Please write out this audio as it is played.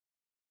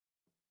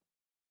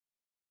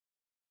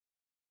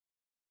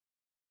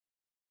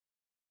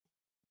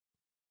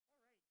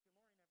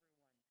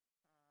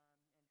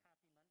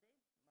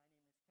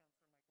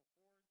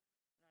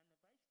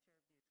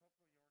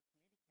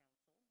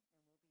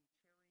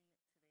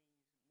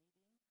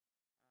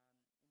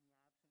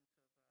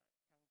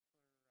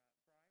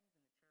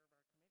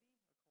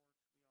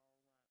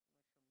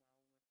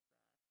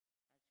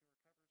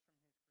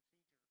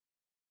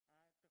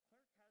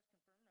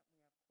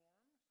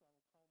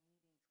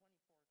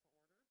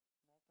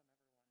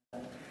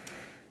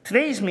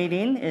Today's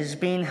meeting is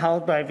being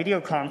held by video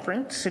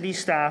conference. City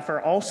staff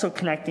are also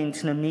connecting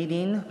to the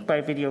meeting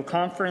by video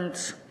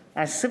conference.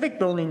 As civic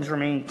buildings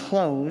remain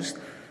closed,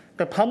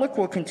 the public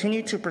will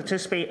continue to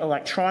participate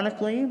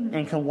electronically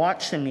and can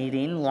watch the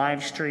meeting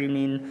live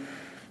streaming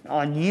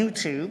on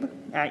YouTube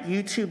at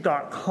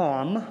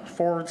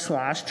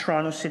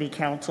youtube.com/Toronto City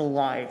Council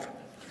Live.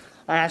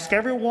 I ask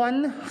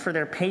everyone for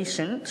their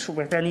patience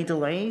with any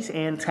delays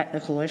and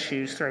technical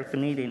issues throughout the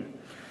meeting.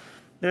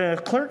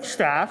 The clerk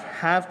staff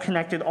have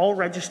connected all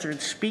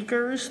registered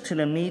speakers to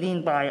the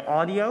meeting by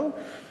audio.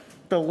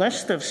 The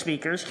list of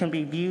speakers can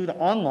be viewed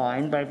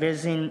online by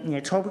visiting the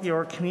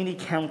Etobicoke Community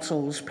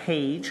Council's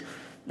page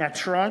at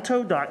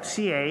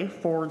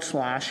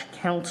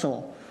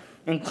toronto.ca/council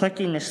and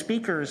clicking the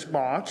speakers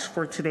box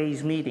for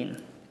today's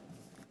meeting.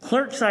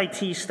 Clerk's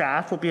IT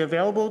staff will be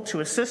available to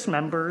assist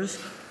members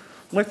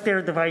with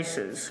their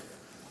devices.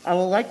 I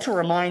would like to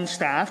remind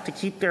staff to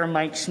keep their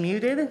mics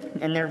muted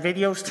and their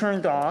videos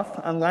turned off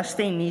unless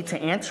they need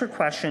to answer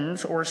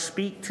questions or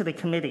speak to the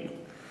committee.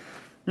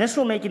 This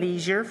will make it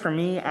easier for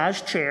me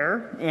as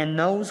chair and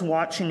those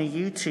watching on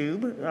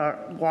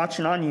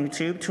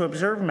YouTube to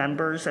observe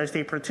members as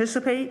they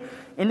participate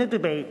in the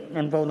debate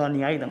and vote on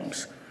the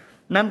items.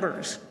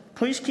 Members,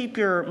 please keep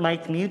your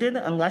mic muted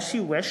unless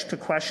you wish to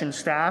question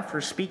staff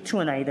or speak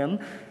to an item,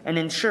 and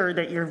ensure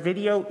that your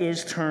video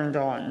is turned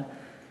on.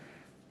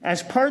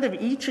 As part of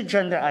each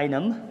agenda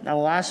item, I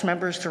will ask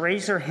members to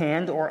raise their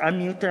hand or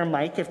unmute their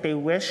mic if they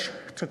wish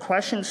to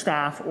question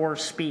staff or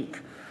speak.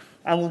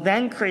 I will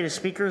then create a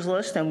speakers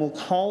list and will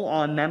call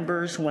on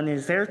members when it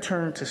is their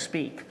turn to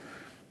speak.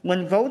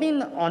 When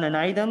voting on an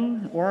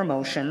item or a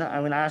motion, I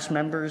would ask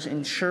members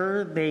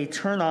ensure they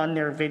turn on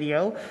their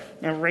video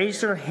and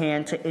raise their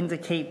hand to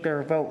indicate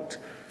their vote.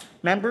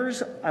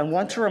 Members, I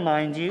want to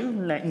remind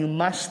you that you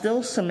must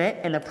still submit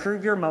and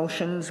approve your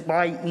motions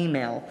by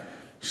email.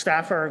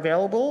 Staff are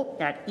available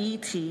at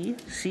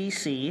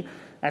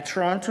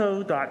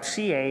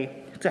etcc@toronto.ca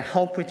to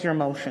help with your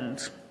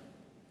motions.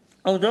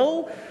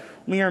 Although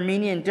we are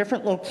meeting in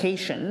different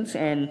locations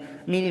and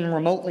meeting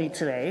remotely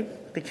today,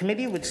 the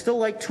committee would still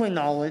like to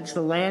acknowledge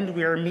the land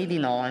we are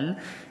meeting on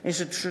is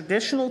the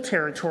traditional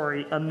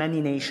territory of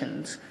many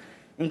nations,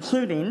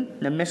 including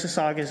the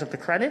Mississaugas of the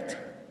Credit,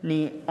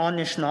 the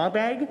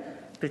Anishinaabe,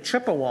 the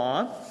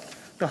Chippewa,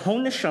 the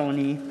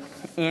Haudenosaunee,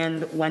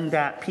 and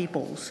Wendat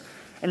peoples,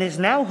 and is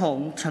now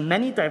home to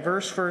many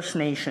diverse First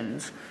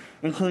Nations,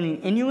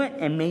 including Inuit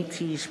and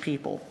Métis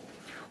people.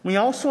 We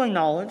also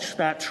acknowledge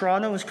that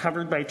Toronto is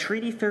covered by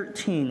Treaty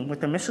 13 with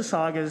the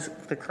Mississaugas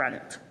of the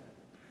Credit.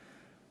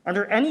 Are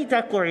there any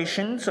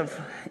declarations of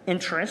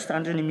interest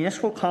under the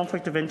Municipal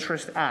Conflict of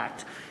Interest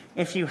Act?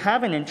 If you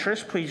have an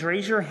interest, please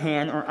raise your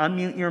hand or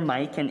unmute your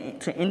mic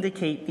to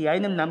indicate the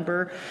item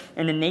number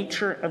and the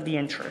nature of the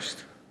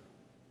interest.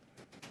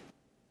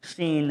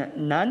 Seeing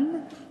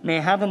none, may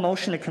I have a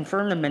motion to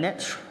confirm the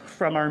minutes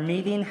from our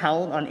meeting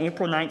held on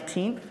April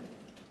 19th?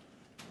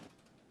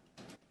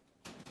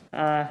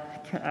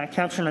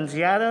 Councillor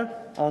Nunziata,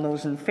 all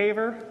those in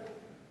favor?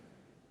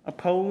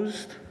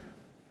 Opposed?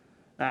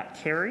 That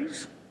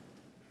carries.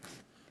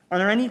 Are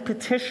there any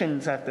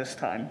petitions at this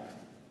time?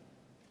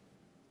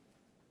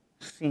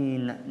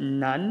 Seeing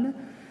none.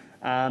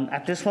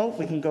 At this vote,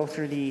 we can go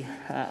through the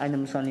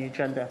items on the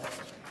agenda.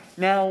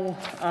 Now,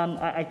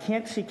 I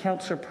can't see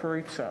Councillor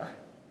Perizza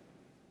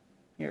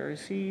here.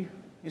 Is he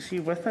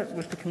with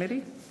the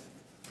committee?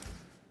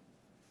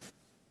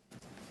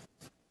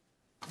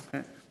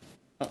 Okay.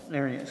 Oh,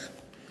 there he is.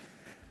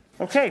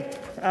 Okay,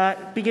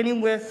 beginning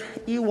with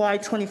EY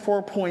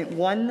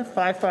 24.1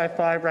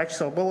 555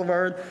 Rexdale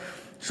Boulevard,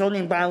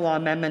 zoning bylaw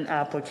amendment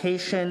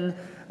application,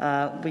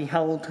 we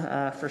held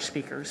for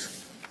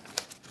speakers.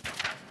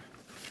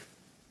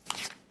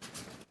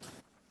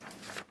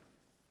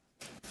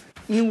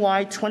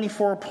 EY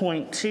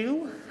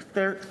 24.2,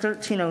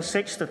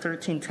 1306 to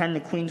 1310, the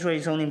Queensway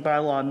zoning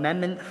bylaw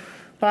amendment.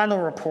 Final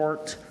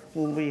report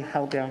will be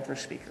held down for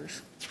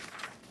speakers.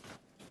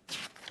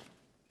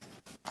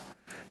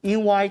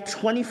 EY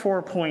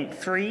 24.3,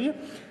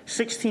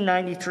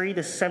 1693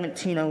 to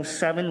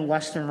 1707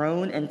 Weston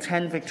Road and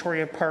 10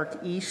 Victoria Park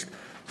East,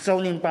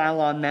 zoning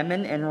bylaw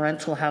amendment and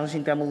rental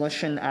housing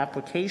demolition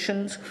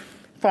applications.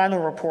 Final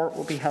report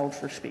will be held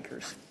for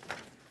speakers.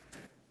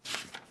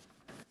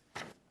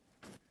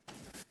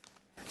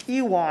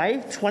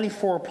 EY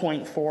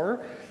 24.4,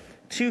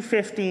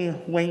 250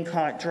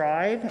 Wincott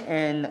Drive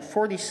and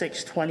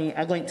 4620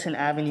 Eglinton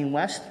Avenue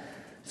West,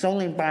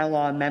 zoning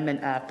bylaw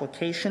amendment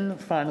application.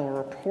 Final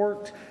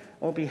report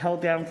will be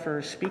held down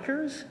for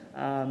speakers.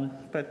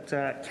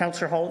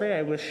 Councillor Holiday,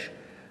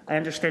 I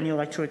understand you'd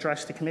like to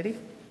address the committee.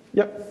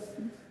 Yep.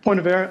 Point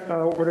of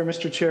order,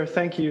 Mr. Chair.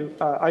 Thank you.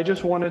 I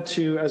just wanted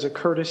to, as a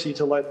courtesy,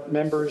 to let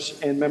members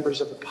and members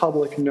of the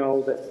public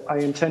know that I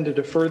intend to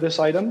defer this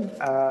item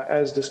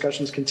as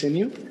discussions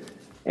continue.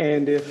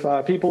 And if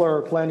people are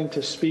planning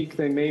to speak,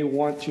 they may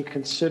want to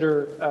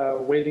consider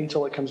waiting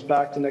till it comes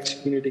back to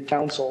next community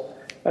council,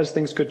 as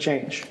things could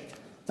change.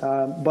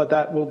 But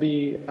that will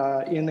be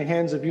in the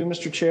hands of you,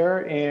 Mr.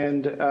 Chair,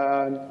 and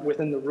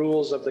within the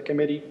rules of the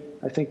committee.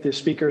 I think the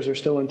speakers are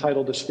still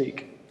entitled to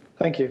speak.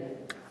 Thank you.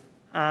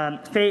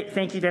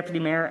 Thank you, Deputy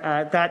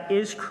Mayor. That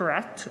is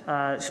correct.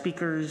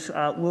 Speakers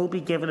will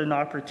be given an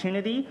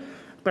opportunity,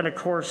 but of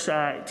course,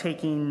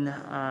 taking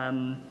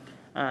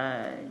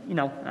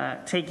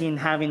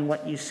having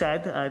what you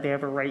said, they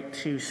have a right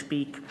to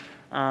speak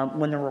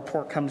when the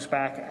report comes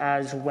back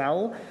as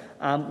well.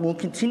 We'll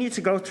continue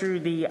to go through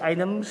the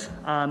items,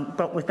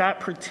 but with that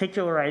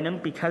particular item,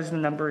 because of the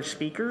number of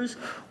speakers,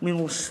 we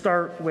will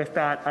start with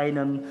that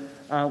item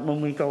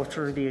when we go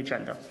through the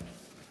agenda.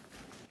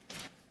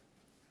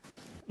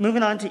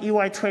 Moving on to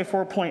EY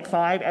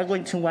 24.5,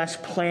 Eglinton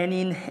West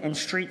Planning and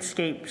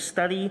Streetscape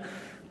Study,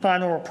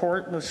 final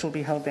report. This will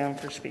be held down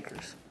for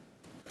speakers.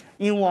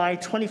 EY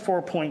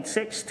 24.6,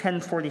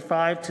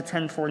 1045 to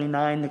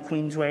 1049, the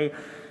Queensway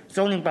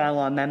Zoning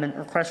Bylaw Amendment,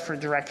 request for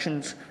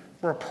directions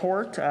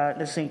report.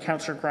 This is in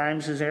Councillor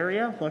Grimes'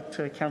 area. Look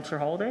to Councillor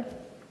Holiday.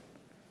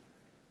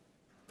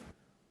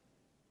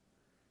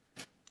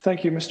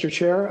 Thank you, Mr.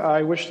 Chair.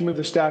 I wish to move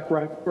the staff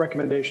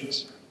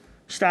recommendations.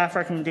 Staff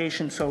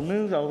recommendation so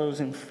moved. All those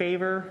in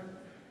favor?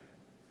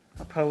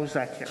 Opposed?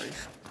 That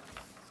carries.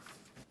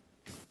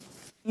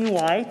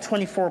 EY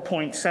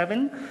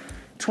 24.7,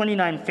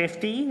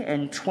 2950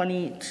 and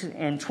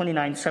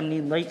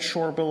 2970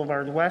 Lakeshore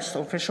Boulevard West,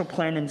 official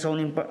plan and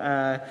zoning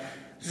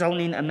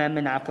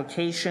amendment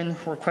application,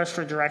 request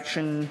for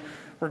direction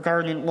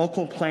regarding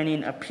local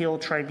planning appeal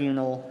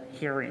tribunal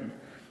hearing.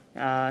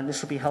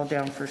 This will be held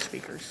down for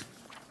speakers.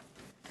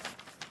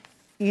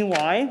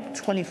 EY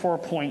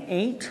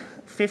 24.8,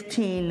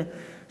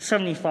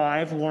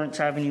 1575 Lawrence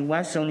Avenue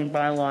West, zoning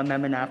bylaw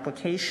amendment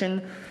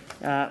application,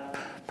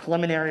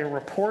 preliminary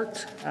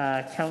report.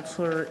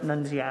 Councillor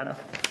Nunziata.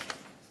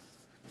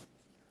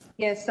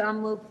 Yes, I'll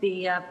move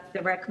the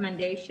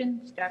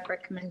recommendation, staff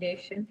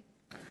recommendation.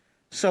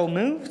 So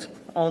moved.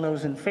 All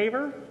those in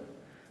favor?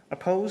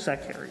 Opposed?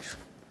 That carries.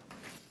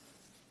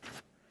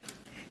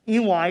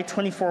 EY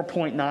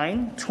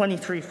 24.9,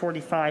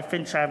 2345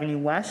 Finch Avenue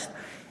West,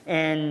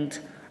 and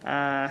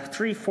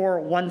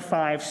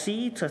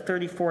 3415C to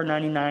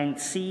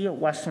 3499C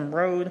Weston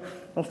Road,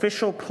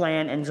 official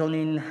plan and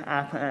zoning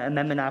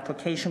amendment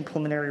application,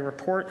 preliminary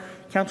report.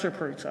 Councillor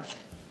Peruzza.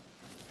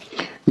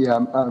 Yeah,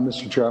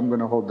 Mr. Chair, I'm going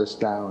to hold this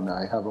down.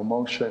 I have a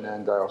motion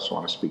and I also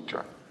want to speak to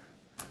it.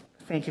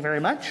 Thank you very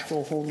much.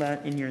 We'll hold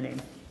that in your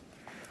name.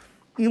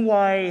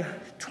 EY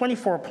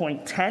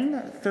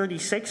 24.10,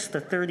 36 to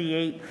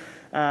 38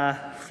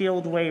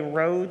 Fieldway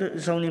Road,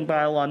 zoning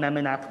bylaw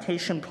amendment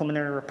application,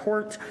 preliminary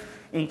report.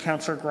 In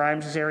Councillor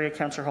Grimes' area,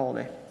 Councillor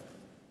Holiday.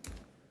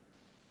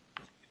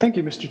 Thank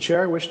you, Mr.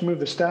 Chair. I wish to move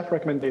the staff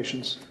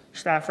recommendations.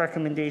 Staff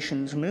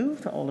recommendations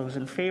moved. All those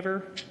in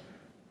favor?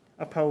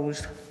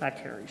 Opposed? That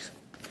carries.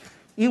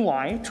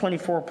 EY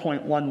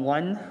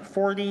 24.11,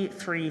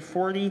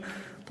 4340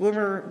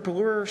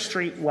 Bloor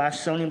Street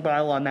West, zoning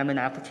bylaw amendment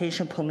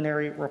application,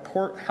 preliminary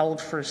report, held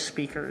for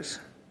speakers.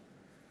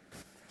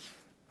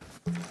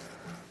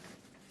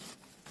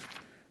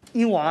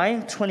 EY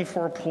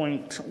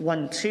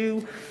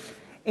 24.12,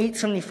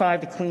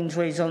 875 the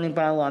Queensway zoning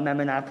bylaw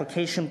amendment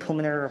application,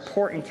 preliminary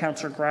report in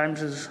Councillor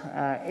Grimes'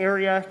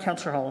 area.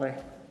 Councillor Holiday.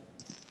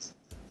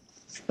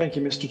 Thank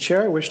you, Mr.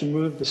 Chair. I wish to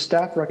move the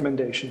staff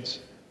recommendations.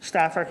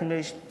 Staff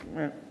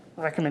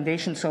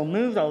recommendation so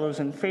moved. All those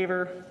in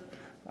favor?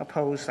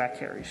 Opposed? That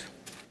carries.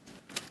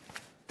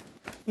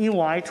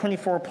 EY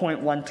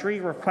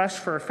 24.13, request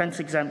for offence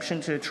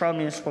exemption to the Toronto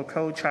Municipal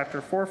Code,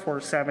 Chapter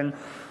 447,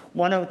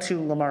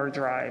 102 Lamar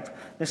Drive.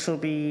 This will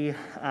be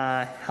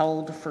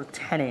held for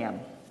 10 a.m.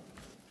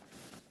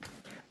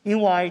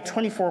 EY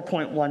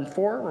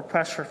 24.14,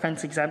 request for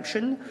offence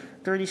exemption,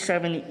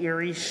 37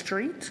 Erie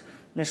Street.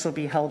 This will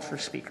be held for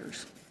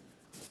speakers.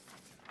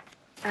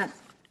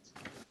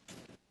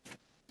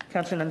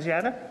 Councillor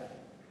Nunziata?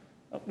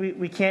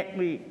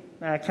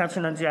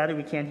 Councillor Nunziata,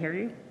 we can't hear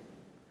you.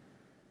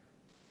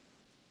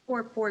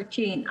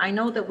 414. I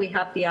know that we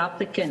have the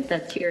applicant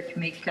that's here to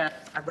make a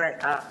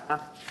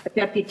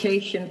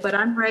deputation, but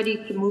I'm ready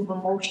to move a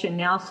motion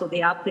now so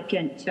the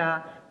applicant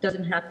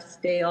doesn't have to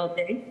stay all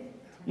day.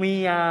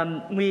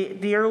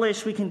 The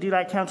earliest we can do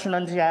that, Councillor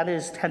Nunziata,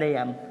 is 10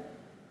 a.m.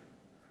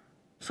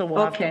 So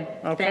we'll okay.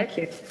 Thank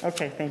you.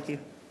 Okay, thank you.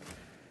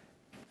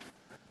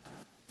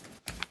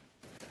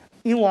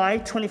 EY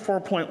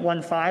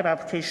 24.15,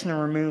 application to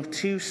remove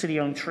 2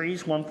 city-owned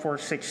trees,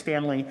 146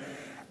 Stanley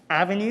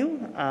Avenue.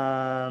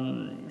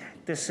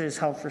 This is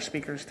held for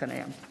speakers 10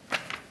 a.m.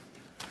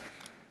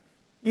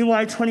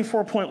 EY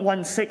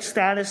 24.16,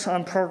 status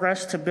on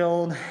progress to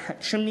build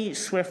Chimney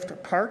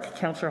Swift Park.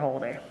 Councillor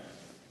Holiday.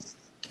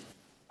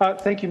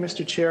 Thank you,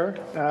 Mr. Chair.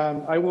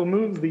 I will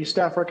move the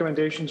staff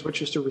recommendations,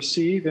 which is to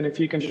receive, and if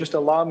you can just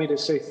allow me to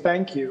say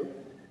thank you,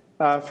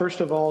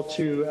 first of all,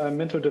 to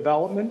Minto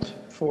Development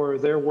for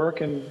their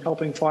work in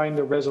helping find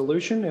a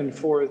resolution and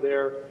for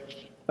their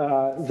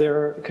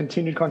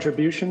continued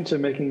contribution to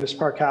making this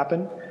park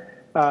happen,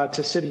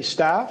 to city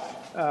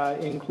staff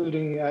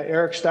including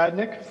Eric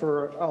Stadnick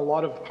for a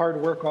lot of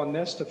hard work on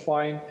this to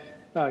find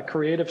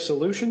creative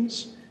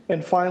solutions.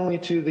 And finally,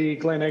 to the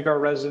Glen Agar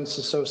Residents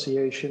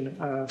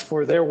Association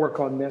for their work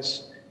on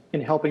this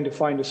in helping to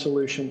find a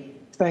solution.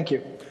 Thank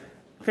you.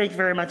 Thank you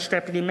very much,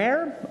 Deputy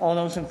Mayor. All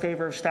those in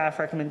favor of staff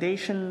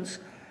recommendations?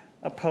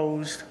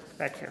 Opposed?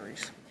 That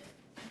carries.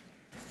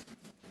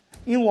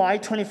 EY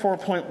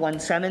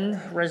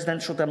 24.17,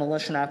 residential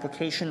demolition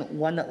application,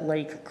 One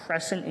Lake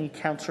Crescent in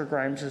Councillor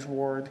Grimes'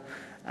 ward.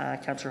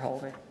 Councillor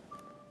Holiday.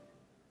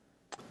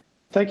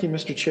 Thank you,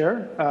 Mr.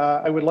 Chair.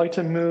 I would like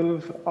to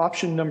move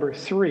option number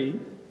 3,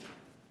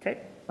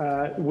 okay.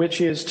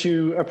 Which is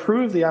to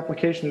approve the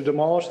application to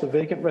demolish the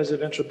vacant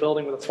residential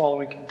building with the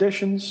following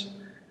conditions.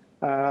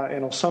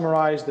 And I'll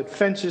summarize: that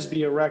fences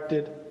be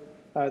erected,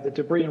 that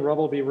debris and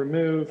rubble be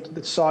removed,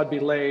 that sod be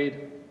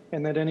laid,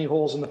 and that any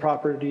holes in the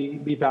property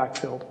be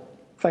backfilled.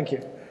 Thank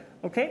you.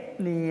 Okay,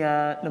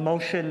 the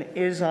motion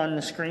is on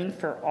the screen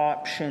for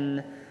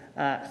option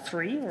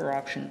 3 or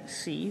option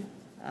C.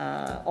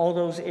 All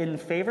those in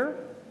favor?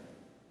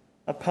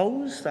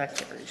 Opposed? That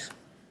carries.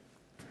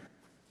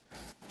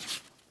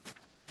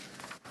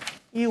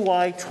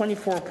 EY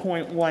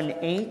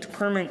 24.18,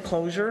 permanent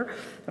closure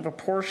of a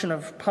portion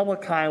of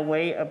public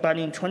highway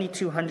abutting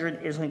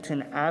 2200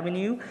 Islington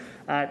Avenue.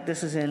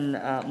 This is in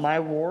my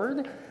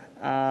ward.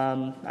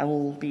 I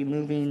will be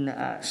moving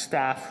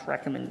staff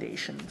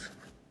recommendations.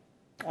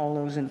 All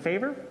those in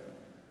favor?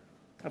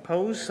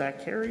 Opposed?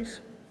 That carries.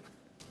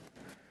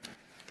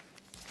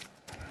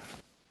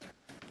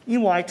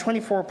 EY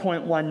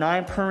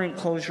 24.19, permanent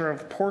closure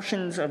of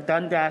portions of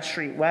Dundas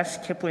Street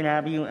West, Kipling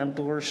Avenue, and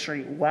Bloor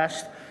Street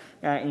West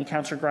in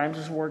Councillor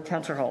Grimes' ward.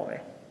 Councillor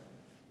Holiday.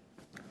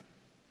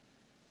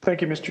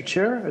 Thank you, Mr.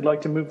 Chair. I'd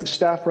like to move the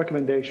staff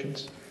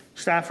recommendations.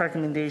 Staff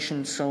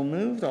recommendations so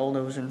moved. All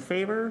those in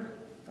favor?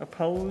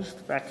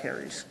 Opposed? That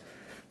carries.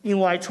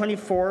 EY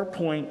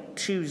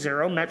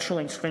 24.20,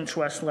 Metrolinx Finch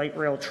West Light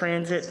Rail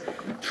Transit,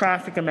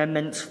 traffic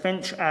amendments,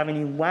 Finch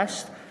Avenue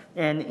West,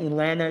 and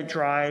Elana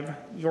Drive,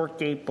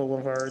 Yorkgate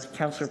Boulevard.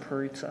 Councillor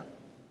Parizza.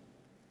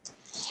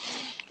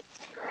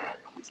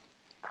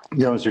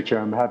 Yeah, Mr. Chair,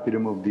 I'm happy to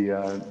move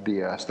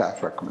the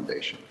staff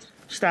recommendations.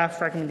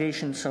 Staff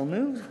recommendations so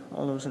moved.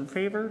 All those in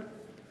favor?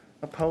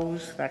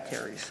 Opposed? That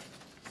carries.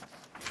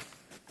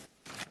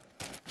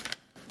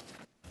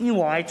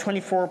 EY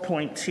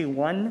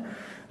 24.21,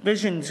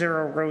 Vision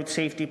Zero Road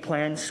Safety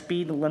Plan,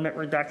 speed limit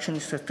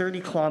reductions to 30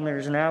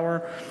 kilometers an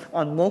hour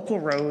on local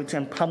roads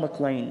and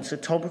public lanes.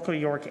 Etobicoke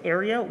York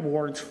area,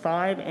 wards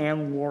 5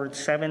 and ward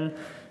 7.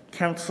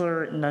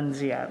 Councillor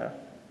Nunziata.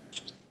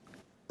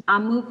 I'll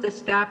move the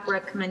staff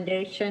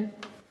recommendation.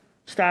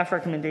 Staff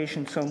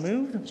recommendation so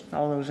moved.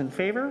 All those in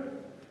favor?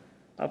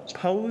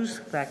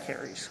 Opposed? That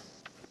carries.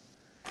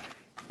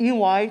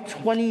 EY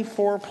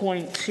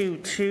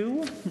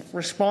 24.22,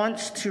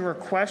 response to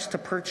request to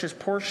purchase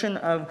portion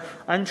of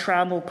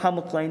untraveled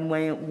public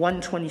laneway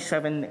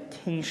 127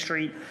 King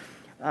Street,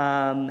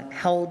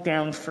 held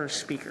down for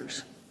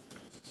speakers.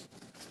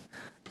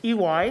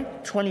 EY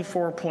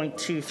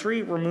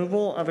 24.23,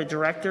 removal of a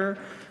director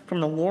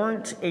from the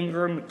Lawrence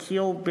Ingram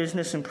Keel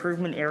Business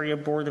Improvement Area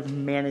Board of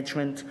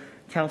Management.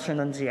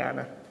 Councillor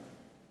Nunziata.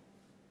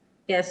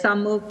 Yes, I'll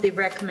move the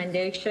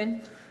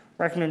recommendation.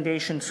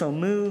 Recommendation so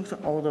moved.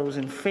 All those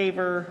in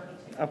favor?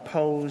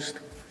 Opposed?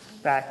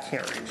 That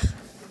carries.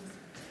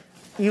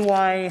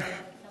 EY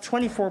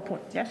 24.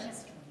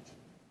 Yes?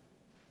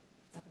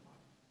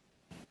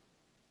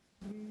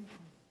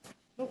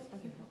 Nope.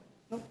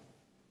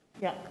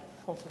 Yeah.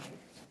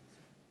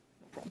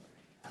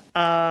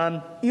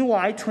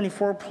 EY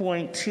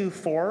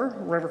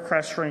 24.24,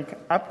 Rivercrest Rink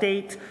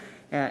update.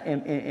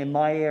 In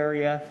my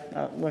area,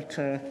 look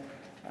to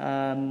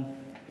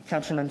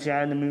Councillor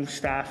Nunziata to move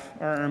staff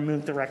or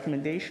move the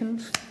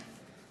recommendations.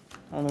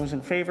 All those in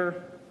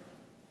favor?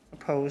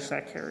 Opposed?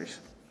 That carries.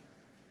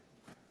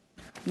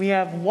 We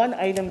have one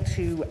item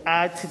to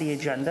add to the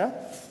agenda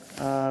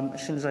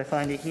as soon as I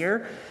find it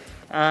here.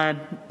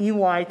 EY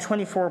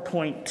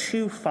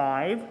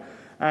 24.25,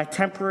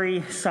 temporary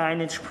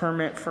signage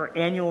permit for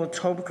annual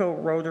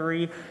Etobicoke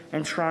Rotary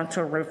and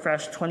Toronto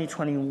Ribfest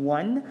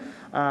 2021.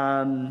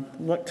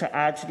 Look to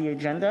add to the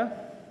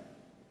agenda.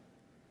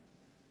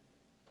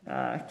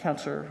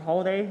 Councillor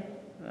Holiday,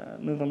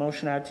 move a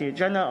motion to add to the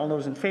agenda. All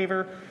those in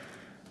favor?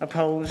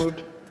 Opposed?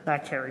 Moved.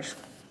 That carries.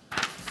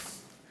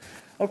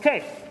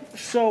 Okay,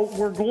 so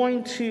we're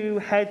going to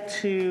head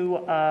to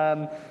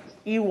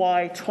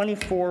EY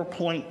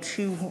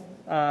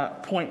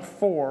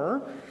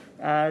 24.2.4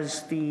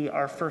 as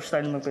our first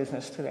item of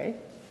business today.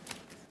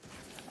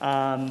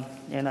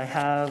 And I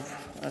have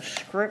a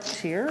script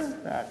here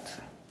that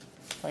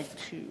I'd like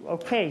to.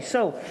 Okay,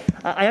 so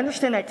I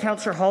understand that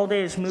Councillor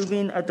Holiday is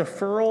moving a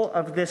deferral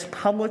of this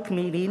public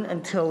meeting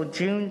until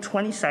June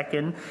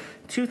 22nd,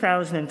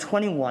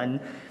 2021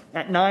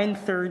 at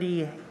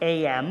 9:30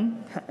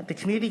 a.m. The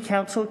Community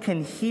Council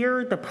can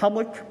hear the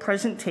public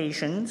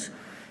presentations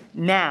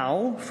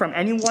now from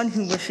anyone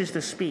who wishes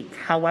to speak.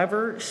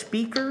 However,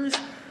 speakers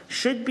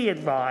should be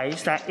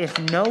advised that if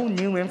no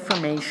new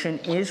information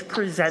is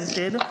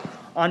presented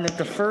on the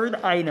deferred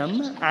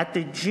item at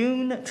the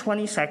June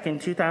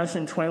 22nd,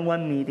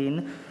 2021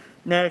 meeting,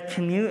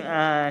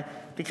 the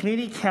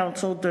Community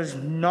Council does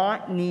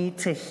not need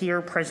to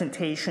hear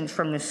presentations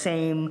from the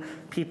same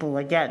people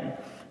again.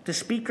 The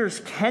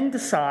speakers can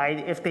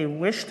decide if they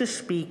wish to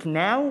speak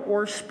now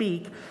or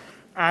speak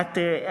at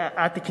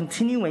the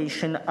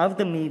continuation of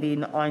the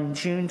meeting on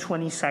June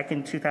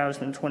 22nd,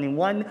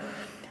 2021.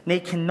 They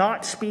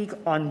cannot speak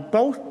on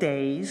both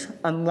days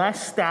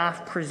unless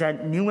staff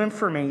present new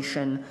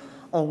information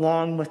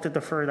along with the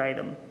deferred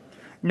item.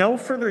 No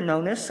further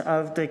notice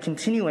of the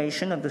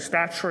continuation of the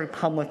statutory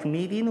public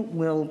meeting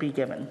will be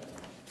given.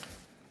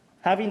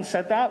 Having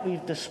said that,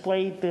 we've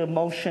displayed the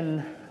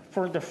motion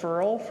for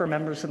deferral for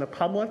members of the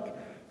public.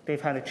 They've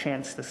had a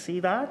chance to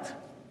see that.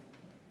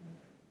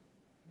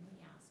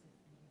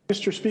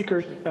 Mr.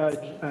 Speaker,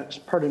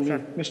 pardon me, Sure.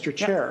 Mr.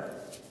 Chair.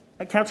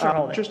 Councillor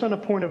Holiday. Just on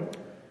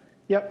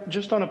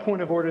a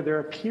point of order, there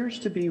appears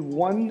to be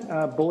one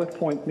bullet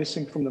point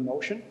missing from the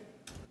motion.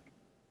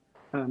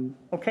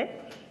 Okay.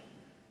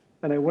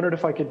 And I wondered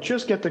if I could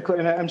just get the,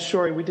 and I'm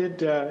sorry, we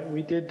did a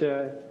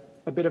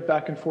bit of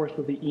back and forth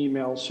with the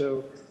email,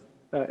 so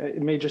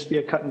it may just be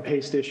a cut and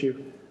paste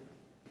issue.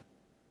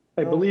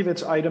 I believe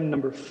it's item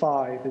number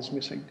 5 is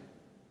missing.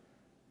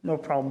 No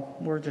problem.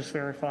 We're just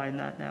verifying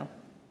that now.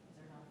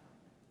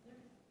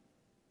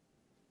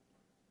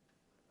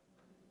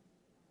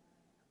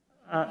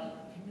 Can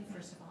we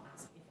first of all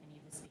ask if any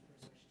of the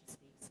speakers wish to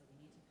speak? So we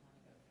need to kind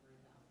of go through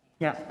them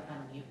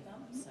and unmute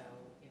them. So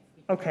if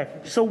we Okay,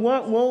 so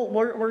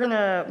we're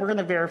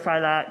gonna verify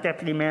that,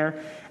 Deputy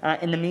Mayor.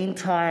 In the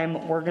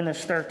meantime, we're gonna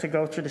start to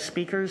go through the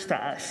speakers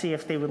to see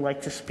if they would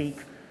like to speak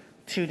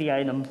to the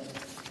item.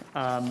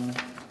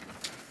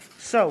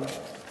 So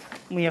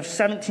we have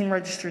 17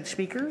 registered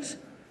speakers.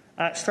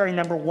 Starting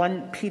number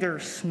 1, Peter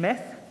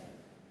Smith.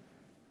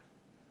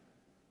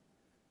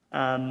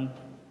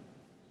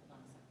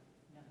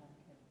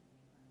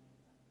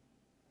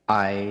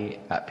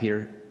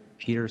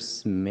 Peter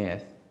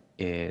Smith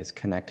is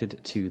connected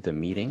to the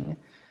meeting.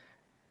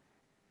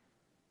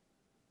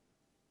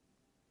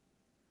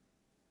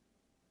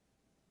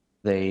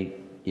 They've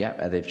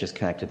just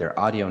connected their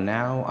audio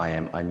now. I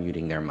am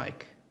unmuting their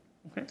mic.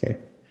 Okay,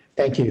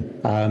 thank you.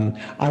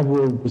 I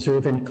will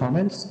reserve any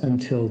comments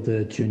until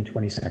the June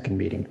 22nd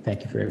meeting.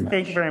 Thank you very much.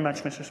 Thank you very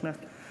much, Mr. Smith.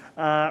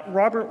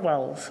 Robert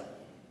Wells.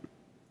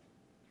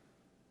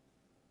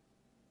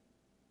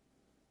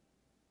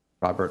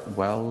 Robert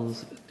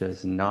Wells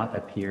does not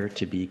appear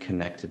to be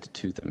connected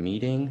to the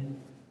meeting.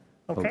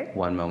 Okay. Oh,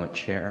 one moment,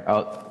 Chair.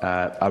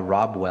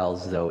 Rob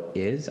Wells, though,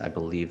 is. I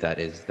believe that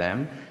is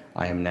them.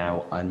 I am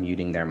now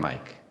unmuting their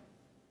mic.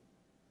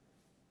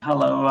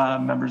 Hello,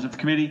 members of the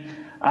committee.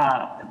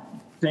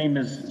 Same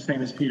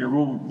as Peter.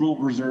 We'll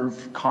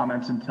reserve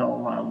comments until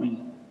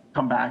we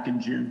come back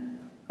in June.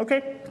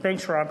 Okay,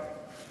 thanks, Rob.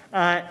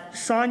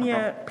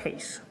 Sonia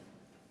Pace.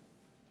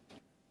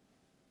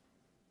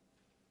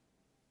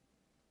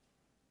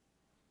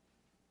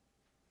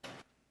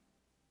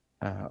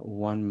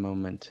 One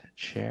moment,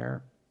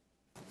 Chair.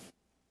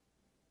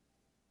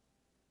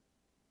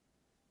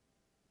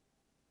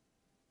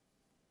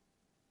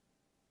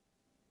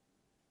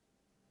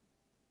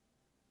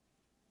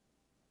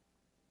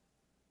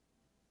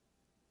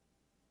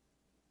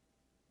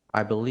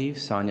 I believe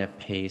Sonia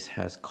Pace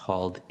has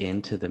called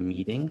into the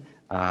meeting,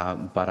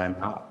 but I'm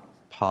not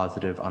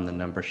positive on the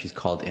number she's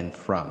called in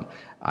from.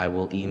 I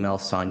will email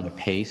Sonia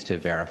Pace to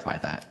verify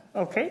that.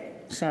 Okay,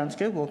 sounds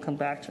good. We'll come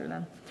back to her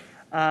then.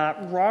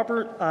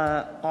 Robert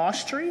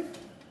Austrie.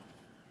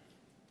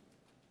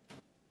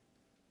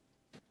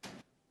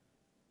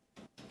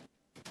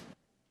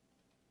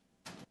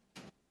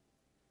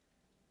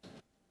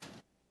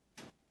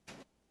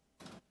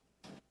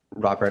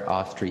 Robert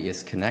Austrie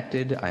is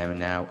connected. I am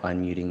now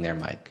unmuting their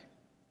mic.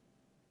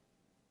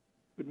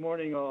 Good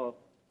morning, all.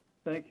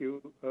 Thank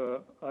you.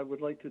 I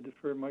would like to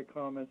defer my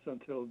comments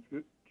until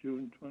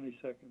June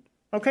 22nd.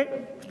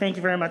 Okay, thank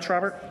you very much,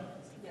 Robert.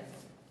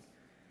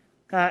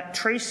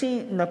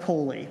 Tracy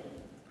Napoli,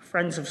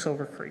 Friends of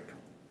Silver Creek.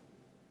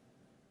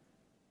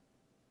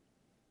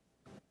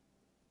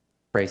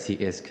 Tracy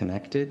is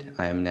connected.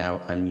 I am now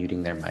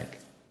unmuting their mic.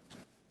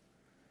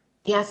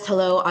 Yes,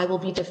 hello. I will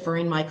be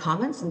deferring my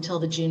comments until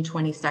the June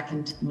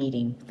 22nd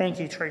meeting. Thank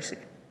you, Tracy.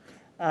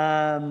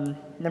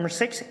 Number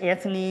 6,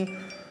 Anthony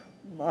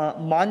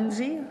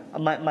Monzi.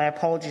 My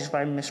apologies if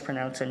I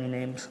mispronounce any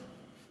names.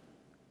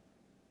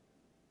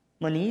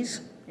 Moniz,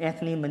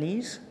 Anthony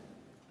Moniz.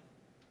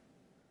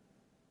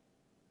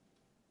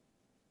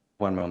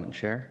 One moment,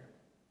 Chair.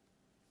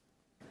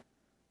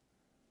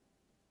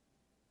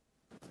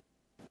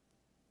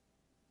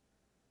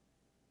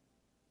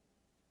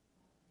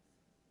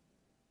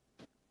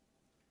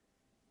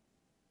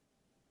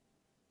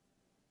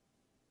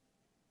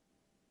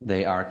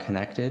 They are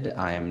connected.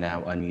 I am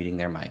now unmuting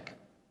their mic.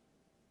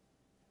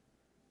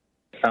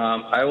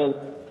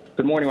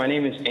 Good morning. My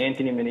name is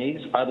Anthony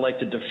Moniz. I'd like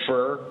to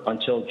defer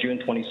until June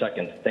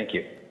 22nd. Thank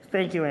you.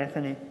 Thank you,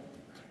 Anthony.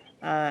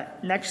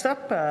 Next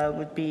up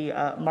would be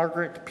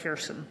Margaret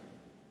Pearson.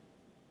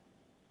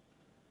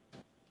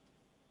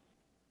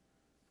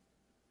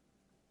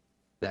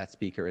 That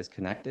speaker is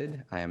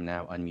connected. I am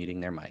now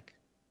unmuting their mic.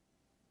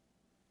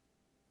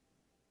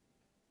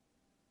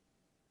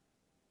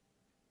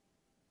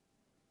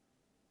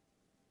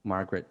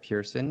 Margaret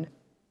Pearson,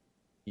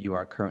 you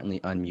are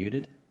currently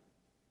unmuted.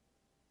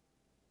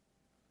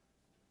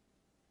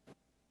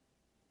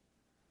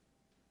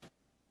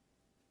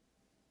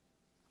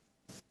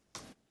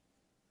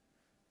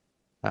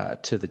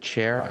 To the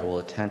chair, I will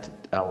attempt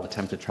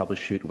to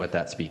troubleshoot with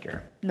that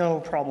speaker. No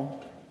problem.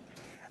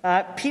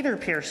 Peter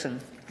Pearson,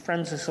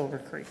 Friends of Silver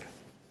Creek.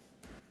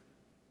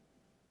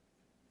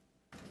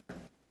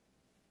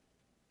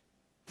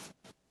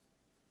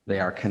 They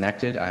are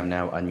connected. I am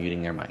now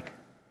unmuting their mic.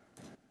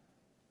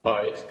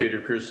 Hi, it's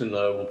Peter Pearson.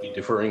 We'll be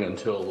deferring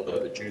until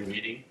the June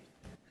meeting.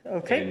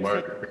 Okay. And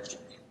Margaret Pearson.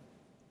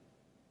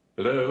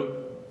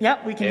 Hello?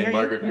 Yeah, we can hear you. And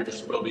Margaret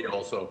Pearson will be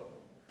also.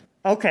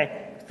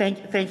 Okay.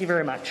 Thank you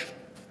very much.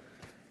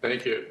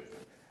 Thank you.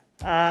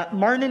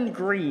 Martin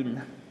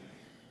Green.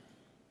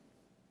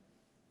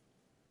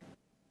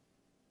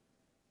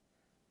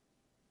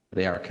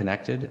 They are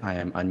connected. I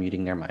am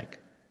unmuting their mic.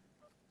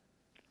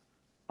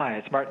 Hi,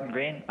 it's Martin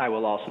Green. I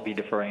will also be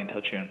deferring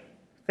until June.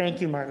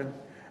 Thank you, Martin.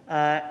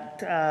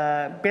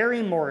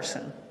 Barry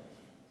Morrison.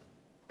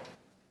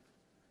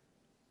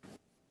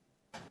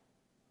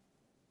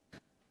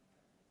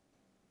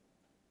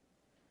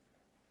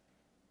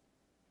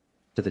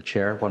 To the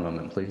chair, one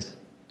moment, please.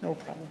 No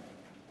problem.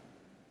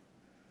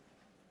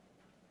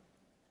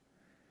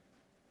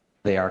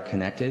 They are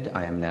connected.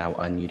 I am now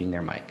unmuting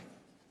their mic.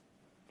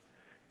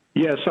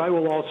 Yes, I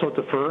will also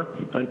defer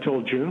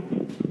until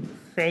June.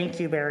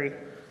 Thank you, Barry.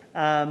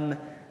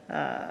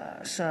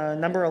 So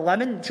number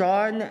 11,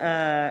 John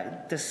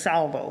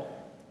DeSalvo,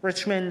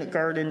 Richmond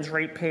Gardens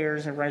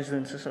Ratepayers and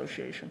Residents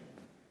Association.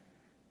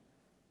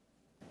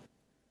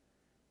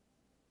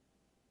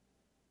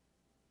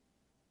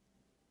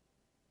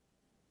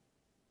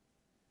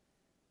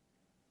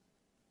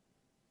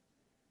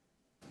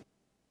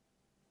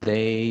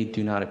 They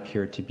do not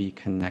appear to be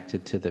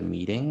connected to the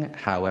meeting.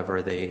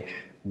 However, they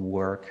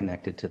were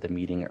connected to the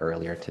meeting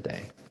earlier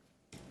today.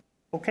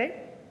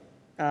 Okay.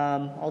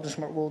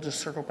 We'll just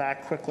circle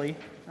back quickly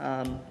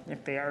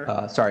if they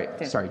are. Sorry,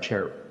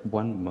 Chair.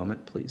 One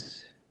moment,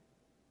 please.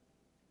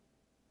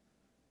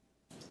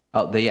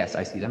 Oh, yes,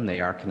 I see them.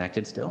 They are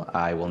connected still.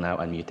 I will now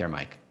unmute their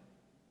mic.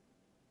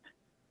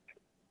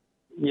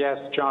 Yes,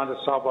 John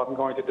DeSalvo. I'm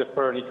going to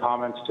defer any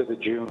comments to the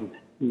June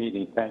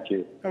meeting. Thank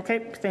you.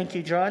 Okay, thank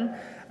you, John.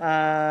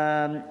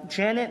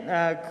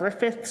 Janet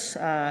Griffiths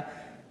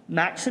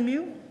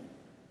Maximu.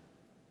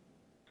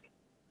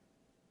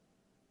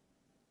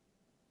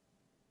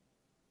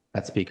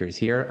 That speaker is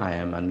here. I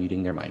am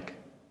unmuting their mic.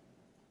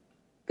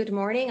 Good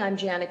morning. I'm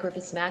Janet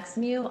Griffiths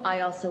Maximu.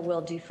 I also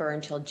will defer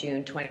until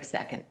June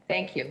 22nd.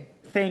 Thank you.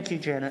 Thank you,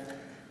 Janet.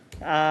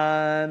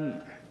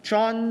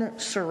 John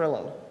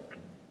Cirillo.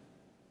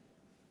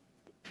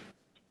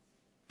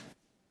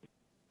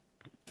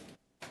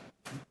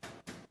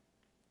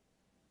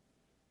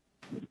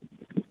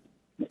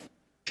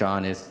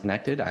 John is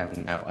connected. I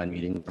am now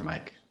unmuting their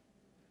mic.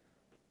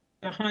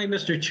 Hi,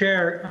 Mr.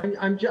 Chair.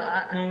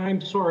 I'm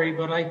sorry,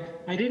 but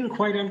I didn't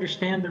quite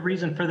understand the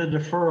reason for the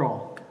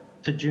deferral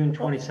to June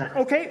 22nd.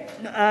 Okay,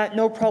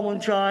 no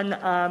problem, John.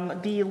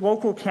 The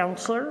local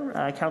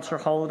councillor, Councillor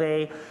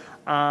Holiday,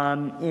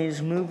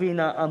 is moving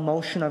a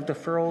motion of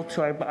deferral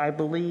to, I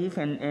believe,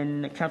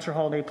 and Councillor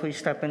Holiday, please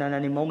step in at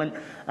any moment,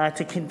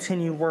 to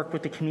continue work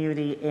with the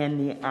community and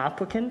the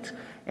applicant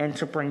and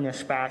to bring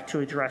this back to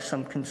address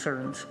some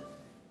concerns.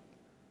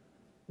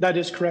 That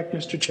is correct,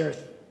 Mr. Chair.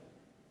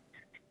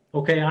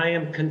 Okay, I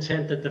am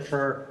content to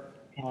defer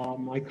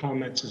my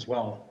comments as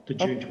well to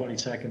June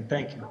 22nd.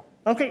 Thank you.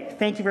 Okay,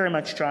 thank you very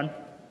much, John.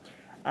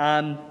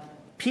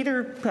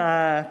 Peter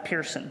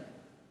Pearson.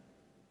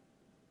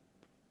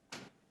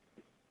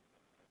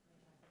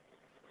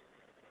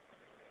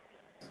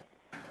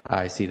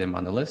 I see them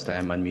on the list. I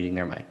am unmuting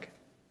their mic.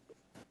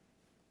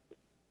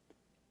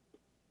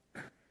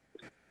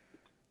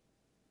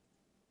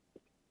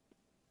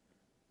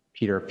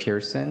 Peter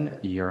Pearson,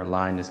 your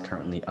line is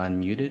currently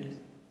unmuted.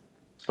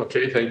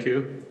 Okay, thank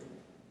you.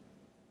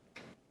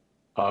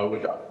 I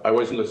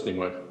wasn't listening.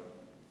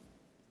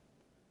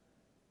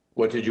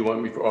 What did you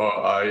want me for?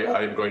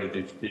 I'm going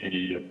to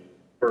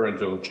defer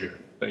until June.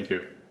 Thank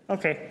you.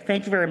 Okay,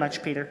 thank you very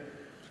much, Peter.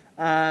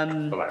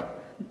 Bye-bye.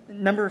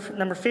 Number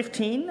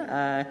 15,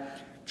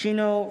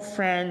 Gino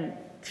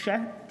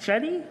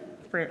Franchetti?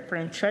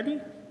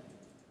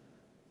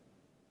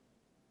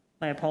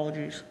 My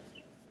apologies.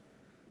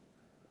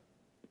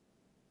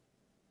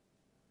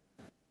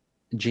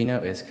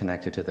 Gino is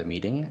connected to the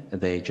meeting.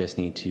 They just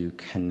need to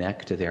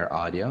connect their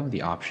audio.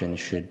 The option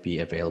should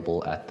be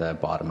available at the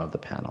bottom of the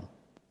panel.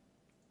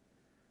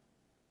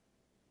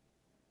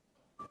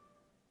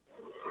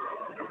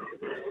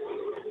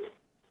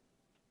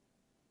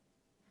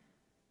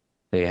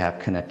 They have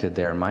connected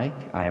their mic.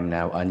 I am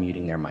now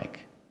unmuting their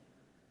mic.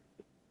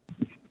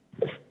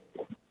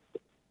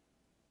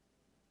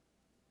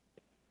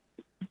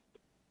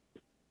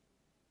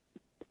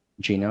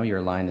 Gino,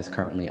 your line is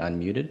currently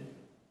unmuted.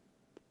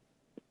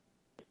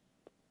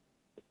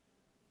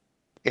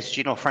 It's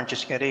Gino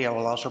Franceschetti. I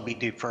will also be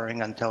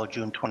deferring until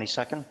June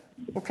 22nd.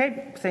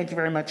 Okay, thank you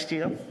very much,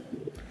 Gino.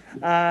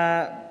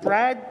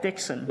 Brad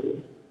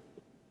Dixon.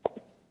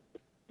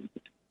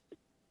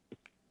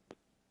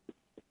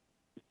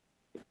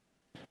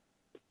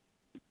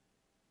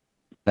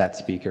 That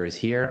speaker is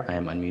here. I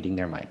am unmuting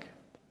their mic.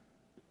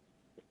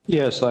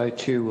 Yes, I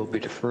too will be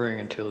deferring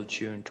until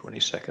June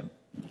 22nd.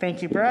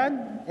 Thank you,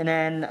 Brad. And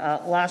then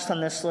last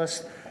on this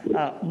list,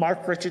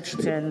 Mark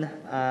Richardson,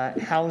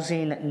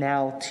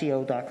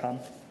 housingnowto.com.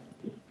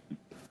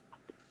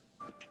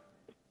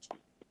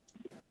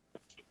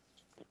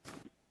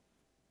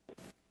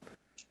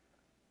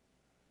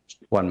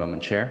 One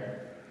moment, Chair.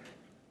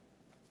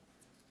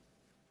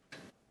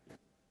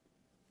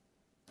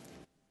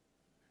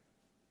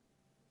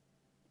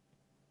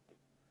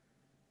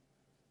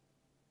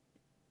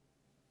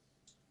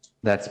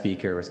 That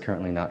speaker is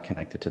currently not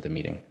connected to the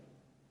meeting.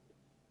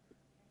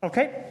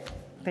 Okay,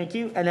 thank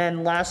you. And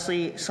then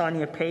lastly,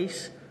 Sonia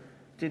Pace.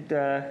 Did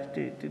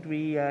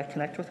we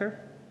connect with her?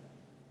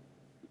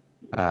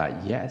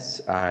 Yes,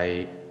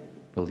 I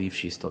believe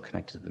she's still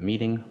connected to the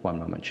meeting. One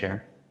moment,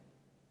 Chair.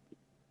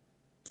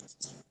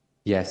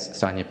 Yes,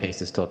 Sonia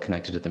Pace is still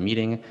connected to the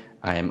meeting.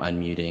 I am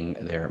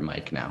unmuting their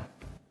mic now.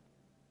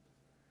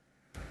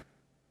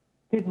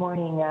 Good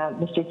morning,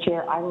 Mr.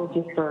 Chair. I will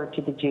defer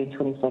to the June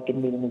 22nd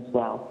meeting as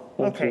well.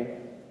 Thank you.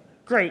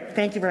 Great.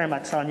 Thank you very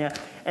much, Sonia.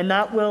 And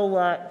that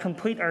will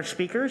complete our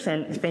speakers.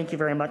 And thank you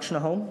very much,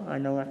 Nahom. I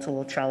know that's a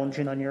little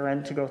challenging on your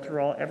end to go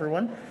through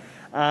everyone.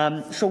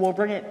 So we'll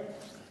bring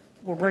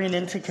it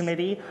into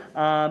committee.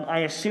 I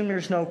assume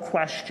there's no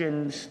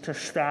questions to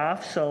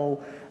staff,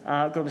 so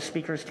go to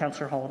speakers.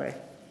 Councillor Holiday.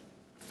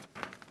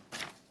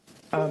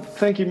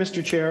 Thank you,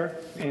 Mr. Chair,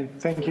 and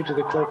thank you to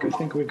the clerk. I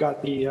think we've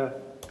got the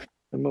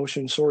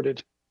motion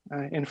sorted,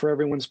 and for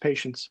everyone's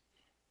patience.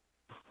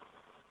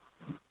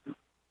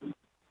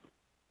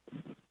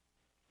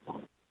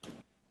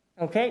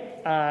 Okay,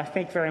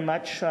 thank you very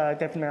much,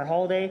 Deputy Mayor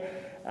Holiday.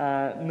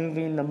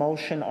 Moving the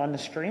motion on the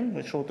screen,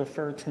 which will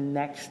defer to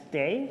next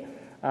day.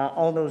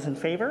 All those in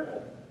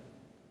favor?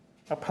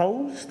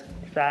 Opposed?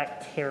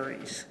 That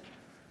carries.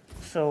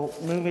 So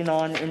moving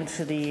on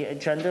into the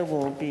agenda,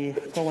 we'll be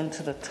going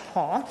to the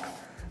top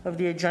of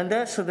the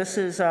agenda. So this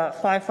is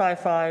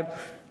 555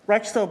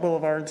 Rexdale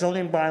Boulevard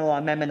Zoning Bylaw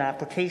Amendment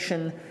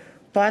Application,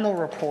 final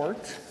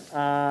report.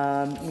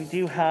 We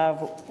do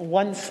have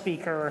one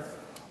speaker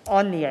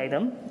on the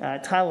item,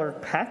 Tyler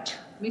Peck.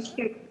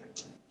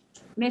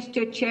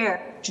 Mr.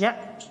 Chair. Yeah.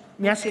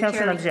 Yes,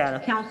 Councillor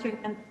Nunziata.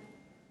 Councillor,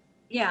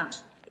 yeah.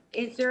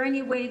 Is there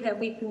any way that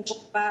we can go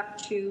back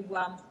to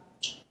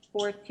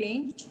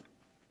 14?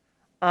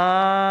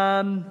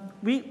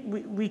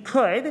 We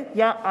could.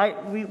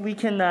 Yeah, we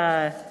can.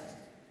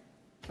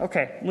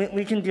 Okay,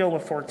 we can deal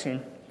with 14.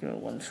 Give me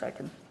 1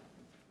 second.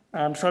 So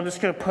I'm just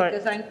going to put.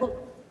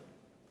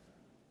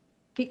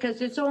 Because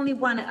there's only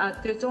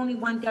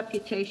one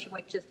deputation,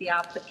 which is the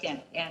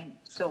applicant, and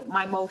so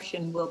my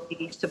motion will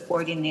be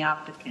supporting the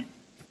applicant.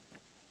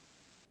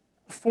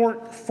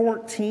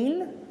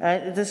 14.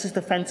 This is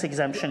the fence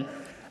exemption.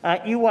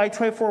 UI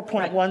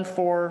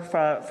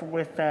 24.14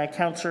 with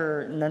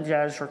Councillor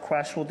Nunziata's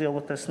request. We'll deal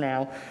with this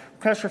now.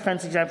 Request for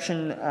fence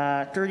exemption,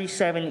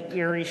 37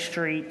 Erie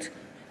Street.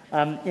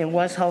 It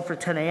was held for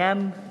 10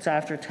 a.m. It's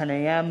after 10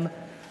 a.m.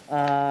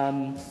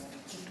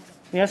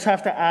 We also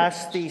have to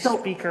ask the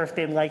speaker if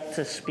they'd like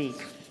to speak.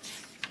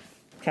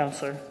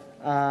 Councillor.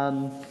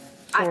 I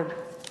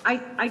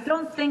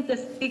don't think the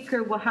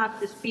speaker will have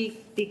to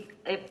speak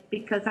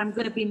because I'm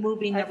going to be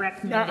moving the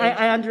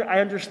recommendation. I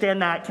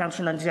understand that,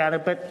 Councillor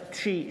Nunziata, but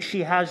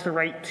she has the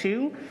right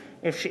to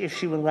if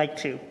she would like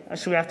to.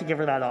 So we have to give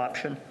her that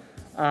option.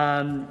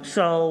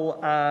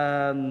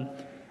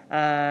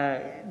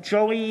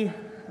 Joey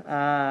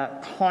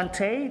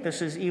Conte,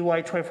 this is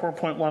EY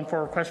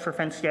 24.14, request for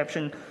fence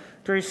exemption,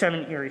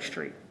 37 Erie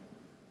Street.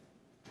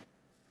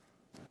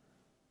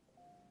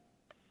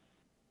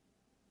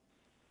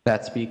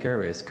 That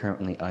speaker is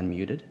currently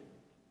unmuted,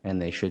 and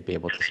they should be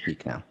able to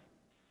speak now.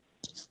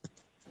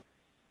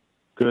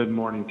 Good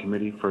morning,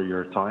 committee, for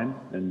your time,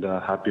 and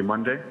happy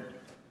Monday.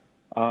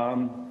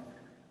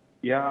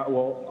 Yeah,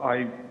 well,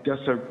 I guess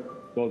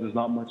there's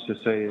not much to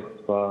say.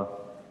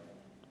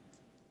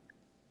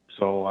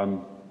 So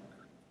I'm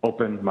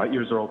open. My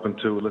ears are open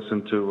to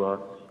listen to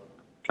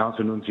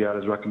Councillor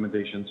Nunziata's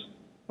recommendations.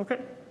 Okay.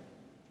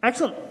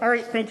 Excellent. All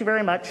right. Thank you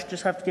very much.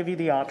 Just have to give you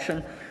the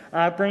option.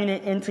 Bringing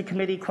it into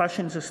committee,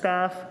 questions of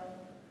staff.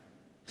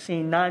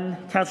 Seeing none.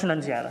 Councillor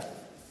Nunziata.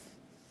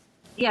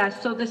 Yeah,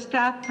 so the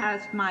staff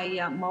has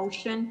my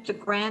motion to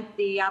grant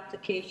the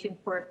application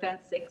for a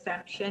fence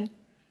exemption.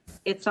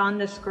 It's on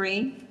the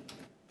screen.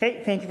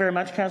 Okay. Thank you very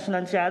much, Councillor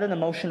Nunziata. The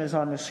motion is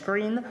on the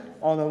screen.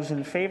 All those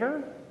in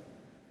favor?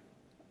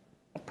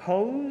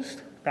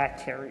 Opposed? That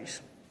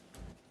carries.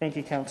 Thank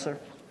you, Councillor.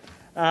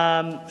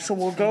 So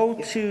we'll go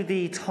to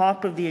the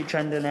top of the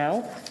agenda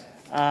now.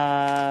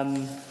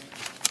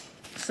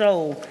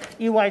 So,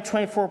 EY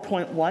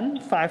 24.1,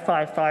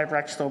 555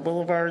 Rexdale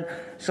Boulevard,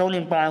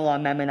 zoning bylaw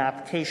amendment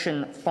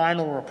application,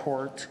 final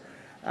report.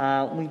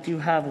 We do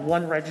have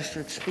one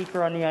registered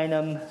speaker on the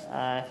item,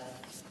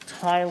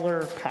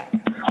 Tyler Peck.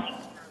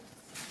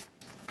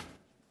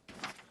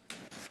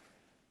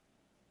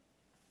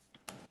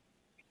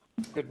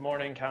 Good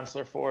morning,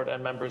 Councillor Ford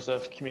and members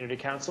of Community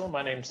Council.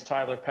 My name is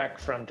Tyler Peck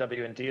from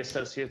W&D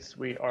Associates.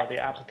 We are the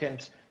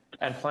applicant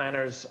and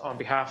planners on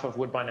behalf of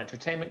Woodbine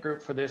Entertainment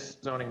Group for this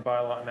zoning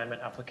bylaw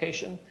amendment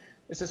application.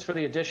 This is for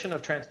the addition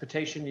of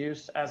transportation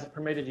use as a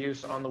permitted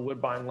use on the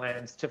Woodbine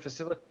lands to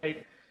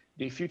facilitate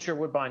the future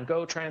Woodbine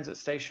GO transit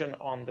station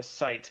on the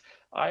site.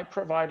 I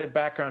provided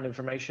background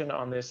information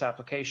on this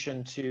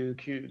application to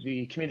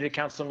the Community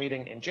Council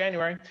meeting in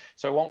January,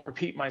 so I won't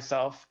repeat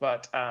myself,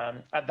 but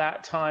at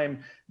that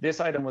time,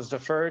 this item was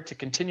deferred to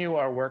continue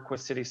our work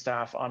with city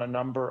staff on a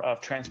number of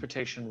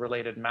transportation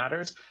related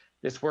matters.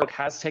 This work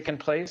has taken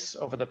place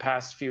over the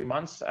past few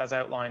months, as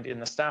outlined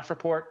in the staff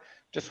report.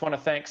 Just want to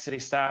thank city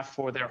staff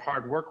for their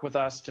hard work with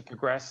us to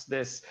progress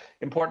this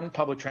important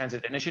public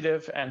transit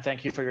initiative, and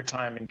thank you for your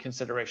time and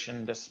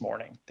consideration this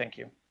morning. Thank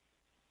you.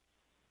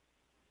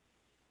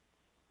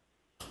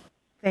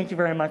 Thank you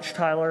very much,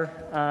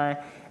 Tyler.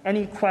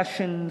 Any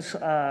questions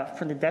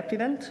for the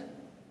deputant?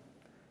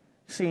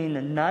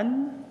 Seeing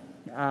none,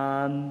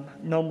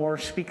 no more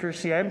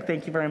speakers here.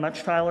 Thank you very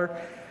much, Tyler.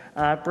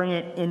 Bring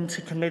it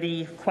into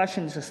committee.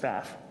 Questions of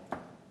staff?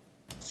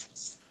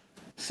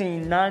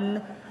 Seeing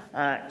none.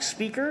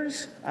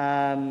 Speakers.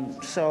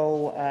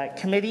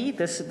 Committee.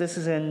 This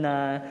is in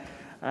North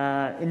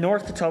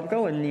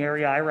Etobicoke, in the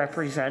area I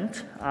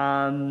represent.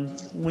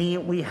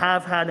 We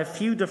have had a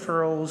few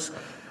deferrals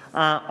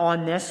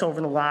on this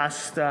over the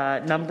last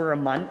number of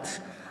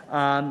months,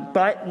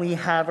 but we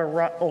have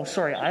a. Oh,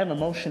 sorry. I have a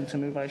motion to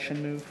move. I should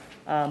move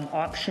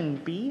option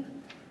B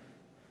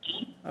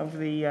of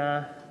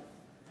the.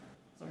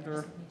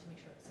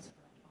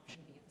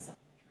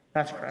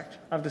 That's correct.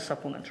 Of the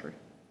supplementary.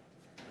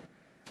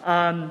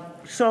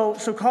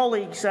 So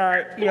colleagues,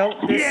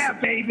 yeah,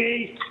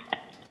 baby.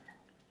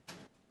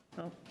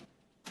 Oh,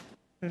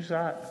 who's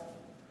that?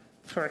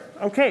 Sorry.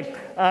 Okay,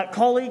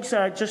 colleagues,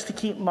 just to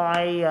keep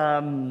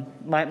my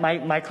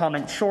my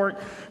comments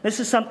short, this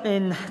is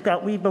something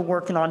that we've been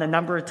working on a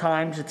number of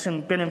times. It's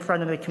been in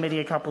front of the committee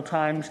a couple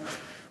times.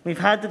 We've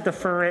had to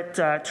defer it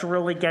to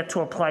really get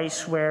to a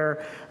place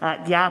where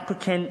the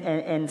applicant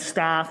and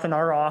staff in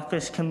our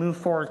office can move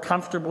forward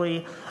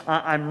comfortably.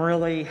 I'm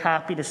really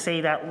happy to say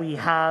that we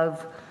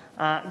have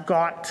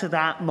got to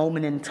that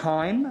moment in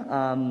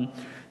time.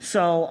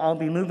 So I'll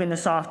be moving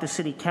this off to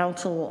City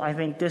Council. I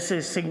think this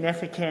is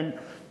significant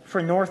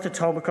for North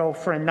Etobicoke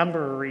for a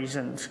number of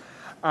reasons.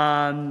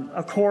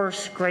 Of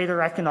course,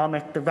 greater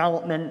economic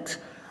development,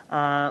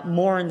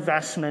 more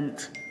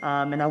investment,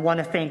 and I want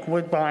to thank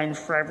Woodbine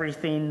for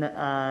everything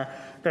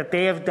that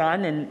they have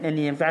done and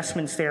the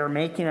investments they are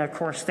making. Of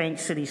course, thank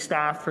city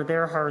staff for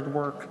their hard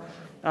work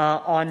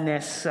on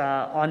this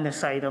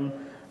item.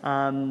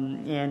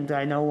 And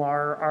I know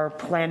our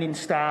planning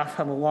staff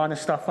have a lot of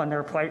stuff on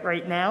their plate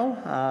right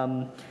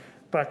now,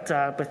 but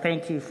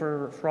thank you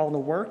for all the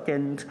work.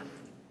 And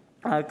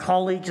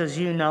colleagues, as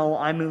you know,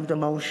 I moved a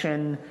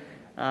motion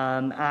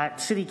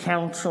at City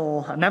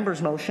Council, a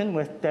member's motion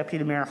with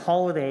Deputy Mayor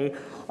Holliday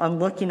on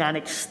looking at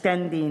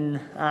extending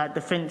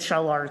the Finch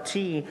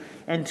LRT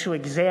and to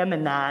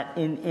examine that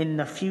in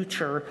the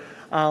future,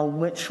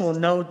 which will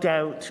no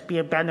doubt be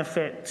a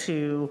benefit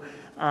to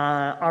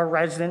our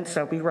residents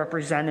that we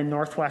represent in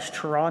Northwest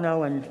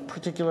Toronto, and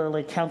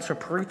particularly Councillor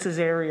Peruzza's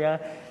area,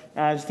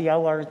 as the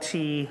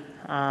LRT,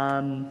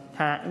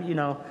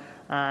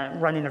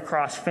 running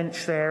across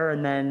Finch there,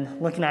 and then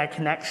looking at a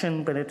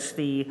connection, but it's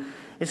the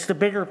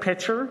bigger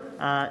picture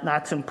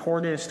that's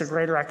important. It's the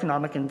greater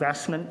economic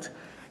investment,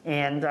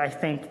 and I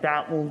think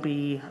that will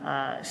be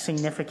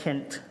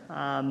significant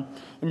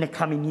in the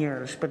coming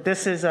years. But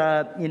this is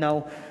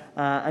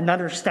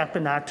another step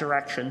in that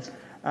direction.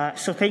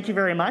 So thank you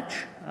very much,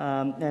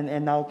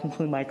 and I'll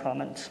conclude my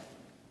comments.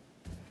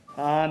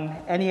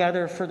 Any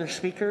other further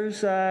speakers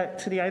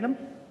to the item?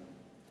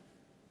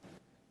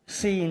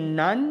 Seeing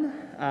none,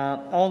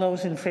 all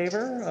those in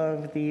favor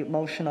of the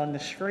motion on the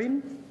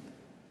screen?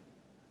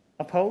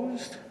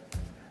 Opposed?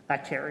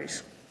 That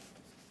carries.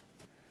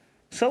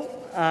 So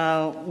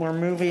we're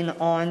moving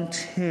on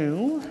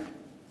to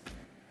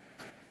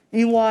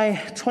EY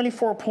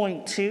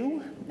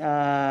 24.2,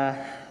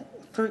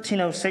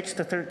 1306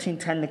 to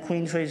 1310, the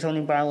Queensway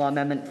zoning bylaw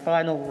amendment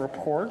final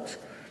report.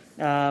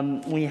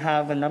 We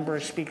have a number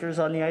of speakers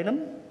on the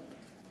item.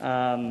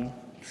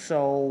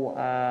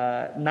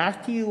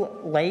 Matthew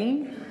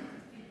Lane,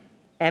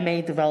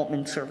 MA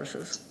Development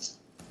Services.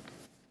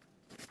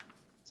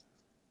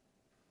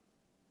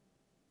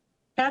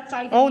 That's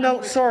item oh,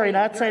 no, sorry,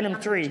 that's item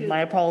 3.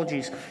 My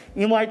apologies.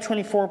 EY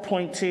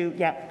 24.2,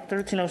 yeah,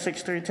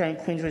 1306,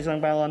 1310, Queensway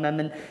zoning bylaw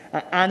amendment.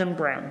 Adam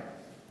Brown.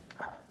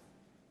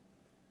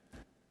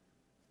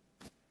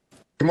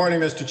 Good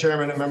morning, Mr.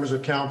 Chairman and members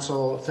of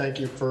council. Thank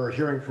you for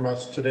hearing from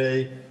us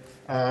today.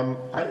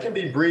 I can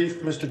be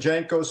brief. Mr.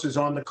 Jankos is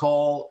on the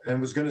call and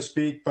was going to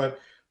speak, but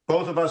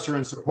both of us are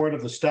in support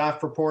of the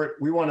staff report.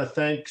 We want to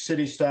thank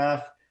city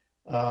staff.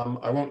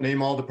 I won't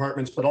name all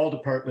departments, but all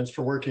departments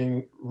for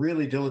working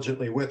really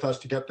diligently with us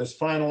to get this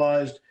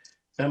finalized.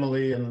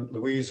 Emily and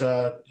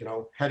Louisa,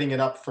 heading it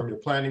up from your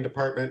planning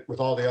department with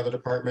all the other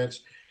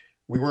departments.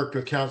 We worked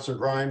with Councillor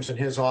Grimes and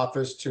his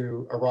office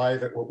to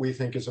arrive at what we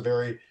think is a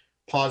very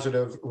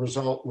positive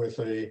result with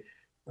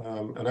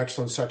an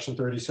excellent Section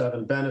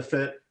 37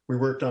 benefit. We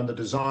worked on the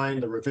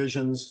design, the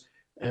revisions,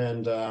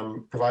 and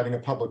providing a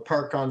public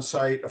park on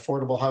site,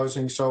 affordable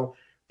housing. So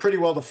pretty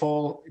well the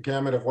full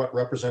gamut of what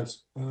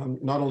represents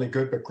not only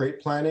good, but great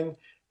planning.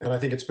 And I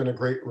think it's been a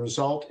great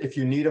result. If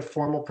you need a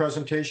formal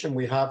presentation,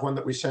 we have one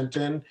that we sent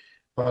in,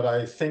 but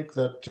I think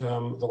that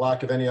the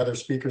lack of any other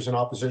speakers in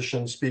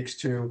opposition speaks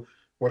to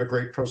what a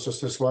great process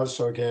this was.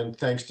 So again,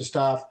 thanks to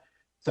staff,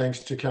 thanks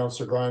to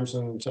Councillor Grimes,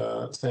 and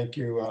thank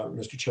you,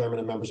 Mr. Chairman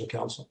and members of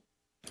council.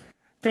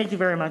 Thank you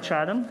very much,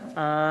 Adam.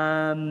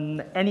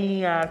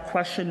 Any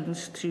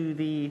questions to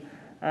the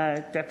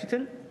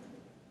deputant?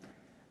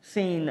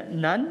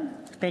 Seeing none,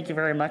 thank you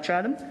very much,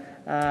 Adam.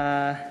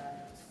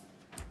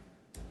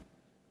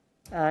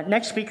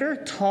 Next speaker,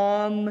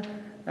 Tom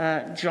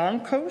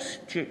Jonkos.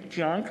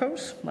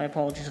 My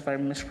apologies if I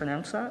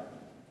mispronounced that.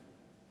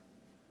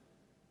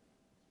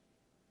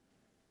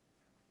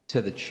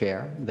 To the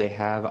chair, they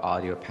have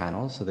audio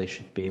panels, so they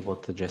should be able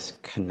to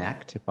just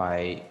connect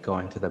by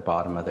going to the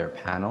bottom of their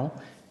panel.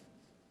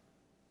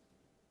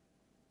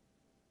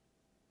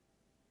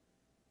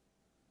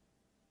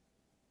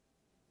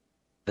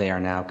 They are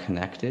now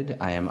connected.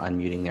 I am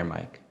unmuting their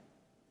mic.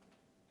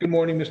 Good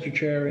morning, Mr.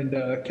 Chair and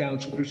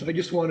councillors. I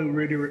just want to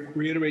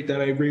reiterate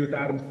that I agree with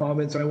Adam's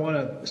comments. I want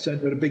to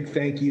send out a big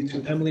thank you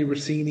to Emily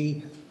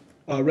Rossini,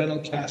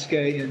 Reynolds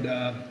Casquet, and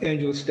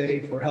Angela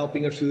Stay for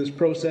helping us through this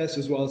process,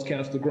 as well as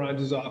Councillor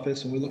Grimes'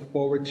 office, and we look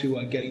forward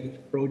to getting the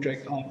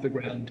project off the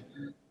ground.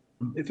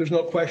 If there's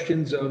no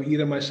questions of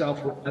either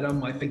myself or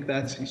Adam, I think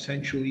that's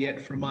essentially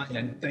it from my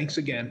end. Thanks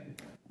again.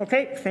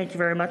 Okay, thank you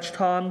very much,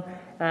 Tom.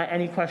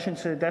 Any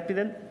questions to the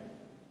deputant?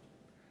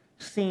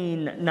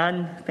 Seeing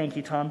none, thank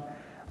you, Tom.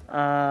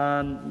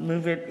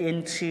 Move it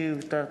into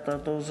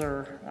those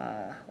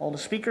are all the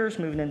speakers.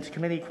 Moving into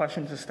committee,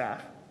 questions to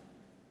staff.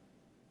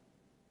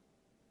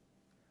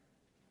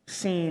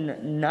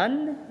 Seeing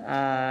none,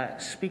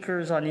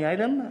 speakers on the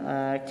item.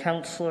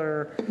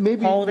 Councillor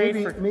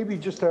Holiday. Maybe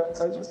just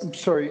I'm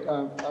sorry,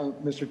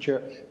 Mr.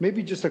 Chair.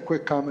 Maybe just a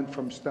quick comment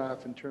from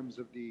staff in terms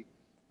of the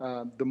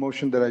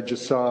motion that I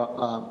just saw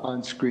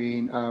on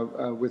screen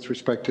with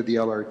respect to the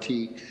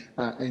LRT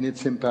and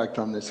its impact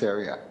on this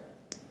area.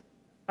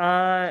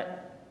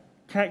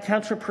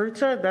 Councillor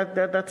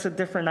Peruzza, that's a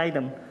different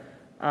item.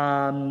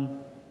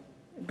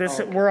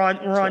 We're on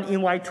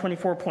EY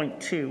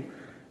 24.2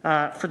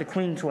 for the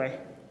Queensway.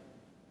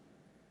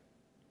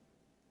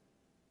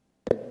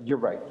 You're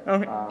right.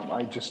 Okay.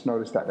 I just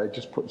noticed that. I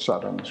just saw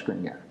it on the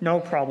screen. Yeah. No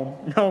problem.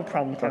 No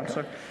problem,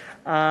 Councillor.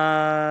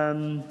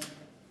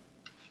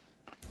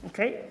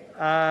 Okay.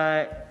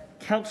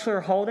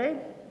 Councillor Holiday.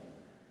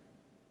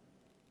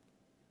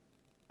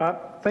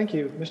 Thank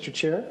you, Mr.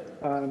 Chair.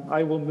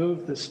 I will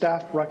move the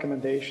staff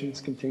recommendations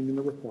contained in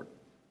the report.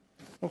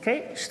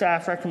 Okay,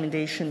 staff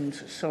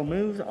recommendations so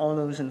moved. All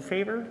those in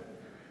favor?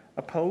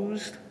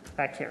 Opposed?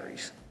 That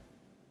carries.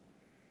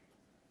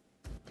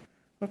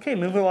 Okay,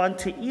 moving on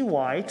to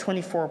EY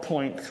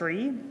 24.3,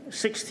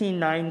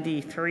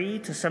 1693 to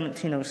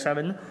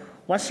 1707,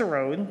 Weston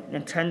Road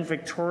and 10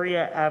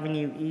 Victoria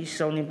Avenue East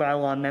zoning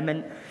bylaw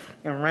amendment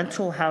and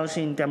rental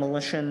housing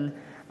demolition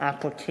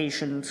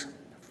applications.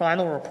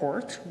 Final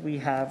report. We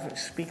have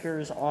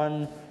speakers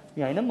on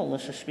the item, a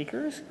list of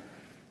speakers.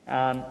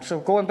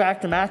 So going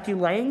back to Matthew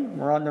Lang,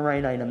 we're on the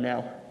right item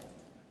now,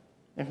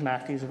 if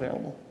Matthew's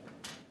available.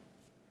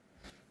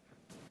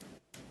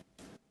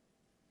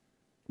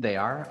 They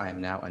are. I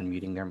am now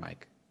unmuting their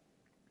mic.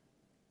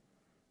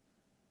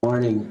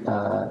 Morning,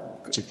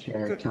 Mr.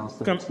 Chair,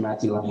 Councillor. It's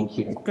Matthew Lang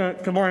here.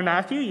 Good morning,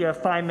 Matthew. You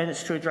have 5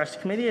 minutes to address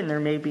the committee, and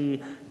there may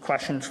be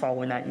questions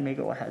following that. You may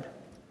go ahead.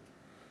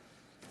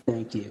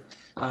 Thank you.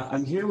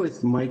 I'm here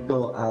with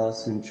Michael,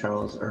 Allison,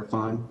 Charles,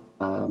 Irfan.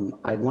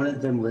 I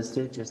wanted them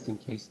listed just in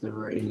case there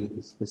were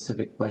any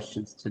specific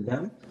questions to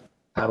them.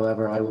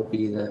 However, I will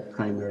be the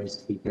primary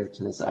speaker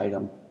to this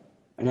item.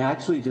 And I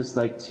actually just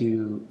like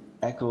to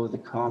echo the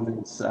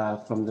comments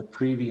from the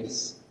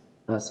previous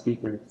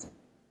speaker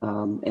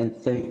and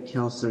thank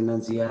Councillor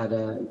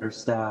Nunziata and her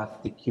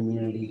staff, the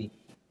community,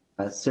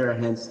 Sarah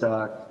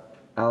Henstock,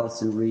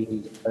 Allison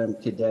Reed, Adam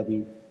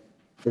Kadebi,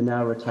 the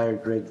now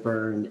retired Greg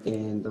Byrne,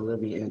 and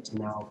Olivia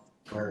Antonell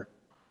for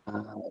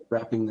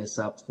wrapping this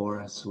up for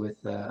us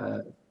with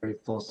a very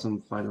fulsome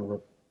final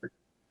report.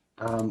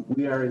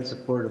 We are in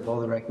support of all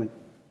the recommendations.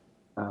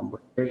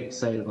 We're very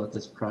excited about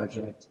this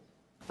project.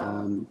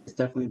 It's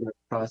definitely been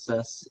a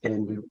process,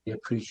 and we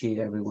appreciate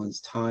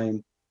everyone's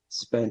time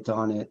spent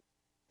on it.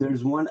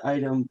 There's one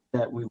item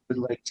that we would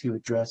like to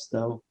address,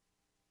 though,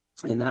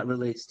 and that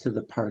relates to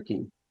the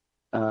parking.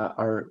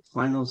 Our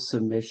final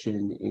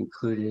submission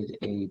included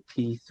a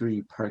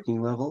P3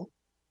 parking level,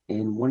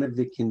 and one of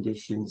the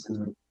conditions in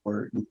the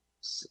report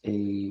is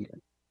a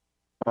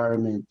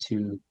requirement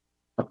to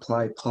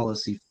apply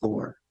policy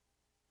 4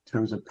 in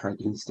terms of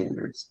parking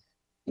standards.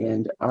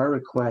 And our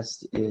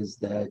request is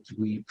that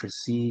we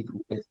proceed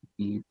with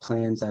the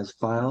plans as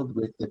filed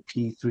with the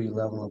P3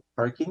 level of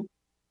parking.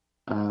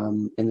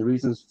 And the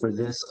reasons for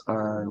this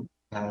are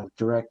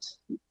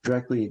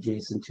directly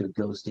adjacent to a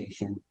GO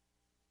station.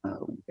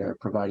 We are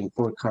providing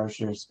 4 car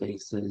share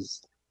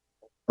spaces,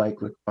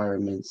 bike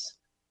requirements,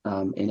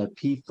 and a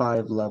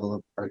P5 level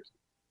of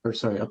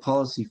parking, a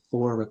policy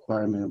 4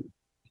 requirement,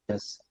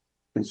 yes,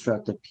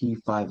 construct a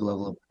P5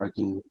 level of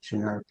parking, which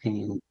in our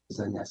opinion is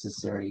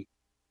unnecessary.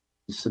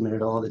 We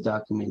submitted all the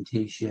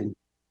documentation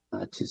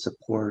to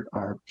support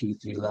our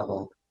P3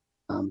 level.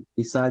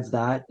 Besides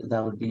that,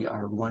 that would be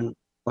our one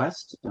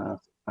request for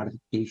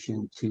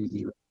modification to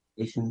the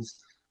regulations.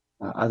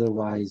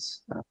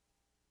 Otherwise,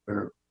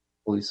 we're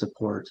fully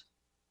support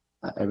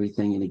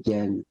everything. And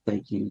again,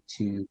 thank you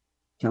to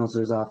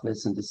Councillor's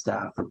office and to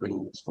staff for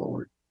bringing this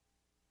forward.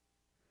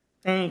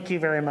 Thank you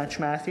very much,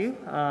 Matthew.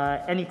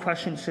 Any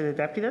questions to the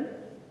deputy?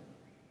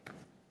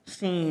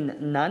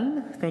 Seeing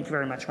none, thank you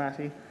very much,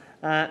 Matthew.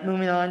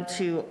 Moving on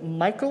to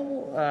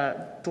Michael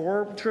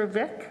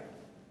Dordrevic.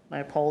 My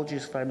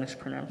apologies if I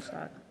mispronounced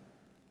that.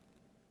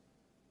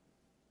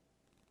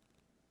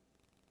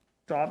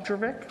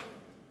 Dordrevic?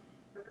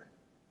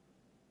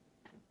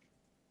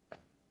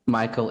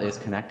 Michael is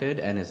connected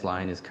and his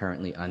line is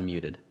currently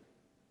unmuted.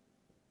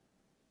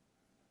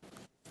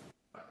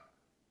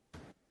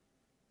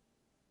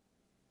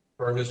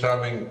 We're just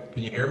having,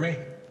 can you hear me?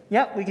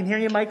 Yeah, we can hear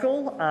you,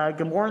 Michael.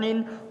 Good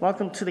morning.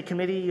 Welcome to the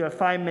committee. You have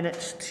 5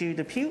 minutes to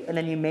depute, and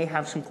then you may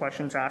have some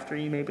questions after.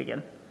 You may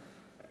begin.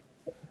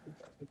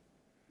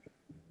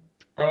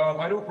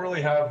 I don't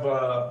really have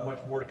much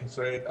more to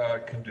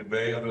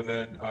convey other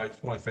than I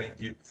just want to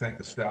thank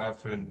the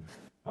staff and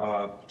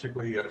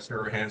particularly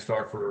Sarah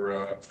Handstock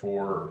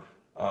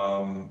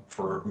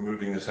for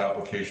moving this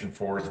application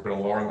forward. It's been a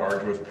long,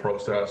 arduous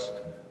process.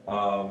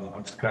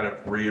 I'm just kind of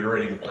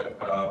reiterating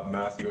what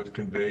Matthew has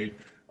conveyed.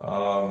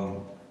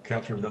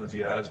 Councillor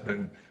Nunziata has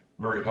been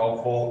very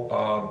helpful,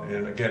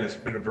 and again, it's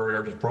been a very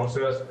arduous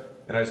process.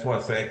 And I just want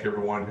to thank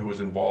everyone who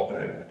was involved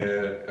in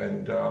it,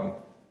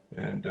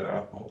 and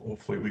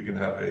hopefully we can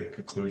have a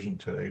conclusion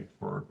today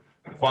for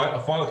a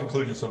final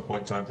conclusion at some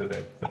point in time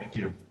today. Thank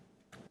you.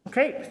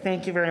 Okay,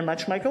 thank you very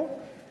much,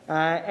 Michael.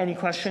 Any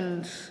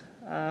questions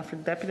for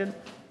the deputy?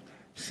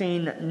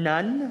 Seeing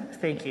none,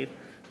 thank you.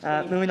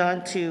 Moving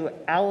on to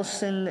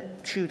Allison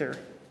Tudor.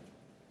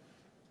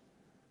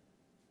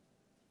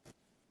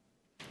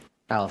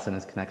 Allison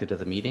is connected to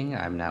the meeting.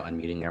 I'm now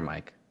unmuting your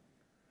mic.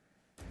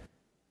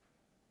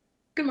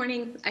 Good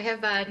morning. I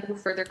have no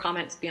further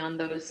comments beyond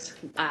those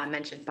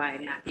mentioned by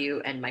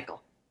Matthew and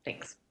Michael.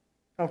 Thanks.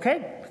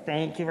 Okay,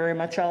 thank you very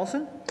much,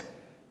 Allison.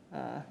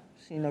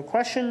 Seeing no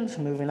questions,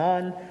 moving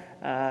on.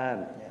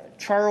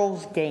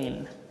 Charles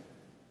Gain.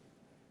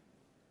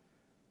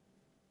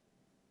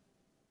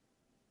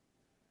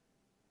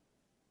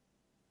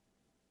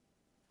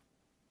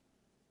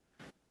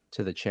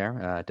 To the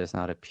chair, it does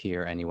not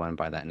appear anyone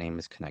by that name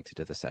is connected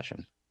to the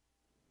session.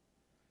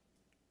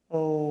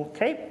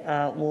 Okay,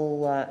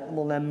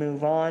 we'll then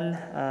move on.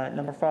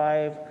 Number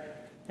 5,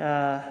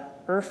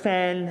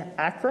 Irfan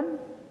Akram.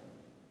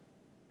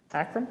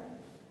 Akram?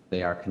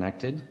 They are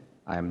connected.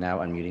 I am now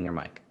unmuting your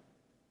mic.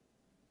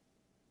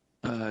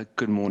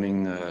 Good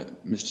morning,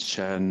 Mr.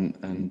 Chair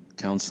and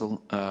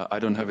Council. I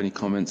don't have any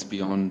comments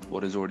beyond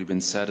what has already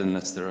been said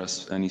unless there are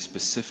any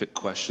specific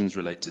questions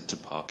related to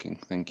parking.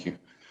 Thank you.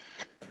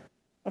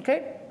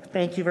 Okay,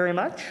 thank you very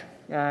much.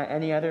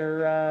 Any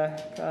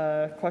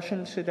other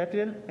questions to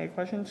Deputy? Any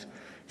questions?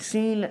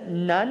 Seeing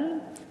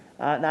none,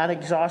 that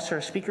exhausts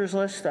our speakers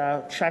list.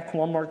 Check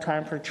one more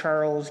time for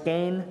Charles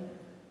Gain.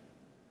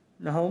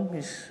 Nahom,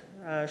 is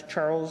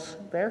Charles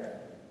there?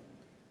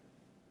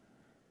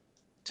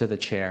 To the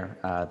chair,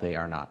 they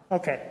are not.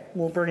 Okay,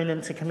 we'll bring it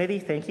into committee.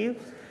 Thank you.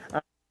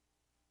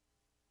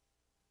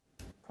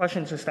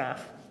 Questions to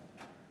staff?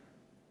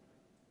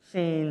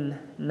 Seeing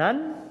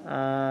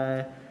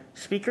none.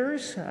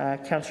 Speakers,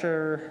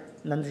 Councillor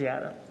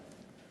Nunziata.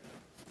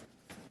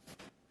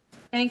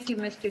 Thank you,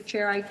 Mr.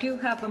 Chair. I do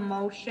have a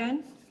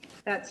motion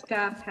that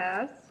staff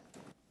has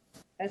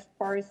as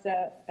far as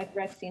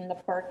addressing the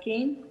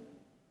parking.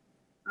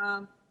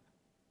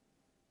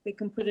 We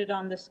can put it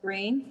on the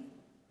screen.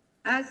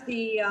 As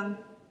the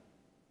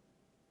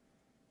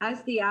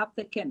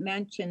applicant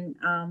mentioned,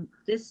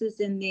 this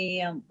is in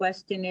the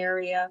Weston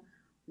area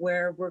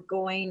where we're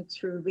going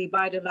through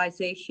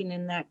revitalization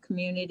in that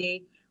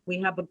community. We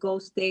have a GO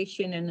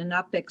station and an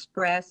Up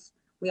Express.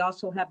 We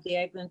also have the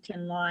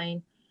Eglinton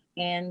line.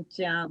 And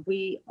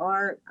we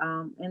are,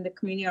 in the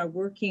community, are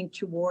working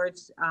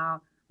towards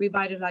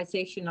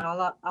revitalization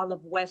all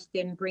of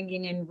Weston,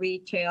 bringing in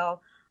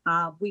retail.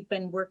 We've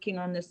been working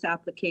on this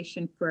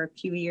application for a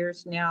few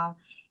years now.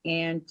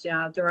 And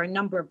there are a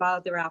number of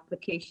other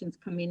applications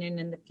coming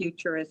in the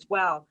future as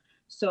well.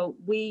 So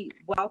we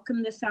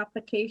welcome this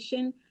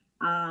application.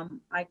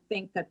 I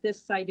think that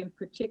this site in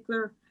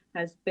particular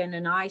has been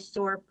an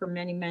eyesore for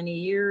many, many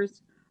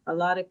years. A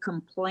lot of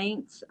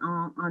complaints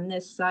on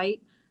this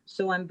site.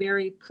 So I'm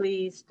very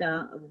pleased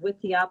with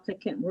the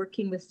applicant,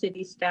 working with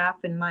city staff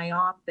in my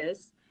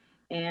office.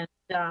 And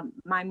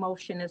my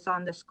motion is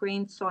on the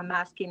screen, so I'm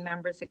asking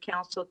members of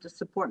council to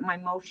support my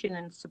motion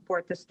and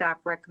support the staff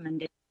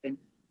recommendation.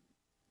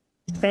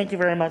 Thank you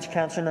very much,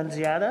 Councillor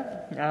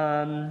Nunziata.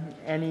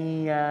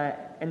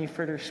 Any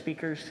further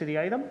speakers to the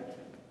item?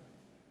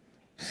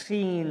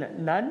 Seeing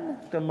none,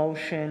 the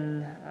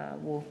motion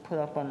will put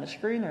up on the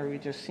screen, or we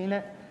just seen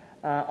it.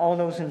 All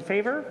those in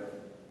favor?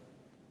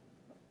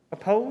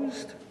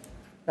 Opposed?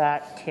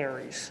 That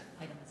carries.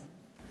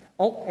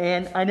 Oh,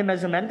 and item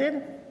as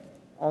amended?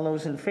 All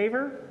those in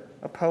favor?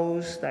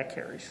 Opposed? That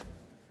carries.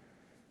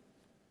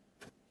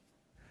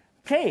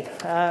 Okay,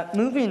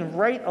 moving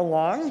right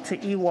along to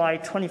EY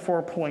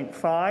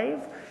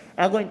 24.5,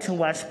 Eglinton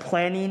West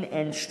Planning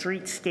and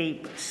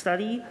Streetscape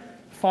Study,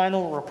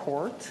 final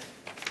report.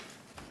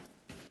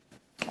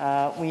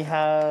 We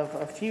have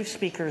a few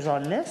speakers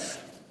on this.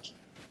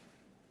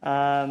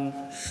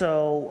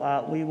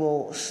 So we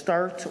will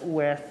start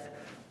with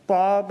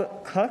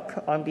Bob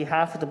Cook on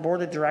behalf of the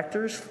Board of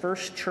Directors,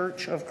 First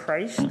Church of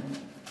Christ.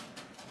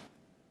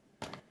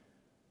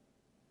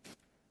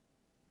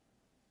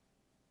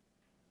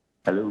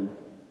 Hello.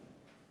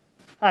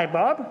 Hi,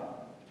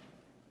 Bob.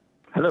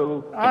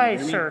 Hello. Hi,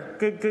 sir.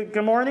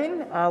 Good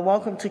morning.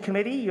 Welcome to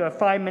committee. You have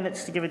 5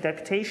 minutes to give a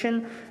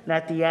deputation, and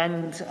at the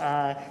end,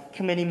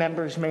 committee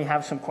members may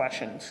have some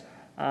questions.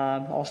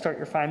 I'll start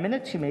your 5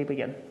 minutes. You may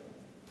begin.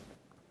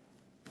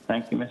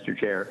 Thank you, Mr.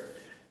 Chair.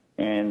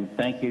 And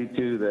thank you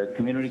to the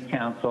Community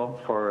Council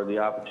for the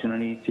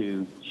opportunity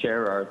to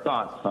share our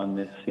thoughts on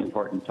this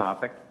important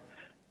topic.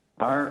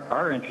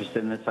 Our interest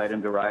in this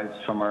item derives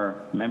from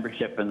our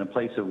membership in the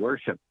place of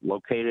worship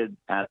located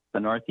at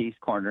the northeast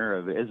corner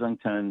of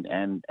Islington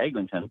and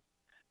Eglinton,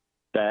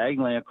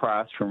 diagonally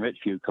across from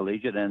Richview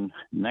Collegiate and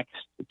next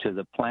to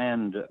the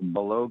planned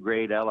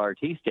below-grade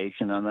LRT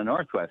station on the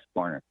northwest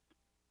corner.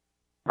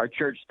 Our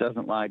church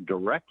doesn't lie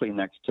directly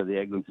next to the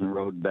Eglinton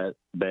Road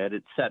bed.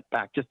 It's set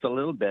back just a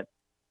little bit,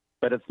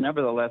 but it's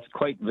nevertheless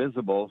quite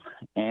visible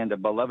and a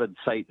beloved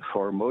site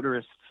for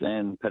motorists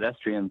and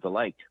pedestrians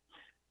alike.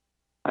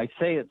 I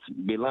say it's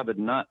beloved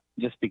not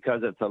just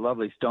because it's a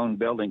lovely stone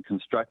building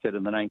constructed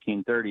in the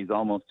 1930s,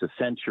 almost a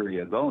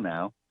century ago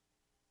now.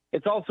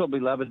 It's also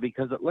beloved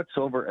because it looks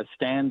over a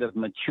stand of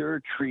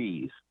mature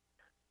trees,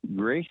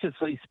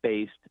 graciously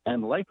spaced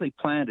and likely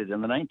planted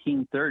in the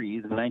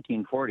 1930s and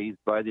 1940s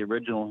by the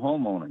original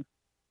homeowner.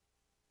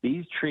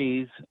 These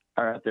trees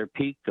are at their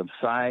peak of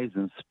size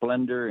and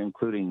splendor,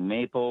 including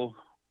maple,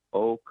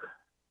 oak,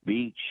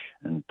 beech,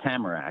 and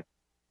tamarack.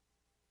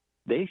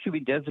 They should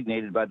be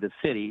designated by the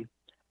city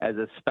as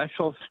a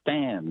special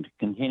stand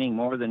containing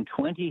more than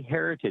 20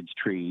 heritage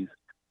trees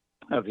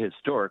of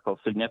historical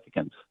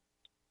significance.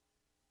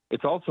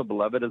 It's also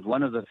beloved as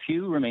one of the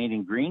few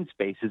remaining green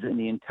spaces in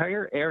the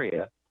entire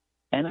area,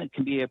 and it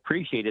can be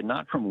appreciated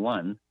not from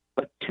one,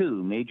 but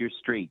two major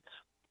streets.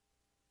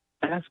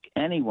 Ask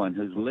anyone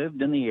who's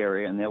lived in the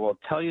area and they will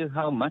tell you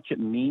how much it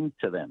means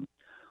to them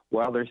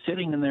while they're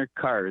sitting in their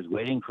cars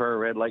waiting for a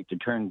red light to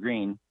turn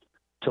green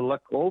to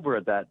look over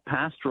at that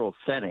pastoral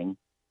setting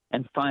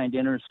and find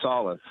inner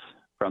solace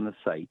from the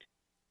site.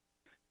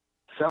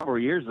 Several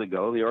years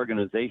ago, the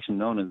organization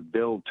known as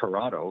Build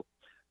Toronto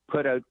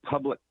put out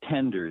public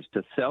tenders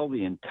to sell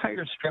the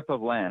entire strip of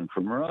land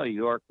from Royal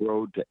York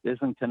Road to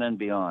Islington and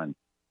beyond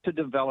to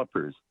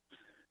developers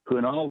who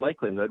in all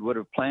likelihood would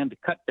have planned to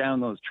cut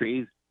down those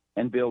trees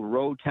and build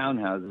row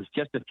townhouses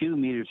just a few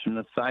meters from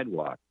the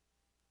sidewalk.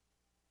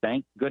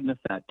 Thank goodness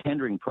that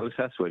tendering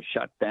process was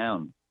shut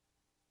down.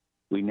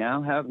 We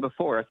now have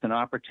before us an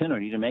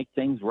opportunity to make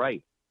things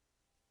right.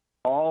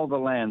 All the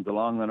lands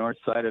along the north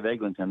side of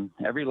Eglinton,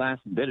 every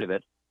last bit of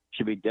it,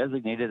 should be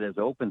designated as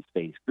open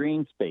space,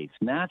 green space,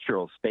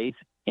 natural space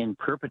in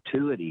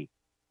perpetuity.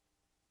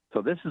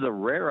 So this is a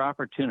rare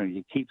opportunity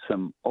to keep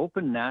some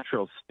open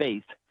natural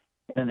space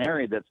in an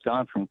area that's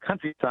gone from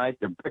countryside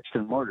to bricks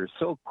and mortar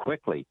so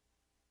quickly.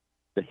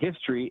 The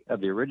history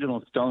of the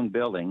original stone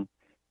building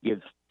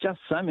gives just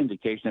some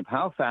indication of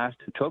how fast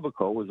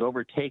Etobicoke was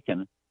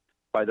overtaken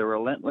by the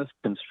relentless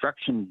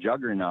construction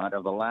juggernaut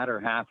of the latter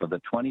half of the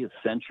 20th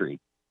century.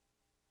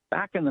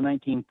 Back in the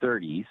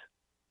 1930s,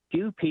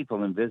 few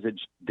people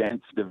envisaged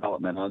dense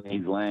development on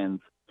these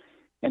lands.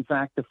 In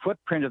fact, the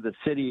footprint of the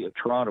city of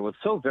Toronto was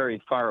so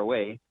very far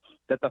away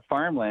that the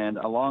farmland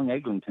along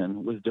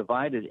Eglinton was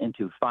divided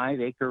into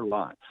 5-acre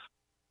lots.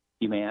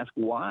 You may ask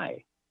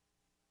why?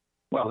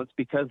 Well, it's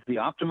because the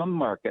optimum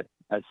market,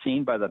 as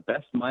seen by the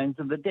best minds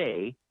of the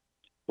day,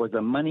 was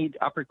a moneyed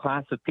upper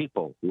class of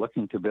people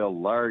looking to build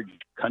large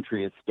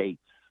country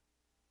estates.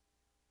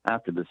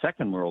 After the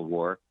Second World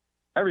War,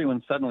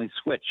 everyone suddenly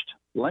switched,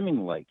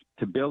 lemming-like,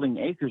 to building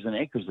acres and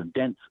acres of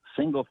dense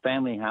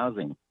single-family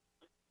housing.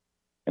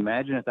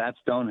 Imagine if that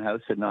stone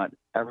house had not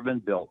ever been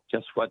built,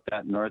 just what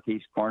that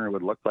northeast corner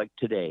would look like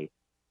today.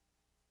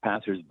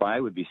 Passers-by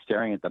would be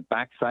staring at the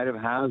backside of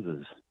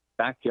houses,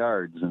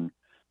 backyards, and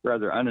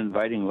rather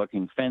uninviting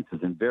looking fences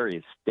in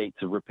various states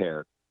of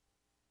repair.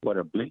 What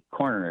a bleak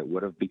corner it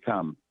would have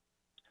become.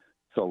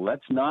 So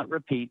let's not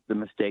repeat the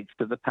mistakes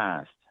of the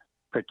past.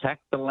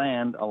 Protect the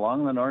land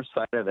along the north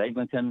side of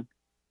Eglinton,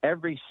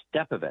 every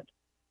step of it.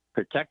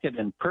 Protect it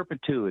in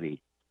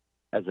perpetuity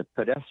as a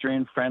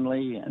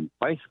pedestrian-friendly and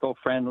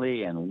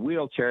bicycle-friendly and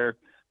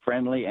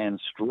wheelchair-friendly and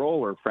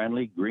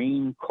stroller-friendly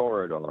green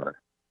corridor.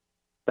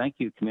 Thank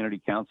you,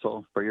 Community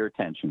Council, for your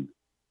attention.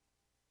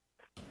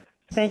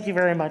 Thank you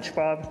very much,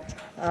 Bob.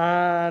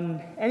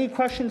 Any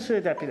questions to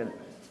the deputy?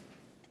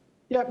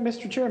 Yeah,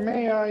 Mr. Chair,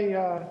 may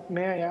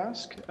I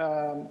ask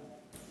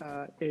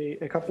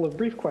a couple of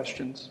brief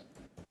questions?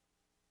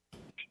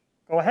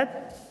 Go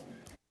ahead.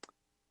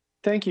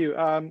 Thank you.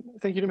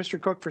 Thank you to Mr.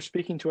 Cook for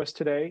speaking to us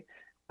today.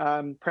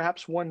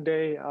 Perhaps one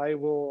day I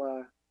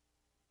will,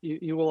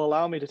 you will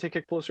allow me to take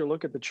a closer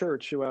look at the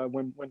church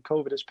when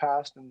COVID has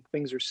passed and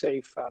things are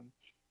safe.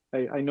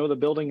 I know the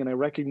building and I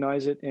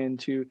recognize it. And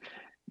to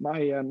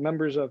my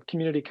members of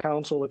Community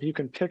Council, if you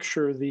can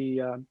picture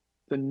the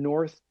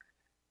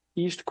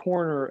northeast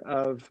corner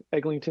of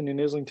Eglinton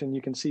and Islington,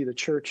 you can see the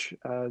church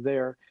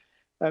there.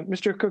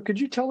 Mr. Cook, could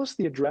you tell us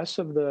the address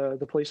of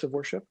the place of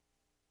worship?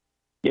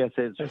 Yes,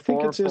 it's I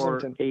think it's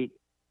Islington. 448.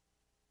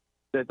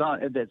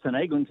 It's an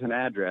Eglinton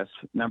address,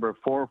 number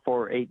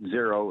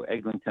 4480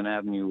 Eglinton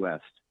Avenue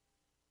West.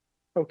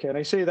 Okay, and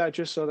I say that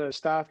just so that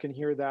staff can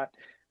hear that.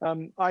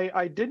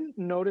 I didn't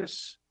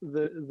notice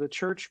the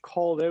church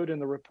called out in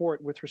the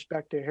report with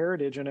respect to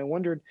heritage, and I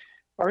wondered,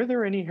 are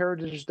there any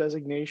heritage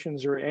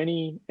designations or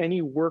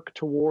any work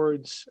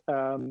towards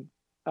a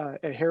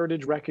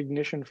heritage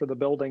recognition for the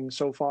building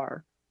so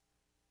far?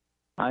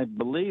 I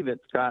believe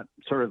it's got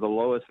sort of the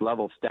lowest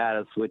level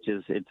status, which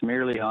is it's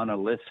merely on a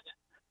list,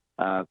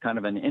 kind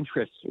of an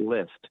interest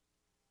list.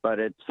 But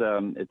it's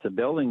a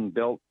building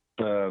built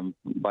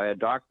by a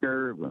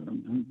doctor,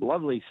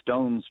 lovely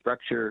stone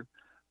structure,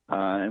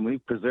 and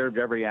we've preserved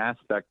every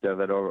aspect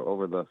of it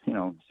over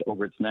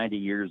its 90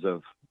 years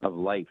of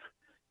life.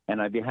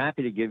 And I'd be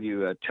happy to give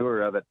you a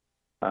tour of it.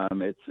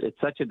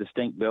 It's such a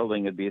distinct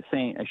building. It'd be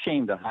a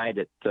shame to hide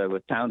it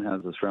with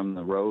townhouses from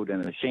the road,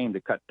 and a shame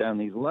to cut down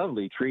these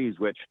lovely trees,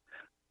 which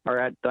are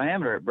at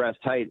diameter at breast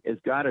height. It's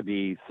got to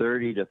be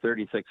 30 to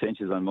 36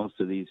 inches on most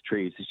of these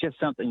trees. It's just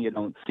something you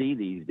don't see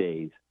these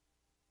days.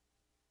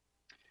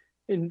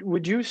 And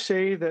would you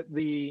say that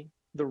the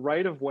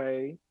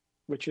right-of-way,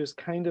 which is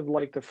kind of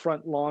like the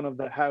front lawn of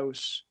the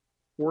house,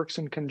 works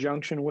in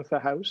conjunction with the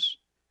house?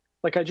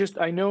 Like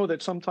I know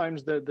that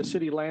sometimes the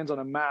city lands on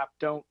a map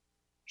don't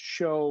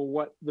show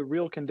what the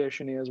real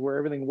condition is, where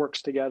everything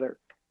works together.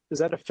 Is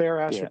that a fair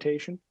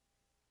assertion?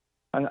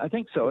 Yeah. I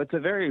think so. It's a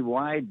very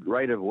wide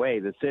right-of-way.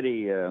 The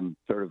city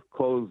sort of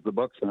closed the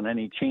books on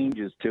any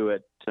changes to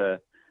it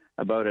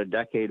about a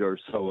decade or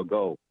so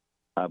ago.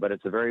 But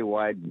it's a very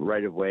wide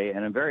right-of-way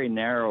and a very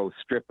narrow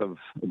strip of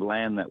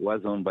land that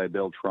was owned by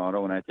Bill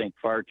Toronto, and I think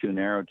far too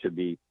narrow to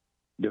be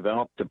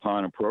developed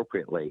upon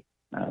appropriately.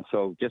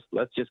 So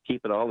let's just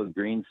keep it all as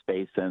green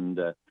space and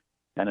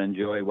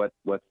enjoy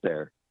what's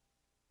there.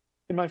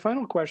 And my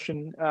final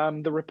question,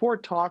 the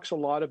report talks a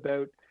lot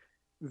about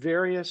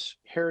various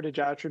heritage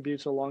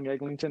attributes along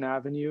Eglinton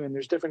Avenue, and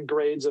there's different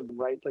grades of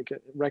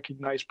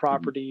recognized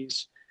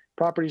properties,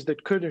 properties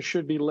that could or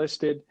should be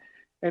listed.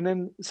 And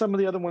then some of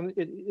the other one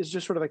is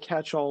just sort of a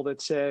catch-all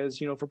that says,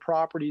 for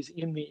properties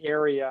in the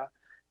area,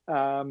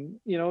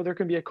 there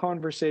can be a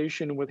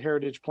conversation with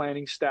heritage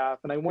planning staff.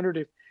 And I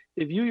wondered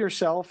if you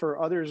yourself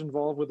or others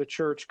involved with the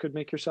church could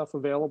make yourself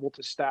available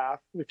to staff,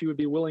 if you would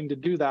be willing to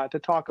do that, to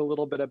talk a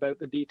little bit about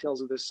the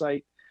details of this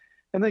site,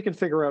 and they can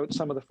figure out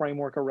some of the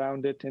framework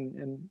around it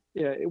and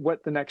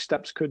what the next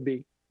steps could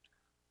be.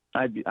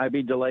 I'd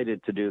be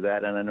delighted to do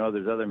that, and I know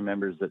there's other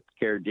members that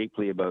care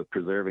deeply about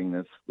preserving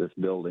this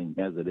building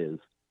as it is.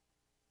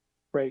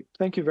 Great.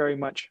 Thank you very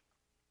much.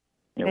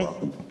 You're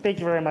welcome. Thank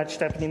you very much,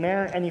 Deputy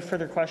Mayor. Any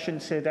further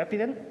questions to the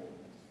Deputy?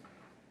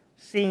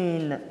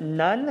 Seeing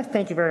none,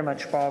 thank you very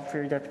much, Bob, for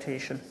your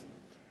deputation.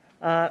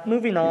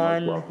 Moving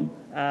on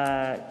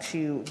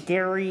to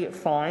Gary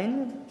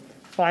Fine,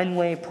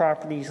 Fineway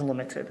Properties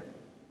Limited.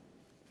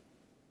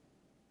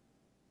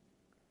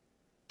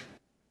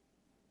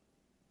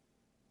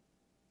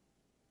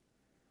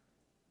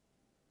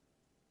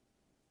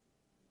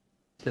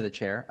 To the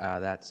chair,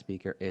 that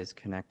speaker is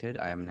connected.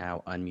 I am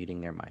now unmuting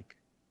their mic.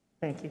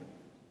 Thank you.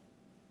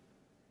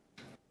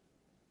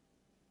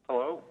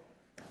 Hello.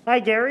 Hi,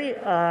 Gary.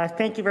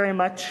 Thank you very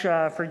much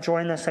for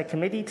joining us at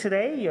committee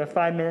today. You have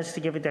 5 minutes to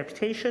give a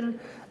deputation,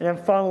 and then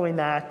following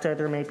that,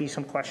 there may be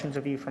some questions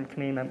of you from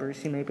committee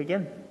members. You may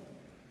begin.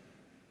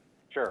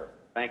 Sure.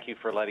 Thank you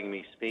for letting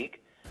me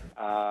speak.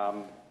 We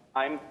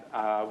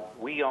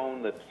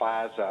own the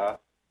plaza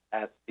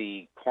at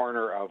the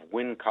corner of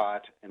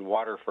Wincott and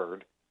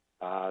Waterford.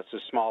 It's a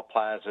small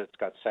plaza. It's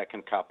got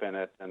Second Cup in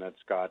it, and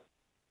it's got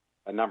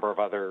a number of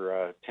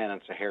other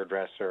tenants, a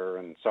hairdresser,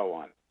 and so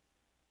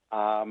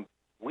on.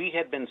 We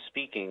had been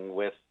speaking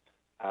with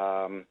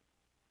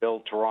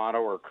Build Toronto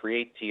or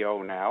Create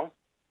TO now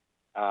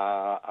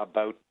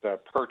about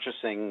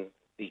purchasing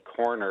the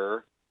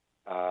corner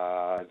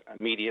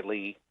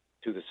immediately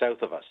to the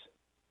south of us.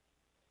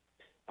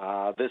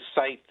 This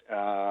site,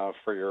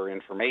 for your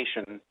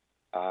information,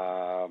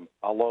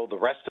 although the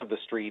rest of the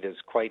street is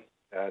quite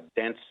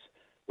dense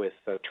with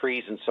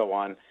trees and so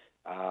on,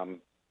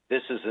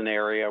 this is an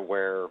area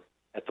where,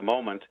 at the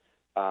moment,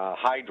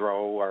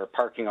 Hydro are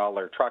parking all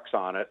their trucks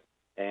on it,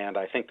 and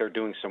I think they're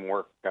doing some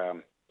work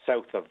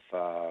south of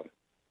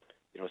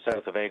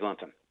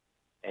Eglinton.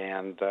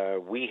 And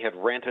we had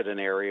rented an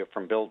area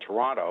from Build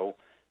Toronto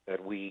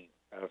that we,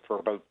 for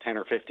about 10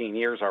 or 15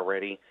 years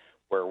already,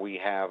 where we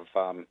have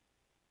some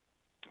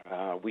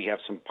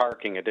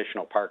parking,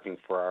 additional parking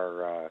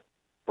for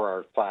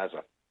our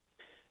plaza.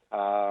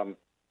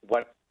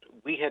 What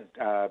we had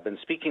been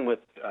speaking with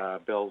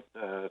Build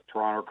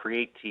Toronto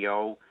Create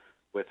TO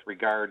with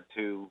regard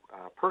to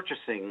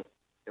purchasing,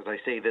 as I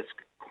say, this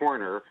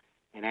corner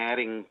and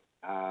adding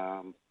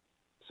an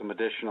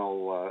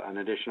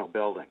additional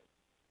building.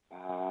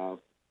 A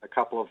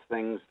couple of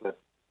things that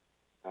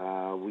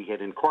we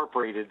had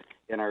incorporated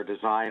in our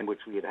design, which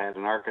we had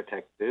an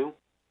architect do.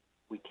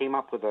 We came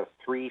up with a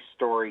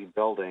 3-story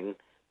building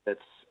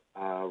that's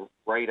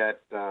right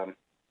at the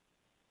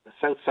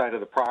south side of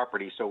the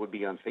property, so it would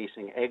be on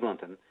facing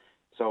Eglinton,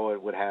 so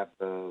it would have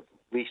the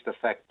least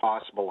effect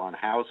possible on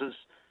houses,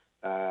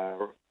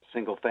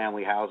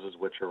 single-family houses,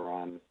 which are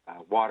on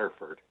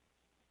Waterford.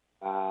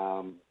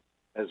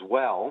 As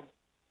well,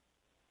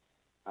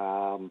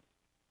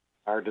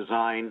 our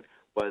design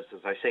was,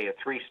 as I say, a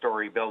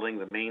 3-story building.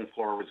 The main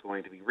floor was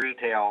going to be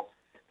retail.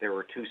 There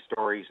were 2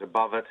 stories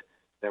above it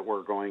that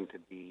were going to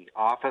be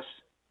office,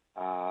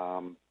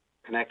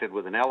 connected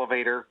with an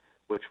elevator,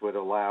 which would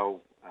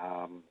allow,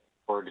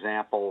 for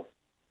example,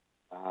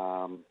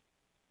 healthcare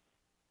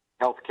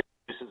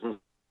uses,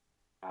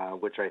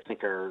 which I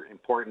think are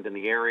important in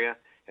the area,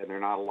 and there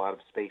are not a lot of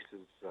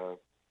spaces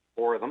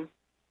for them.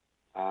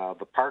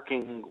 The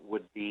parking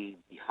would be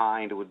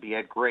behind, it would be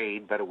at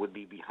grade, but it would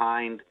be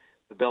behind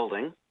the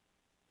building.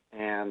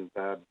 And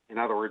in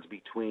other words,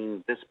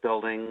 between this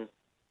building,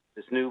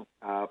 this new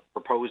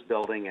proposed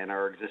building, and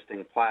our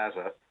existing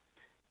plaza,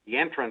 the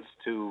entrance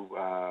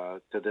to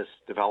this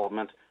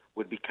development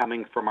would be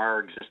coming from our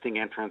existing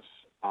entrance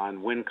on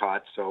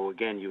Wincott. So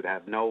again, you'd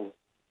have no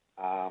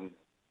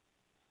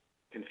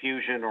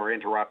confusion or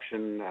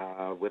interruption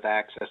with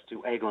access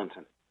to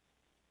Eglinton.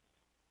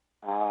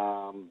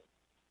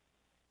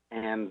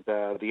 And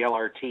the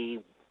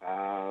LRT,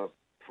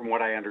 from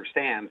what I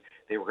understand,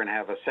 they were going to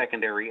have a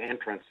secondary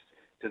entrance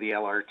to the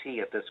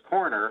LRT at this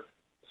corner,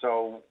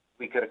 so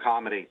we could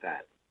accommodate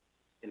that.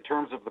 In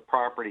terms of the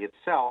property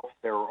itself,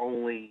 there were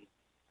only,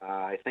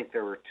 I think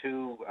there were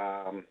 2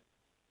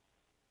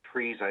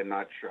 trees. I'm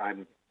not sure.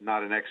 I'm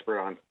not an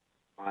expert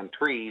on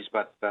trees,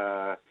 but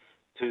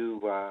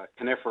 2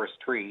 coniferous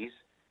trees,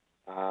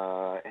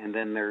 and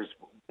then there's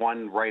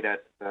one right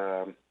at.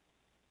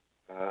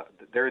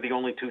 They're the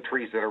only 2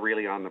 trees that are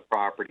really on the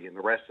property, and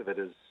the rest of it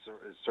is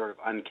sort of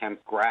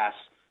unkempt grass,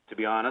 to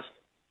be honest.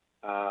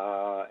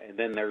 And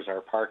then there's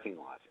our parking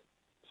lot.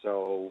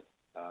 So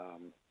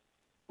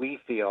we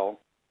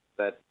feel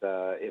that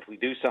if we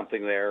do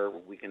something there,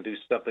 we can do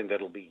something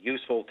that'll be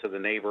useful to the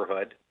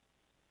neighborhood.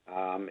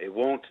 It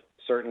won't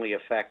certainly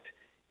affect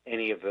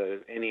any of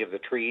the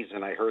trees,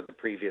 and I heard the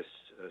previous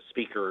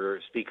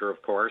speaker,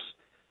 of course,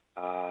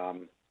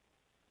 and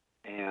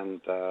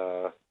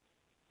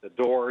the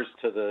doors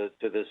to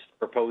this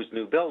proposed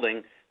new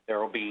building, there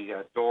will be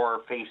a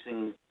door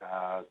facing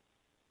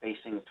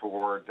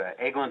toward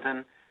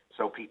Eglinton,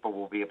 so people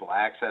will be able to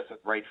access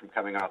it right from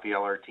coming off the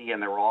LRT.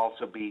 And there will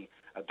also be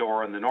a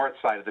door on the north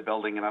side of the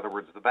building, in other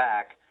words, the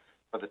back,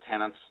 for the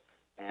tenants,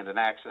 and an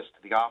access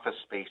to the office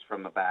space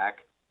from the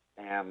back.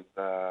 And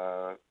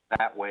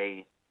that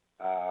way,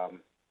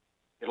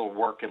 it'll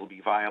work. It'll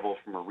be viable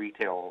from a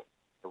retail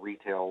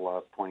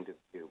point of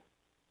view.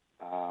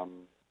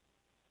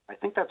 I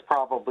think that's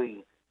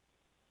probably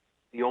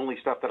the only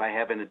stuff that I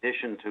have in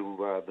addition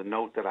to the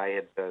note that I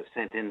had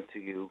sent in to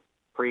you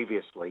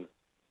previously.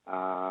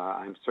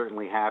 I'm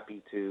certainly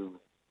happy to,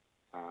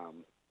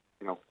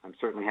 I'm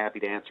certainly happy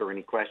to answer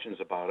any questions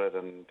about it,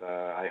 and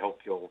I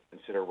hope you'll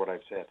consider what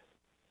I've said.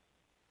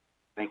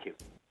 Thank you.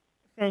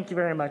 Thank you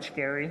very much,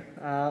 Gary.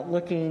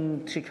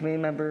 Looking to committee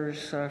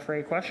members for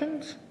any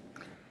questions?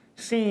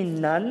 Seeing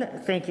none,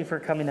 thank you for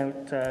coming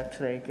out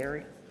today,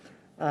 Gary.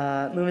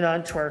 Moving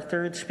on to our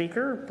 3rd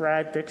speaker,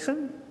 Brad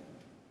Dixon.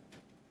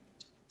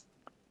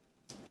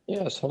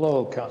 Yes,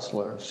 hello,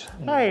 councillors.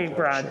 Hi,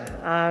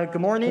 Brad.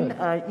 Good morning.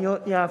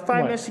 You have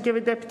 5 minutes to give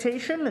a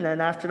deputation, and then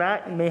after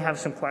that, you may have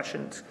some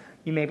questions.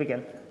 You may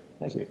begin.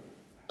 Thank you.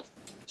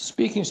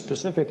 Speaking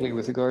specifically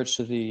with regards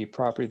to the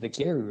property that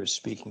Gary was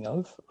speaking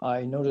of,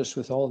 I noticed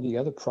with all the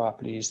other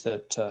properties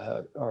that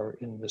are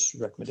in this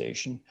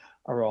recommendation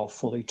are all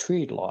fully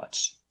treed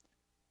lots.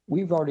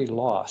 We've already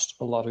lost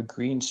a lot of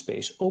green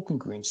space, open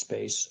green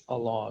space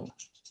along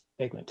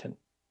Eglinton,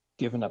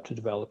 given up to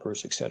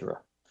developers, etc.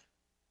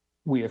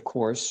 We, of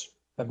course,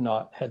 have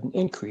not had an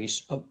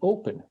increase of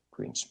open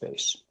green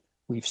space.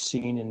 We've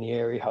seen in the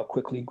area how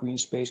quickly green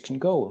space can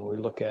go when we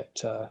look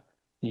at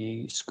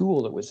the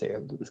school that was there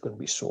that was going to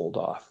be sold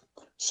off.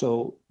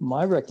 So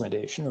my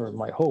recommendation or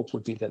my hope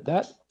would be that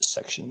that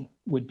section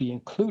would be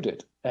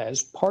included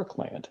as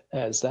parkland,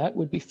 as that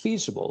would be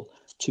feasible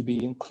to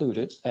be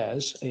included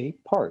as a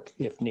park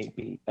if need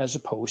be, as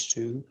opposed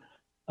to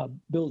a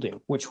building,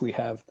 which we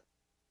have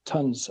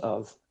tons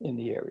of in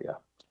the area.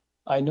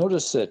 I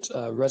noticed that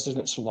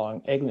residents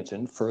along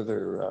Eglinton,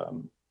 further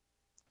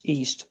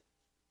east,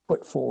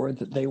 put forward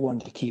that they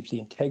wanted to keep the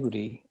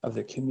integrity of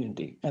their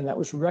community, and that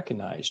was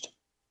recognized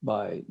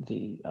by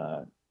the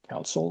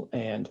council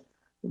and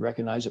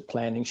recognized that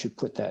planning should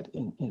put that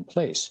in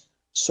place.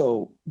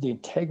 So the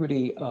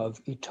integrity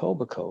of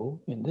Etobicoke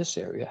in this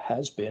area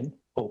has been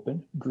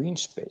open green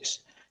space.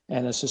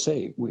 And as I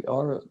say, we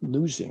are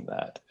losing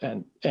that,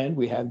 and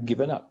we have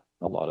given up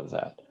a lot of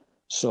that.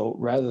 So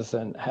rather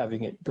than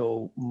having it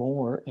go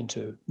more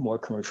into more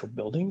commercial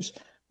buildings,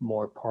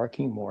 more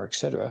parking, more et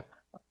cetera,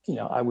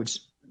 I would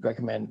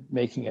recommend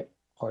making it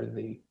part of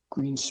the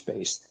green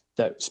space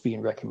that's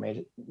being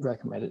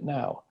recommended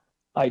now.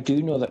 I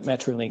do know that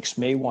Metrolinx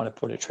may want to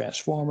put a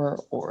transformer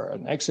or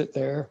an exit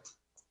there.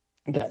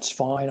 That's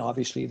fine.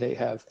 Obviously, they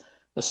have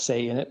a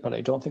say in it, but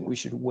I don't think we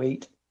should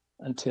wait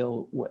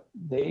until what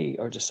they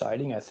are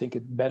deciding. I think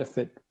a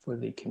benefit for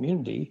the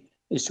community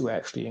is to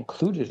actually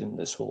include it in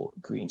this whole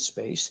green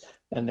space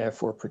and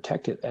therefore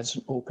protect it as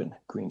an open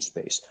green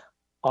space.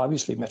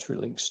 Obviously,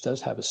 Metrolinx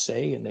does have a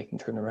say, and they can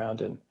turn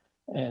around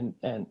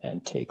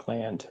and take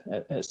land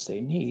as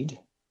they need.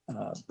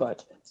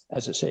 But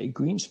as I say,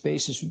 green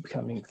space is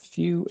becoming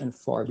few and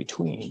far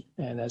between.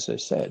 And as I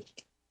said,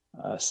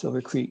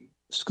 Silver Creek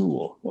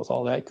School, with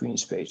all that green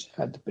space,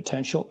 had the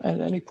potential at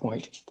any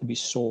point to be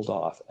sold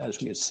off, as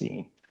we had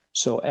seen.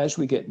 So as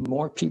we get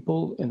more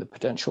people in the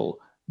potential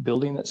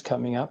building that's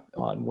coming up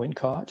on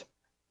Wincott,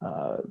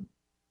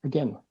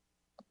 again,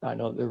 I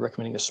know they're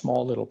recommending a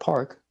small little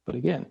park, but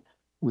again,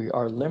 we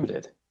are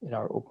limited in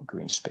our open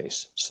green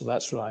space. So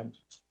that's what I'm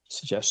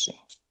suggesting.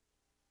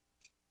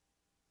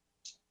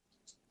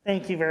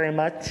 Thank you very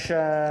much,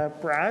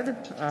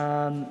 Brad.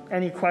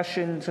 Any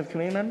questions of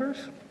committee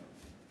members?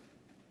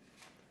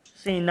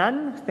 Seeing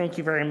none, thank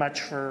you very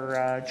much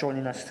for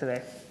joining us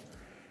today.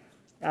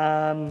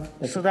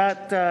 So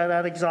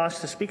that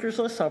exhausts the speakers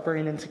list. I'll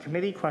bring it into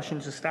committee.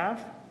 Questions to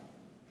staff?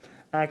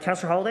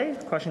 Councillor Holiday,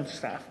 questions to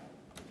staff?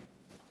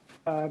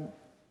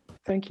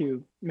 Thank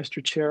you,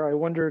 Mr. Chair. I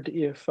wondered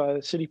if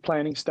city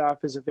planning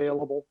staff is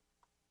available.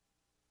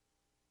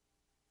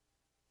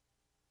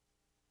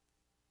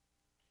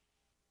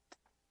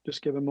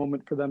 Just give a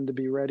moment for them to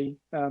be ready.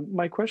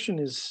 My question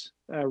is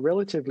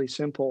relatively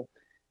simple.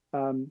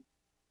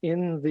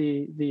 In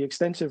the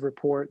extensive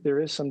report, there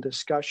is some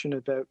discussion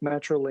about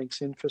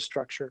Metrolinx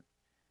infrastructure.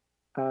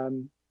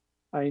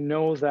 I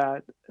know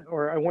that,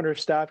 or I wonder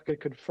if staff could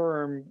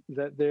confirm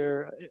that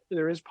there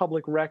is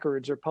public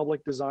records or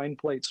public design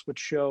plates which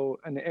show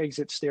an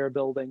exit stair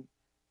building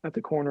at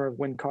the corner of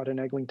Wincott and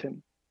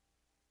Eglinton.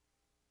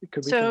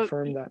 Could we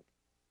confirm that?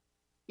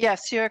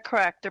 Yes, you're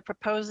correct. They're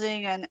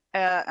proposing an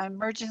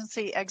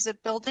emergency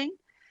exit building,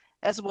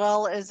 as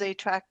well as a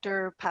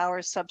tractor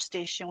power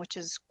substation, which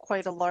is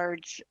quite a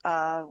large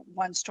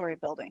one-story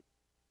building.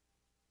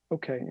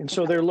 Okay, and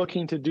so they're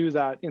looking to do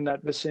that in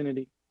that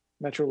vicinity,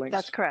 Metrolinx?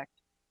 That's correct,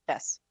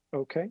 yes.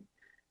 Okay,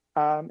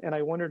 and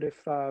I wondered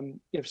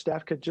if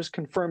staff could just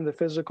confirm the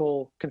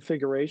physical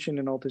configuration,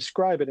 and I'll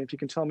describe it, if you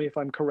can tell me if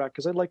I'm correct,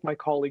 because I'd like my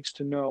colleagues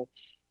to know.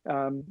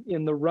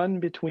 In the run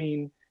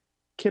between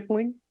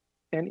Kipling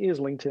and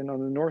Islington, on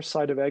the north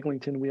side of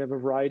Eglinton, we have a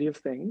variety of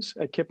things.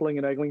 At Kipling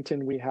and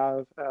Eglinton, we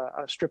have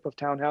a strip of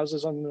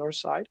townhouses on the north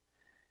side.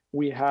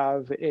 We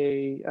have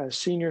a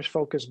seniors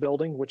focused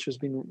building, which has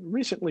been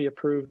recently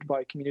approved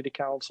by Community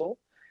Council.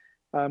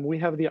 We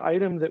have the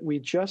item that we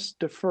just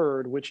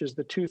deferred, which is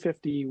the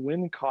 250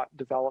 Wincott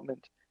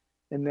development.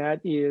 And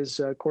that is,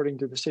 according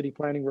to the city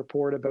planning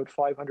report, about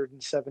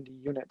 570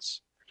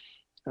 units.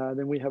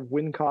 Then we have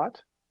Wincott.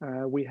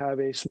 We have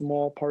a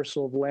small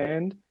parcel of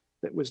land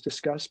that was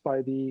discussed by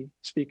the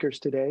speakers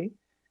today.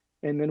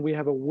 And then we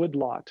have a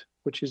woodlot,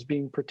 which is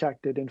being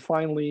protected. And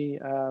finally,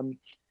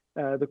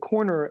 the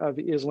corner of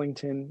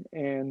Islington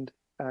and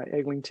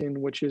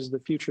Eglinton, which is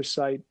the future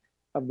site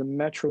of the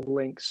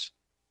Metrolinx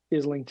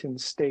Islington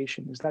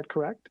station. Is that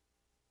correct?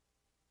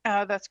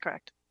 That's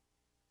correct.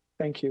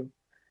 Thank you.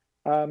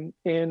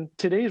 And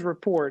today's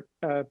report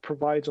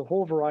provides a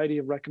whole variety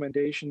of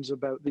recommendations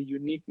about the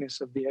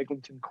uniqueness of the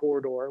Eglinton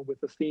corridor with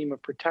the theme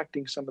of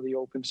protecting some of the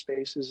open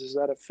spaces. Is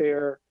that a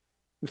fair,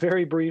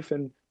 very brief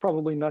and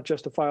probably not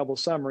justifiable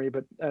summary,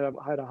 but at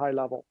a high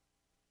level?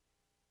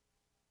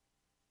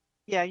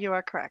 Yeah, you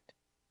are correct.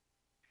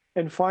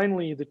 And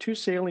finally, the two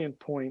salient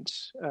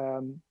points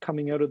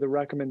coming out of the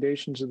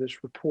recommendations of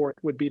this report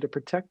would be to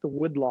protect the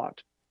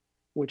woodlot,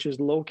 which is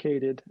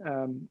located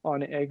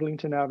on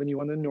Eglinton Avenue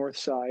on the north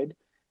side,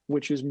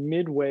 which is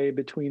midway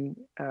between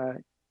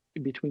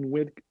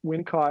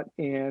Wincott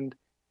and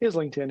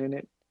Islington, and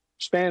it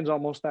spans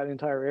almost that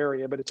entire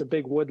area, but it's a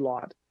big wood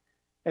lot.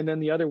 And then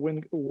the other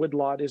wood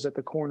lot is at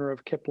the corner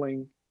of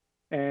Kipling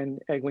and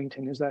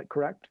Eglinton. Is that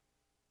correct?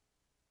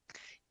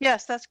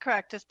 Yes, that's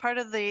correct. As part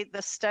of the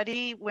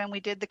study, when we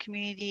did the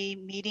community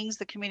meetings,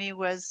 the community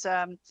was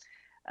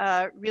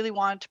really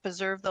wanted to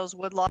preserve those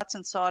woodlots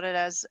and saw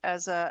it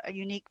as a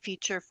unique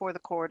feature for the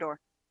corridor.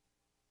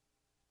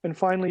 And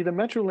finally, the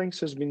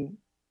Metrolinx has been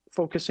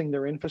focusing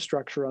their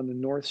infrastructure on the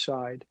north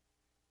side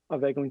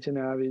of Eglinton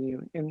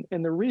Avenue.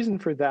 And the reason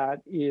for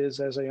that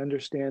is, as I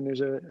understand, there's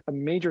a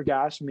major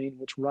gas main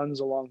which runs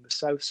along the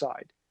south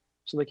side.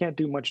 So they can't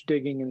do much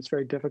digging, and it's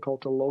very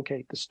difficult to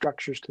locate the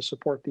structures to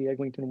support the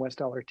Eglinton West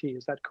LRT.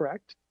 Is that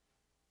correct?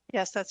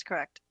 Yes, that's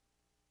correct.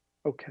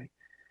 Okay.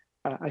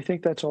 I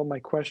think that's all my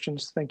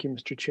questions. Thank you,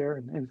 Mr. Chair,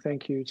 and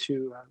thank you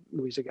to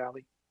Louisa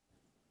Galley.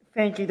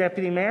 Thank you,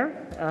 Deputy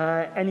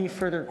Mayor. Any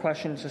further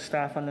questions to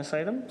staff on this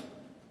item?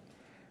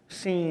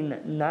 Seeing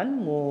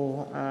none,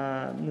 we'll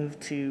move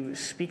to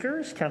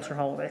speakers. Councillor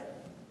Holloway.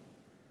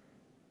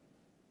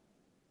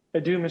 I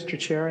do, Mr.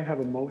 Chair. I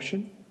have a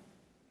motion.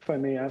 If I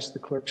may ask the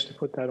clerks to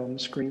put that on the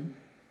screen.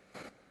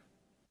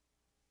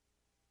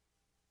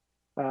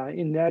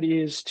 And that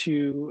is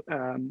to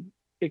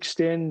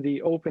extend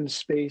the open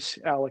space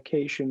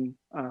allocation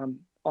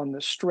on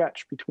the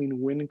stretch between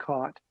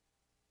Wincott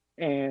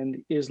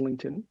and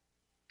Islington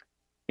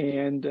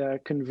and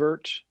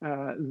convert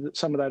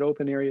some of that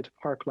open area to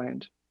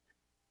parkland.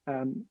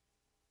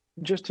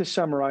 Just to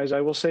summarize,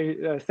 I will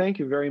say thank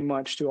you very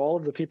much to all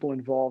of the people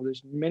involved.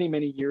 There's many,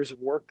 many years of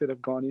work that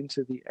have gone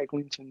into the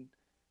Eglinton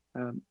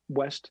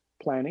West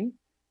planning.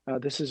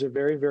 This is a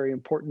very, very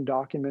important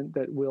document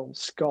that will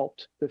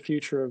sculpt the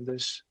future of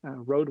this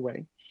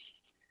roadway.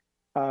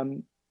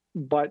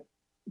 But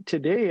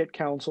today at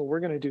Council, we're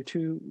going to do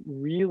two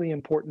really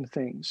important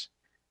things.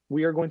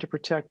 We are going to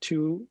protect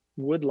two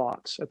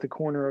woodlots at the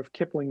corner of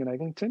Kipling and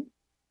Eglinton,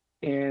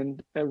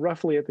 and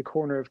roughly at the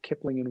corner of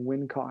Kipling and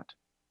Wincott.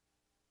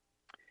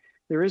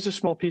 There is a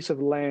small piece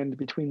of land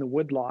between the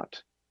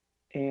woodlot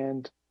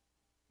and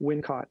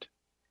Wincott.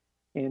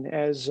 And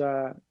as,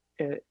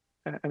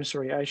 I'm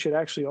sorry, I should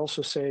actually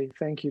also say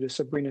thank you to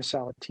Sabrina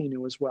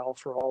Salatino as well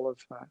for all of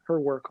her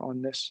work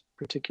on this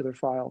particular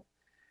file.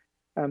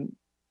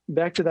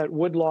 Back to that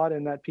woodlot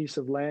and that piece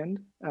of land,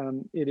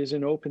 it is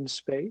an open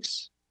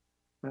space.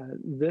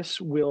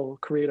 This will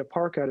create a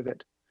park out of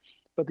it.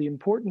 But the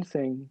important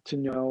thing to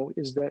know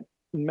is that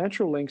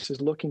Metrolinx is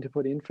looking to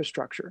put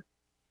infrastructure,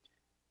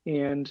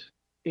 and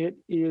it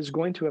is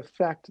going to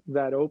affect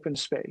that open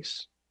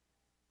space.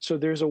 So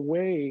there's a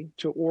way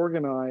to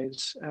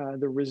organize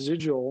the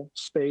residual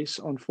space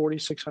on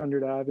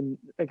 4600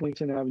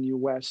 Eglinton Avenue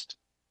West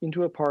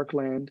into a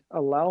parkland,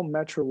 allow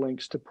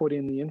Metrolinx to put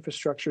in the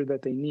infrastructure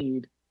that they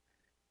need,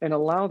 and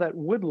allow that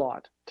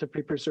woodlot to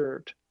be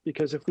preserved.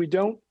 Because if we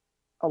don't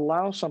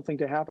allow something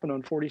to happen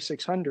on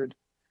 4600,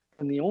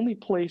 and the only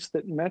place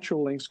that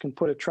Metrolinx can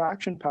put a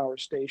traction power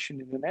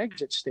station and an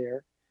exit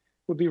stair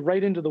would be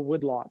right into the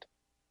woodlot.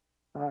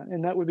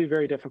 And that would be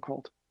very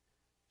difficult.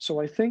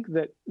 So I think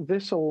that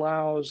this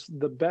allows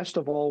the best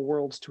of all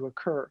worlds to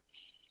occur.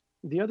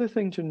 The other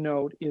thing to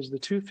note is the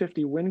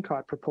 250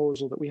 Wincott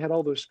proposal that we had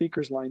all those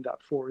speakers lined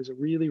up for is a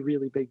really,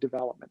 really big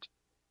development.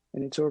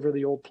 And it's over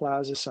the old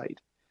plaza site.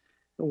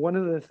 One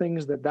of the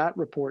things that that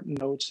report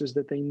notes is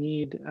that they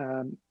need,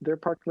 their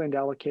parkland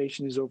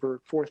allocation is over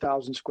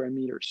 4,000 square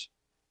meters.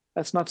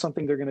 That's not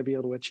something they're going to be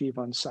able to achieve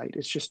on site.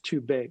 It's just too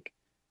big.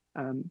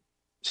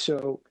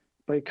 So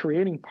by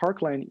creating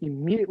parkland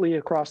immediately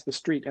across the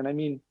street, and I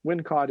mean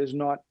Wincott is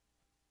not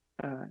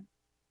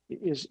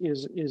is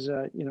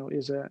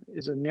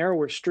a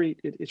narrower street.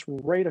 It's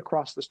right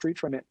across the street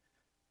from it.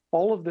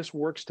 All of this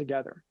works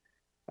together.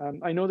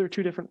 I know there are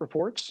two different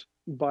reports,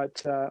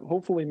 but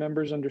hopefully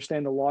members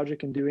understand the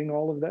logic in doing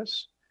all of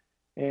this.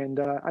 And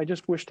I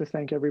just wish to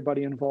thank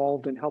everybody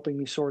involved in helping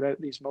me sort out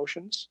these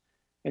motions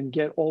and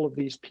get all of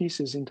these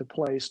pieces into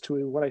place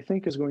to what I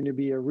think is going to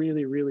be a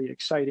really, really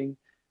exciting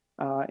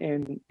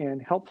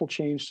and helpful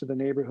change to the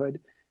neighborhood.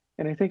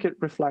 And I think it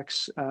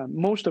reflects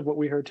most of what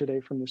we heard today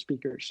from the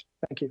speakers.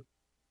 Thank you.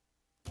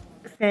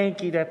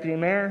 Thank you, Deputy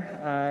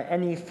Mayor.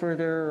 Any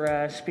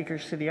further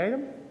speakers to the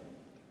item?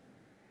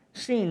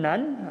 Seeing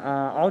none,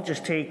 I'll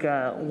just take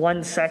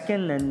 1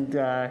 second, and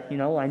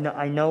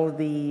I know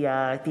the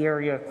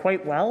area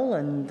quite well,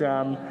 and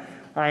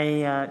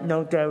I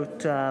no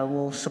doubt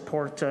will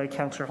support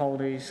Councillor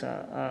Holloway's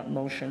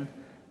motion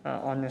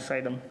on this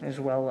item, as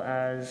well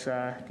as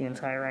the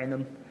entire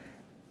item.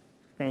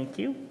 Thank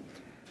you.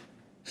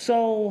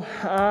 So,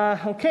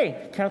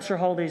 okay, Councillor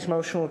Holloway's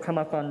motion will come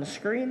up on the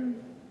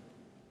screen.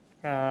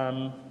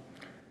 As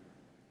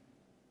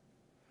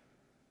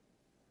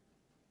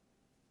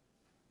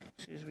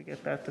soon as we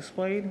get that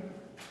displayed.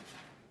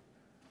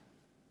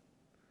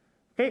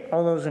 Okay,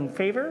 all those in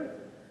favor?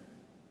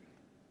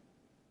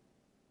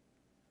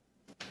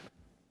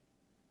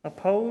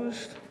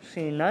 Opposed?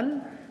 Seeing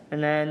none.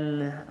 And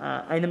then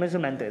item is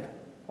amended.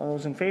 All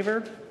those in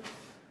favor?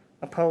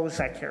 Opposed?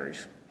 That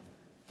carries.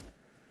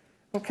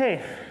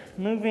 Okay,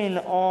 moving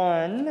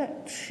on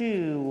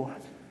to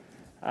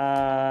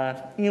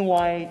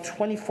EY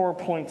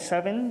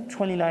 24.7,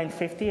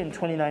 2950, and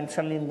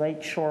 2970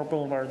 Lakeshore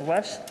Boulevard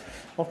West.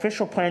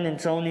 Official plan and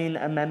zoning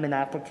amendment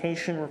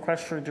application,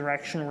 request for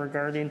direction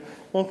regarding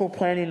local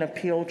planning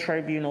appeal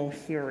tribunal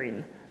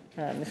hearing.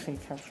 Missing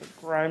Councillor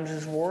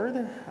Grimes'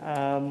 ward.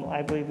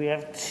 I believe we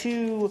have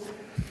two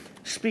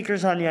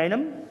speakers on the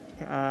item.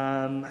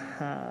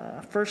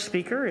 First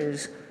speaker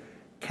is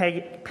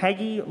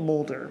Peggy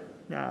Mulder,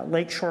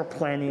 Lakeshore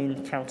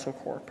Planning Council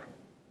Corp.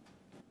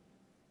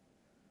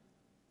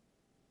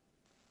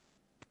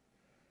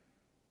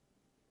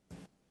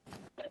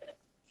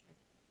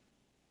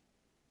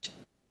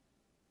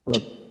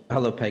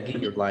 Hello, Peggy.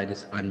 Your line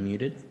is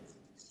unmuted.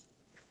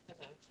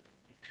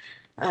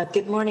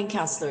 Good morning,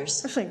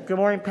 councillors. Good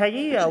morning,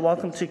 Peggy.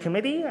 Welcome to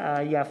committee.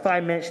 You have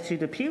 5 minutes to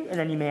depute, and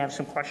then you may have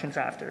some questions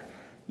after.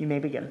 You may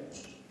begin.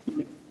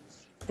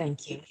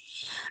 Thank you.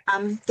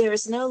 There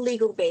is no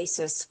legal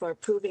basis for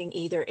approving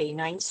either a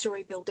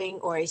 9-story building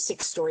or a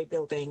 6-story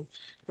building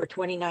for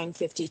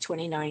 2950,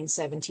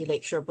 2970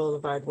 Lakeshore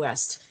Boulevard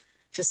West.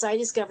 The site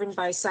is governed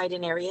by Site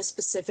and Area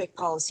Specific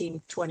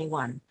Policy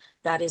 21,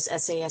 that is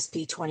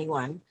SASP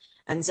 21,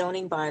 and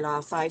Zoning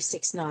Bylaw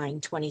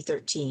 569,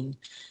 2013.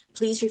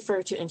 Please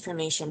refer to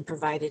information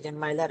provided in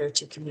my letter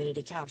to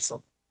Community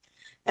Council.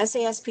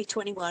 SASP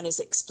 21 is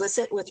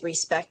explicit with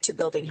respect to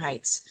building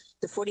heights,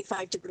 the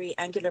 45-degree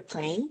angular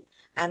plane,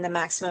 and the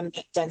maximum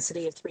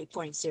density of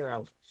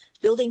 3.0.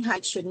 Building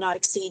height should not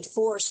exceed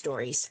 4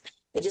 stories.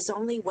 It is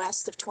only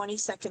west of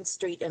 22nd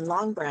Street and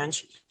Long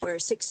Branch where a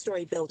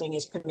 6-story building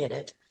is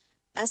permitted.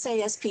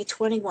 SASP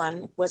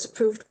 21 was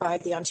approved by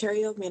the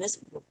Ontario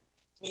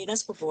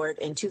Municipal Board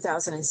in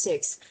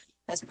 2006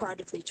 as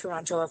part of the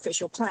Toronto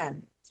Official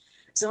Plan.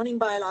 Zoning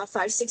Bylaw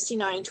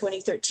 569,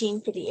 2013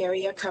 for the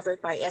area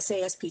covered by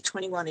SASP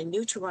 21 in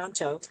New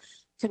Toronto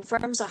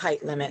confirms a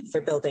height limit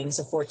for buildings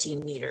of 14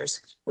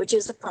 meters, which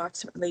is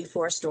approximately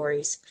 4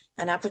 stories,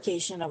 an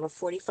application of a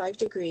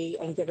 45-degree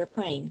angular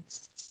plane.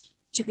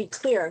 To be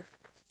clear,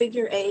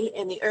 Figure A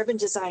in the Urban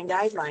Design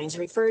Guidelines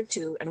referred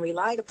to and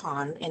relied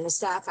upon in the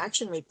staff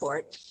action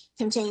report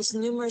contains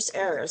numerous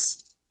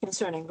errors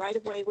concerning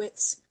right-of-way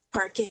widths,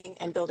 parking,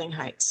 and building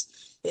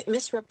heights. It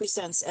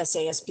misrepresents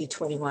SASP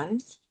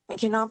 21 and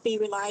cannot be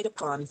relied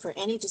upon for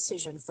any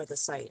decision for the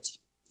site.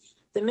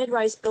 The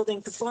mid-rise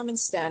building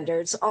performance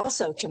standards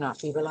also cannot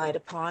be relied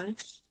upon,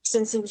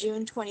 since in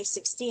June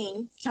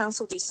 2016,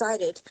 Council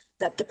decided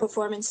that the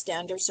performance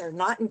standards are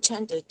not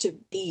intended to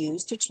be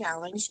used to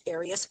challenge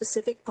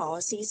area-specific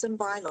policies and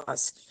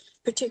bylaws,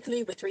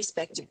 particularly with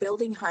respect to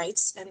building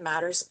heights and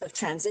matters of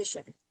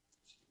transition.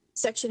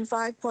 Section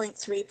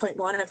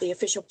 5.3.1 of the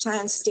official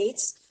plan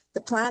states,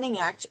 the Planning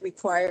Act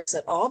requires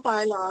that all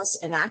bylaws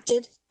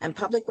enacted and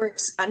public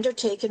works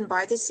undertaken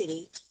by the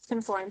city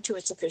conform to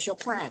its official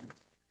plan.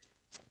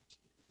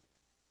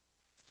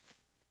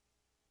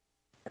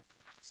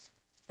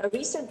 A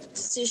recent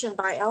decision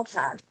by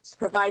LPAT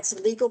provides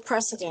a legal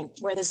precedent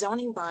where the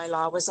zoning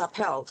bylaw was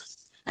upheld,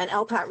 and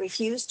LPAT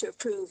refused to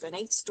approve an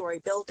 8-story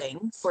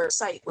building for a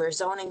site where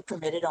zoning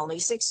permitted only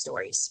 6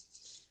 stories.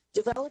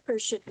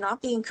 Developers should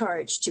not be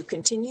encouraged to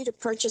continue to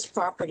purchase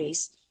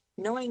properties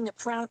knowing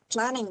the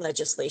planning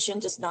legislation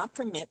does not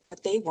permit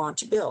what they want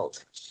to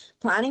build.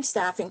 Planning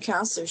staff and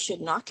councillors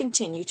should not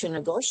continue to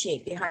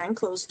negotiate behind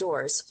closed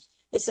doors,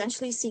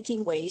 essentially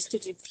seeking ways to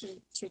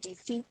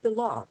defeat the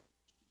law.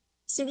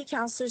 City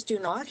councillors do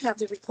not have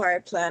the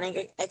required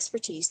planning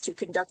expertise to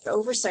conduct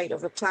oversight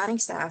over planning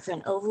staff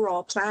and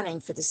overall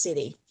planning for the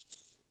city.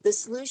 The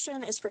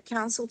solution is for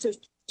council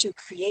to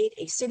create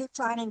a city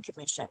planning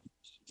commission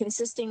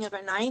consisting of a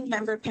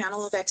 9-member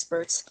panel of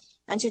experts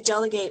and to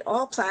delegate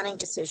all planning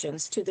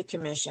decisions to the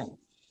commission.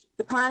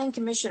 The planning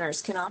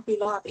commissioners cannot be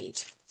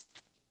lobbied.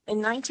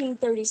 In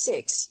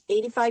 1936,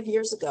 85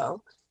 years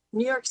ago,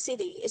 New York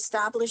City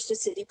established a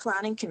city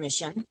planning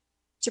commission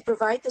to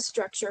provide the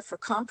structure for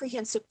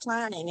comprehensive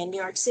planning in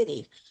New York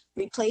City,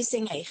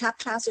 replacing a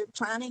haphazard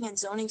planning and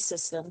zoning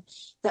system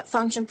that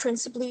functioned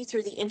principally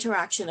through the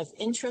interaction of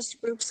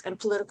interest groups and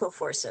political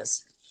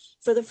forces.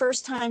 For the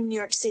first time, New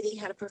York City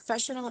had a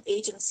professional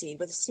agency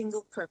with a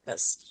single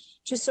purpose,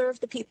 to serve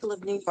the people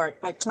of New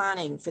York by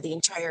planning for the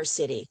entire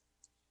city.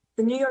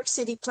 The New York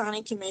City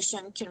Planning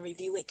Commission can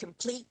review a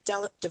complete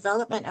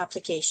development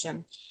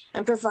application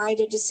and provide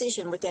a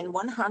decision within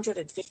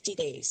 150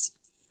 days.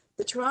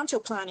 The Toronto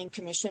Planning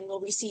Commission will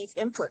receive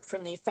input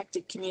from the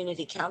affected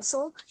community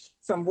council,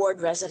 from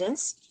ward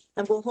residents,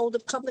 and will hold a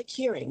public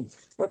hearing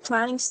where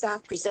planning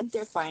staff present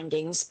their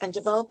findings and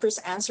developers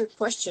answer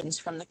questions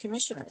from the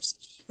commissioners.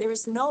 There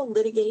is no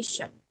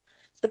litigation.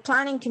 The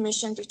Planning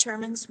Commission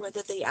determines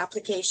whether the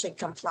application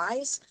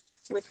complies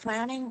with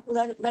planning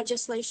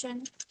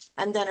legislation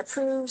and then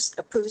approves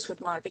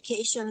with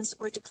modifications,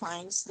 or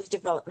declines the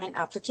development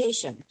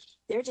application.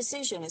 Their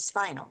decision is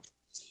final.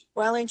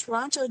 While in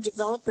Toronto,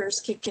 developers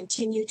can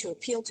continue to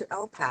appeal to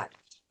LPAT,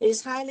 it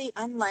is highly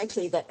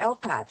unlikely that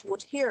LPAT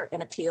would hear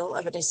an appeal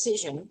of a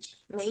decision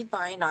made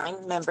by a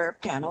 9-member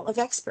panel of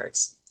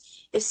experts.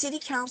 If city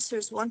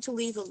councillors want to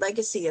leave a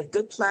legacy of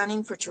good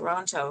planning for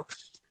Toronto,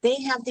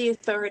 They have the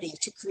authority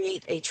to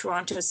create a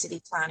Toronto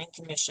City Planning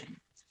Commission.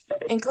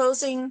 In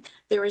closing,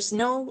 there is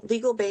no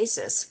legal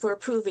basis for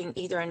approving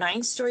either a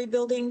 9-story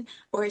building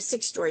or a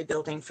 6-story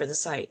building for the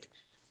site.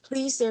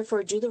 Please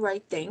therefore do the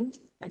right thing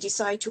and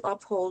decide to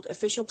uphold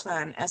official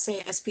plan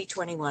SASP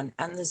 21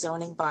 and the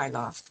zoning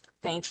bylaw.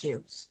 Thank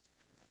you.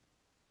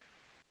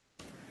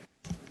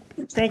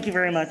 Thank you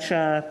very much,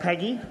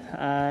 Peggy.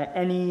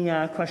 Any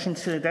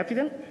questions to the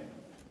deputant?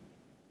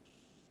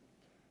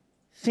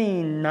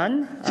 Seeing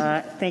none,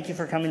 thank you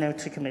for coming out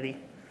to committee.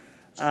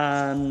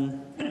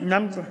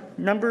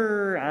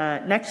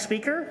 Next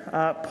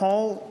speaker,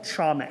 Paul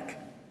Chaumek.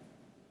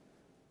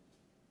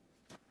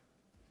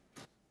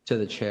 To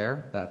the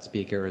chair, that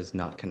speaker is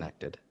not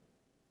connected.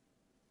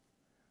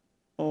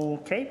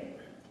 Okay.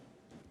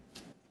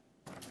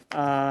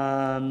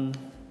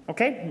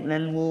 Okay,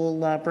 then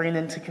we'll bring it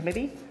into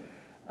committee.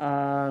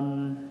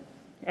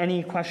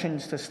 Any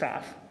questions to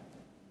staff?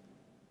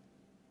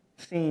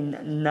 Seeing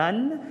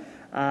none,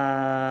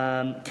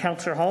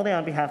 Councillor Holiday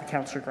on behalf of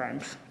Councillor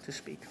Grimes to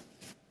speak.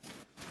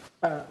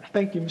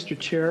 Thank you, Mr.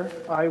 Chair.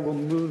 I will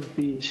move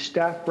the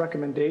staff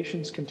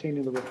recommendations contained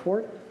in the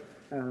report.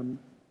 And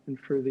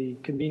for the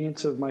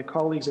convenience of my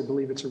colleagues, I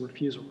believe it's a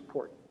refusal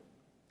report.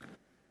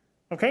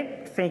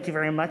 Okay, thank you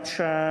very much,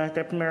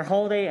 Deputy Mayor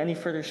Holiday. Any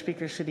further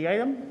speakers to the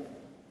item?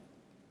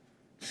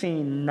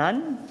 Seeing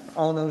none,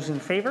 all those in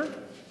favor?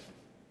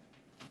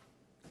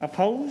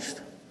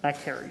 Opposed?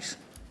 That carries.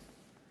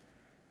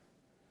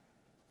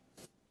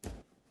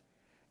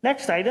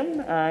 Next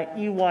item,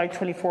 EY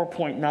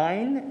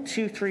 24.9,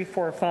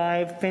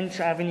 2345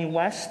 Finch Avenue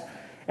West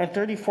and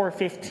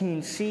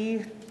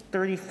 3415C,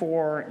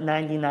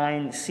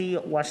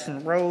 3499C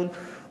Weston Road,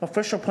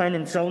 official plan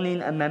and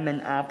zoning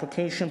amendment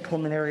application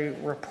preliminary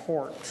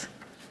report.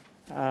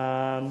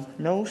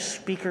 No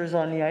speakers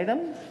on the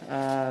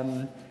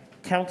item.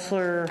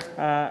 Councillor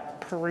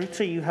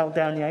Perruzza, you held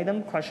down the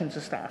item. Questions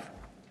to staff?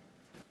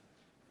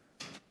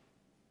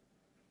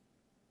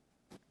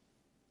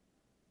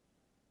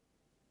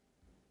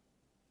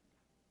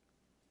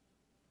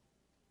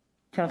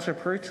 Councillor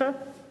Perruzza,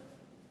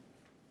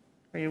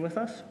 are you with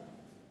us?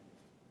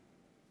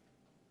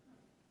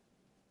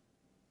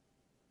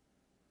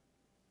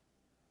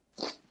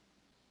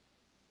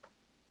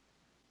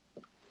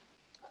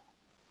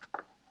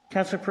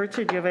 Councillor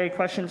Perruzza, do you have any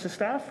questions to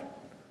staff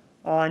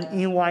on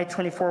EY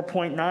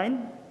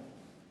 24.9?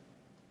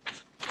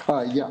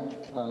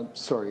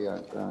 Sorry,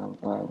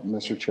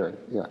 Mr. Chair.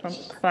 Yeah.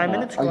 5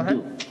 minutes, go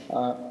ahead.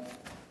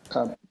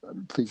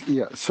 Please,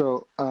 yeah.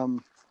 So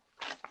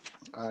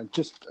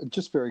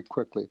just very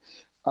quickly.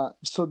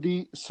 So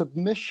the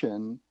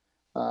submission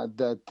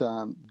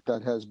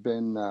that has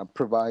been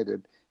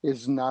provided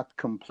is not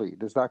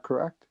complete. Is that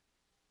correct?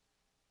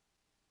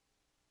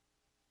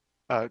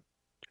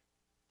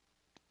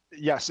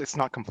 Yes, it's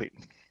not complete.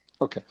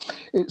 Okay.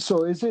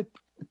 So is it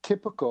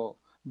typical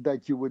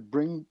that you would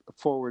bring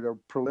forward a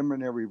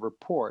preliminary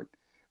report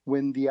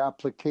when the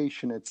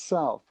application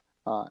itself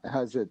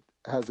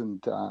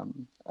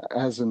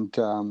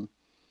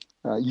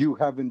you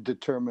haven't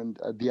determined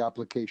the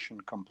application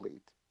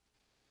complete?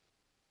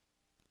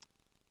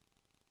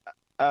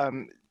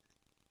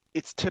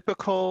 It's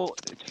typical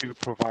to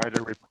provide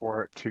a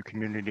report to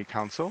community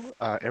council.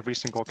 Every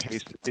single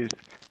case is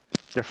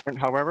different,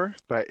 however,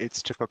 but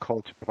it's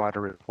typical to provide a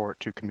report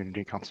to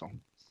community council.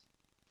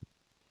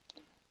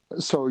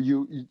 So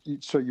you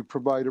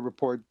provide a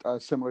report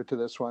similar to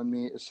this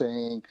one,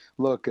 saying,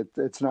 look,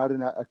 it's not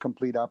a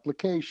complete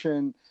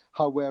application.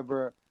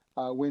 However,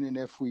 when and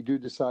if we do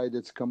decide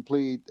it's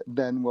complete,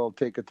 then we'll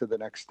take it to the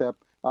next step,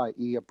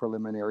 i.e. a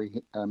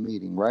preliminary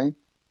meeting, right?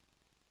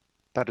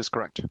 That is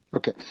correct.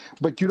 Okay,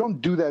 but you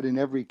don't do that in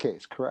every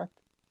case, correct?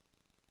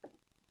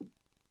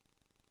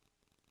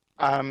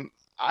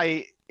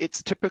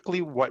 It's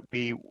typically what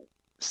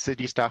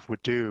city staff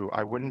would do.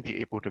 I wouldn't be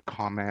able to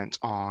comment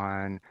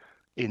on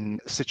in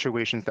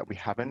situations that we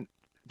haven't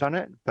done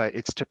it, but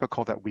it's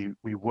typical that we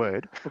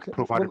would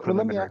provide a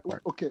preliminary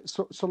report. Okay,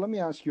 so let me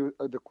ask you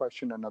the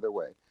question another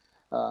way.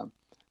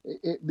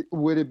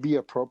 Would it be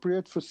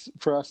appropriate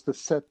for us to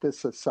set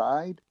this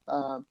aside,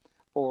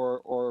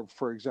 or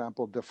for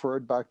example, defer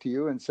it back to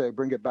you and say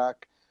bring it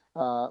back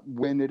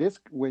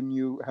when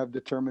you have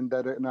determined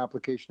that an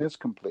application is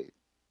complete?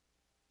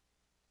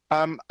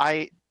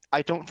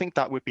 I don't think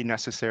that would be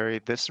necessary.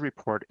 This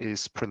report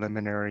is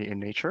preliminary in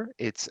nature.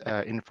 It's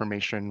an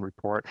information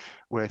report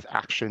with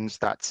actions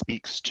that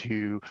speaks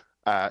to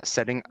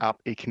setting up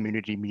a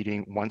community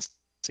meeting once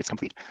it's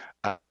complete.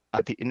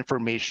 The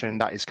information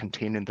that is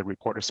contained in the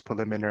report is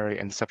preliminary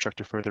and subject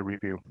to further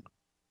review.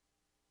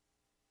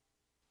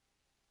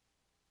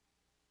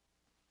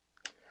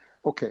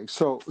 Okay,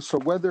 so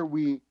whether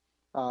we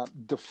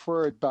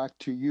defer it back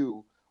to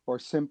you or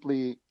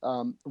simply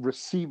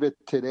receive it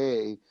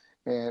today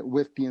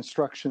with the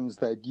instructions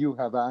that you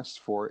have asked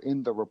for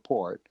in the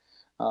report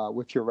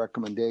with your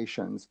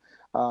recommendations,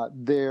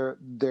 there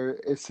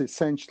is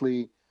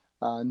essentially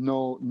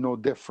no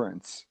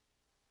difference.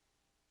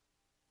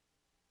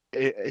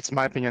 It's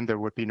my opinion there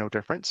would be no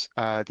difference.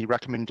 The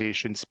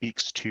recommendation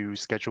speaks to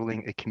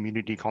scheduling a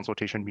community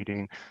consultation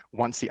meeting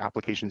once the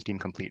application is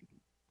deemed complete.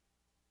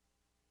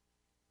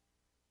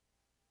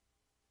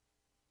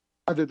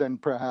 Other than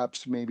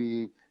perhaps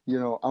maybe, you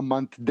know, a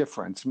month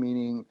difference,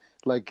 meaning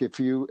like if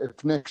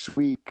next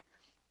week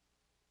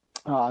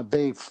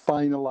they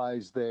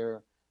finalize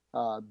their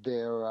how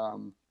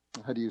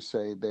do you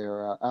say,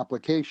 their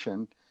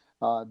application,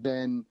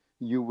 then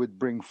you would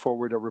bring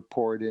forward a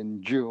report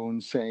in June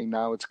saying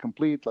now it's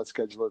complete, let's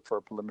schedule it for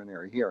a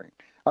preliminary hearing.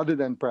 Other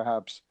than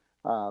perhaps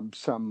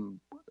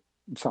some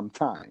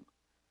time,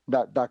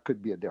 that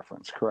could be a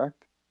difference,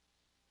 correct?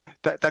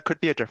 That could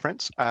be a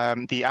difference.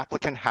 The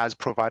applicant has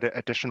provided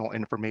additional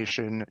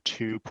information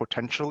to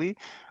potentially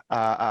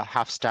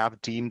have staff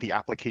deem the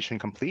application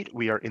complete.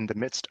 We are in the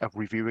midst of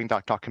reviewing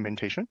that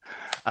documentation.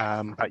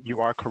 But you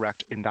are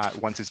correct in that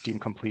once it's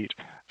deemed complete,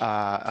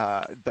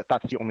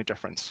 that's the only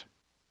difference.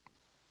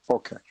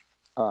 Okay.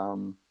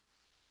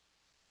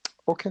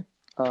 Okay.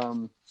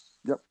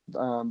 Yep.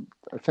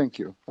 Thank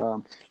you.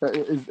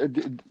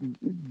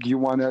 Do you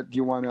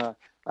wanna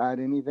add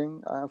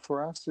anything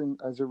for us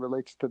as it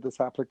relates to this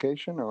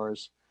application, or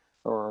is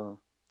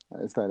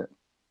that it?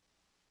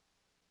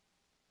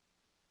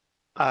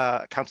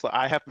 Councillor,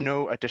 I have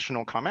no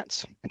additional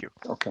comments. Thank you.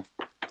 Okay.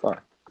 All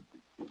right.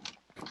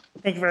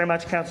 Thank you very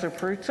much, Councillor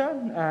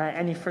Perruzza.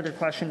 Any further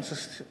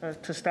questions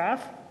to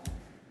staff?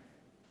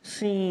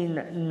 Seeing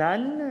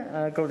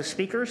none, go to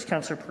speakers.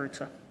 Councillor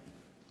Perruzza.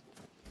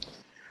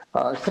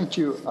 Thank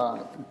you,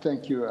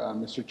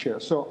 Mr. Chair.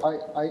 So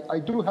I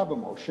do have a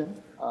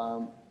motion,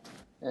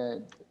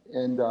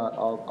 and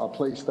I'll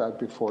place that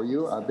before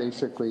you.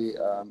 Basically,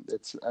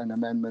 it's an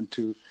amendment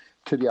to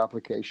the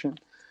application.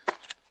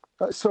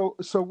 So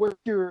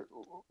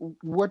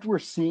what we're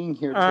seeing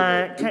here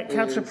today,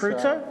 Councillor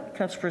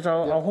Perruzza,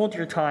 I'll hold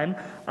your time,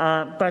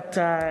 but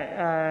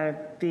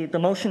the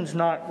motion's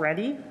not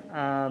ready.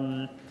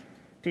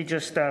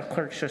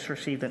 Clerk's just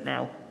received it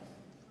now.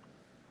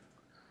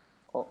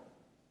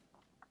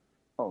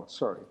 Oh,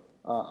 sorry.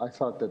 I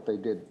thought that they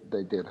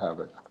did have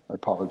it. I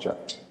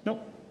apologize.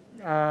 Nope.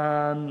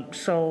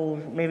 So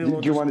maybe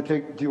we'll. Do you want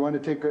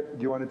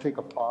to take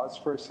a pause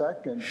for a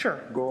sec and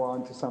sure, go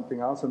on to something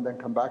else and then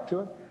come back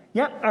to it?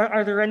 Yeah.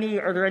 Are there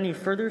any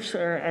further?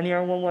 Or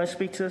anyone want to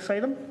speak to this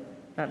item?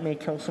 That may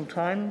kill some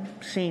time.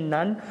 Seeing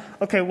none.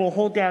 Okay, we'll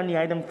hold down the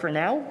item for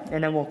now,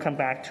 and then we'll come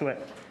back to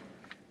it.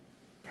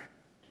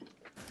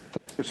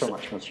 Thank you so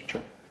much, Mr.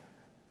 Chair.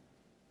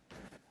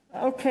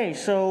 Okay,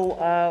 so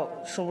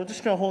we're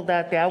just going to hold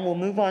that down. We'll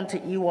move on to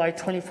EY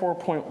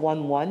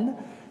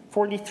 24.11,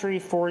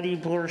 4340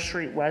 Bloor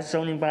Street West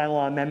Zoning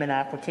Bylaw Amendment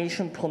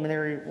Application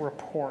Preliminary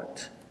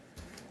Report.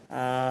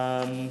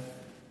 Okay,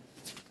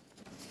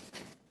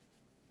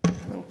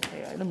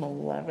 item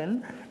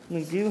 11.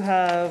 We do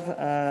have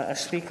a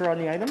speaker on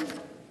the item.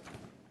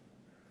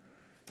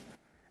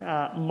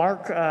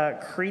 Mark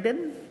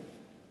Creedon.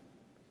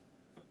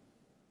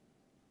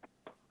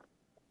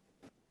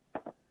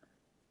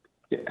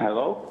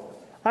 Hello.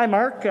 Hi,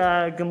 Mark.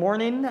 Good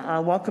morning.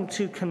 Welcome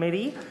to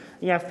committee.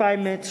 You have 5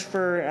 minutes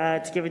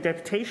to give a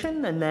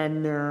deputation, and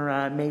then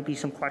there may be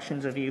some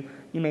questions of you.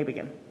 You may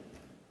begin.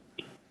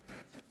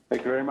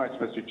 Thank you very much,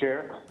 Mr.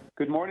 Chair.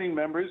 Good morning,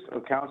 members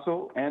of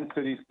council and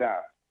city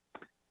staff.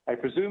 I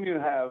presume you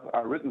have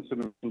our written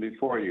submission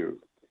before you.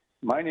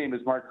 My name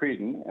is Mark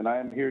Creedon, and I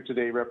am here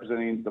today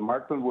representing the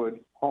Markland Wood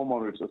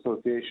Homeowners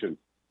Association,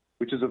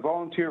 which is a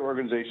volunteer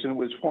organization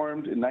which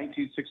formed in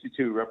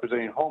 1962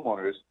 representing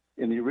homeowners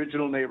in the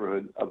original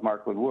neighborhood of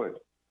Markland Wood.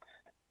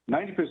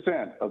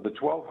 90% of the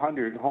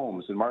 1,200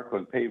 homes in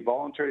Markland pay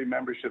voluntary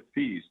membership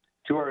fees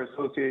to our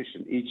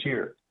association each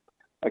year.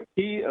 A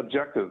key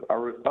objective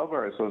of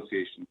our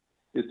association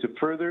is to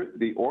further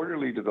the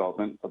orderly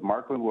development of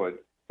Markland Wood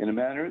in a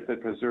manner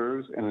that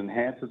preserves and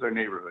enhances our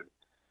neighborhood.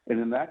 And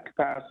in that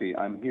capacity,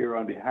 I'm here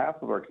on behalf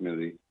of our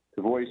community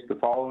to voice the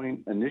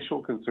following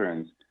initial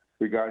concerns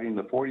regarding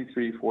the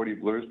 4340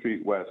 Bloor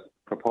Street West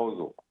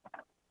proposal.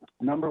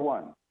 Number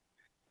one,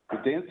 the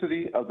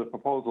density of the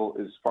proposal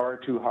is far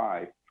too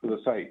high for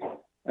the site,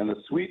 and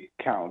the suite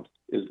count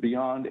is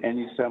beyond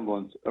any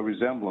semblance of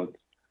reasonableness,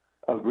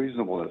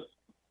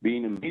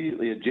 being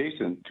immediately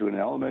adjacent to an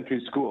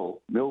elementary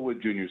school,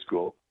 Millwood Junior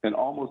School, and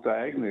almost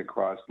diagonally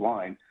across the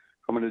line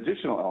from an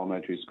additional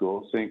elementary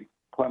school, St.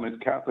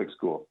 Clement Catholic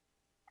School.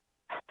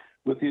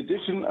 With the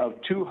addition of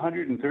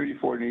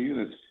 234 new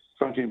units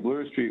fronting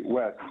Bloor Street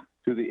West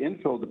to the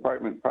infill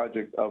department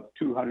project of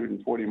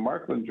 240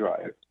 Markland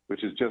Drive,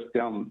 which is just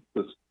down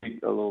the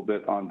street a little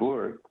bit on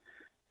Bloor,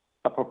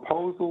 a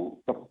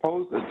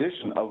proposed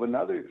addition of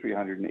another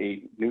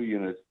 308 new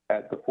units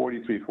at the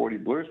 4340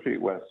 Bloor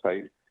Street West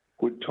site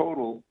would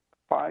total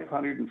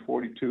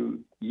 542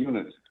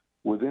 units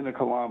within a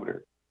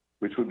kilometer,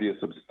 which would be a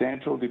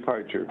substantial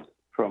departure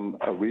from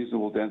a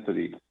reasonable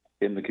density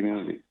in the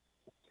community.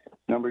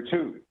 Number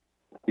two,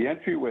 the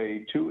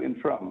entryway to and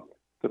from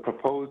the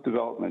proposed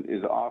development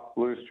is off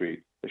Bloor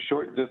Street, a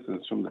short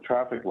distance from the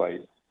traffic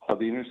light of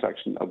the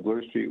intersection of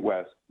Bloor Street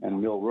West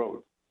and Mill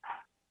Road.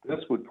 This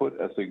would put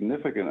a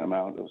significant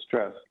amount of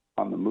stress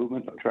on the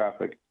movement of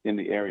traffic in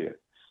the area,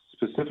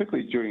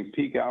 specifically during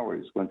peak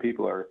hours when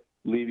people are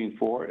leaving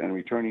for and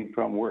returning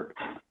from work,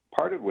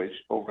 part of which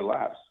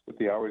overlaps with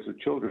the hours of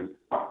children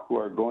who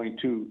are going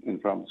to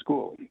and from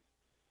school.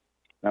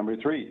 Number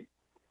 3,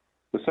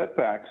 the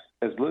setbacks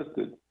as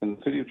listed in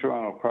the City of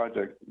Toronto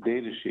project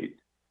data sheet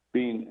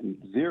being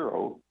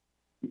 0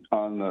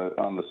 on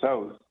the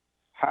south,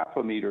 half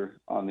a meter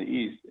on the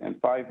east, and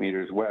 5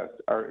 meters west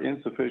are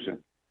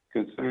insufficient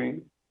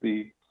considering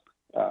the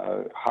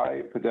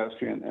high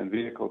pedestrian and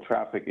vehicle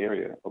traffic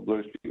area of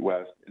Bloor Street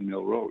West and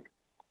Mill Road.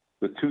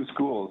 With 2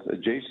 schools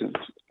adjacent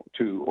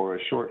to or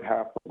a short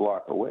half a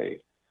block away,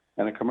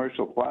 and a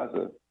commercial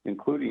plaza,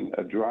 including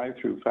a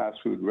drive-through fast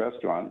food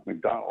restaurant,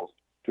 McDonald's,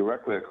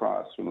 directly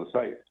across from the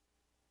site.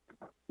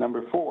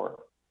 Number 4,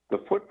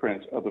 the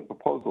footprint of the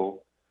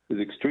proposal is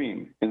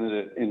extreme in that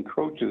it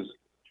encroaches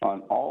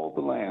on all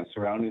the land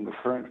surrounding the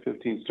current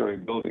 15-story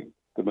building,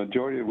 the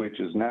majority of which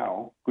is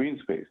now green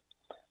space.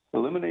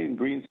 Eliminating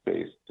green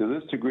space to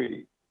this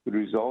degree would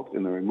result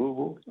in the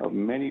removal of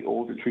many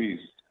older trees,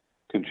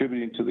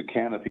 contributing to the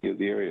canopy of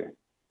the area.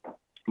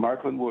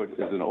 Markland Wood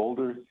is an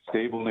older,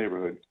 stable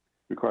neighborhood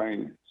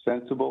requiring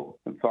sensible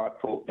and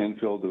thoughtful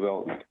infill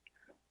development.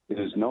 It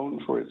is known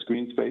for its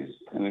green space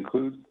and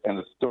includes an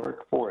historic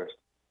forest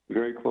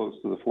very close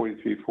to the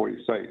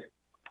 4340 site.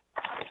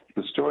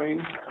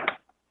 Destroying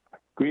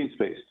green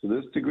space to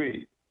this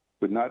degree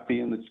would not be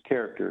in the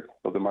character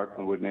of the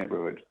Markland Wood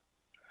neighborhood.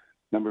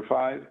 Number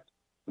 5,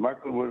 the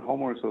Markland Wood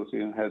Homeowners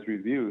Association has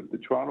reviewed the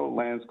Toronto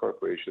Lands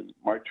Corporation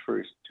March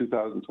 1st,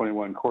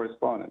 2021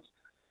 correspondence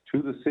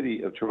to the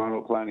City of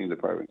Toronto Planning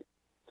Department.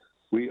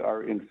 We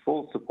are in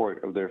full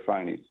support of their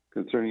findings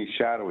concerning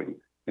shadowing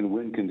and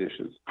wind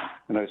conditions,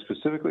 and are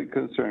specifically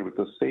concerned with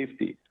the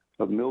safety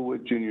of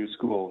Millwood Junior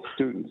School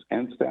students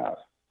and staff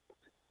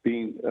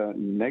being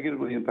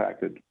negatively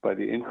impacted by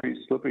the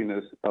increased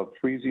slipperiness of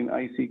freezing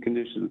icy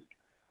conditions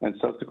and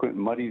subsequent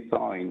muddy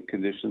thawing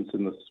conditions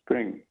in the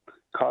spring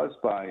caused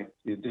by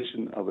the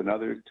addition of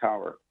another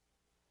tower.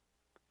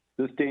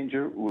 This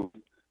danger will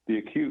be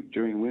acute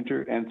during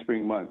winter and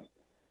spring months.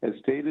 As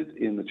stated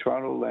in the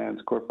Toronto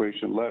Lands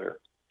Corporation letter,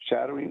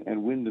 shadowing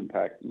and wind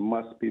impact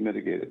must be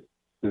mitigated.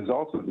 It is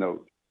also of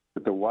note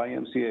that the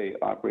YMCA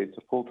operates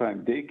a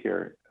full-time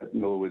daycare at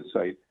Millwood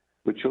site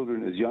with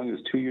children as young as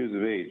 2 years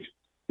of age.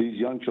 These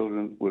young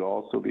children would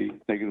also be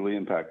negatively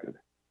impacted.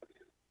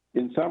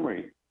 In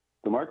summary,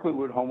 the Markland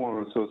Wood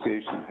Homeowner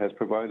Association has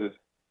provided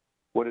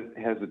what it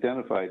has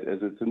identified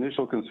as its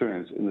initial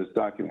concerns in this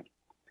document.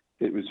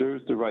 It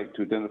reserves the right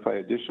to identify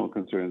additional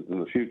concerns in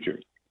the future.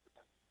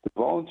 The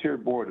volunteer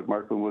board of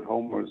Markland Wood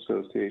Homeowners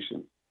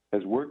Association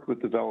has worked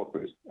with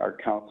developers, our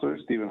councillor,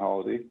 Stephen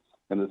Holiday,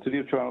 and the City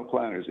of Toronto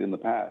planners in the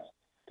past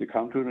to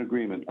come to an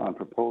agreement on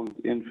proposed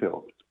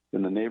infill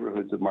in the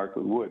neighborhoods of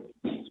Markland Wood,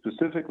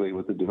 specifically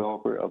with the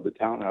developer of the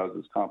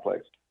townhouses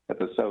complex at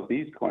the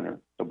southeast corner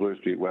of Bloor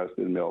Street West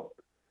and Mill,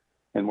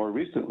 and more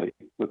recently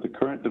with the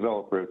current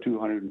developer of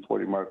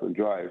 240 Markland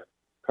Drive,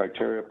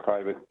 Criteria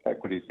Private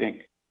Equities, Inc.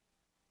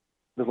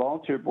 The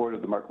volunteer board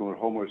of the Markland Wood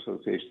Homeowners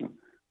Association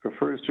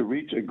prefers to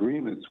reach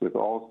agreements with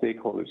all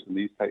stakeholders in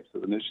these types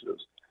of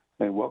initiatives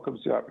and welcomes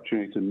the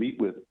opportunity to meet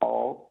with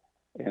all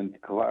and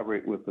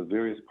collaborate with the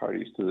various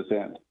parties to this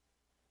end.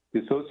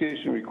 The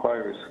association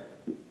requests.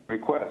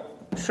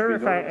 Sir,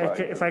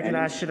 if I can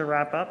ask you to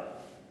wrap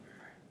up.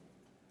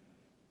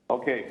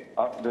 Okay,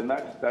 then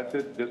that's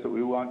it. Just that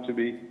we want to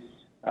be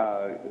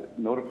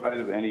notified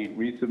of any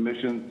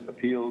resubmissions,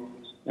 appeals,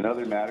 and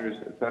other matters,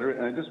 et cetera.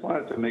 And I just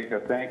wanted to make a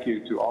thank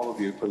you to all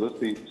of you for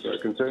listening to our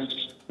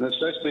concerns, and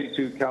especially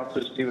to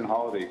Councillor Stephen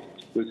Holiday,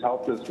 who's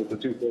helped us with the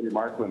 240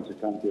 Markland to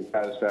come to a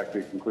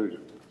satisfactory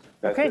conclusion.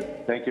 That's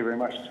it. Thank you very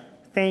much.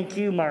 Thank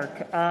you,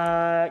 Mark.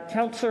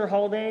 Councillor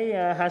Holiday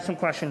has some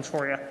questions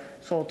for you,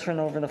 so I'll turn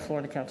over the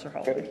floor to Councillor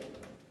Holiday.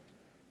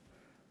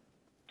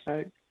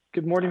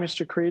 Good morning,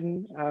 Mr.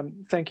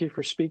 Creedon. Thank you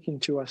for speaking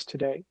to us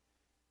today.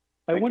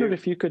 I wondered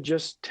if you could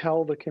just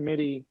tell the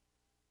committee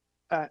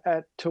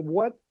to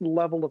what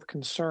level of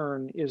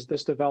concern is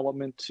this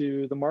development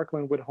to the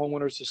Markland Wood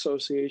Homeowners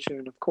Association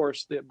and, of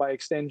course, by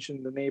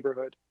extension, the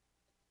neighborhood?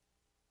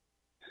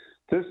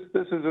 This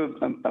is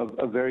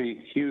a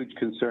very huge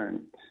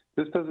concern.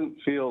 This doesn't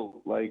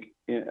feel like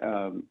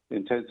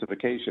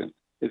intensification.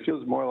 It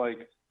feels more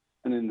like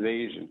an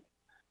invasion.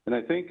 And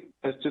I think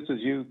that's just as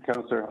you,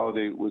 Councillor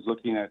Holiday, was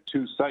looking at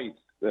 2 sites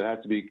that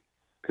have to be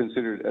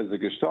considered as a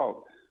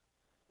gestalt.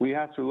 We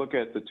have to look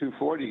at the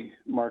 240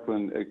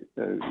 Markland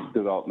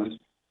development,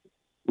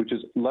 which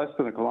is less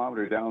than a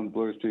kilometer down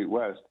Bloor Street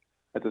West,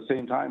 at the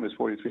same time as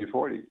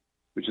 4340,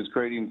 which is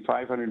creating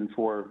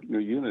 504 new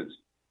units.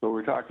 So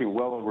we're talking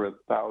well over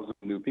 1,000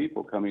 new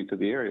people coming to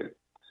the area.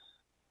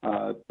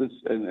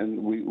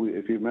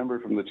 If you remember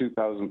from the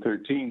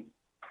 2013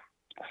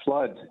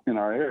 flood in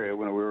our area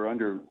when we were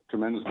under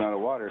tremendous amount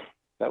of water,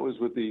 that was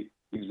with the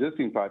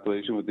existing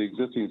population, with the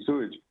existing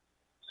sewage.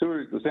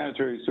 The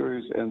sanitary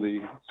sewers and the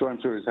storm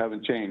sewers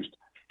haven't changed.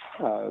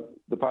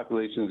 the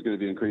population is going to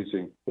be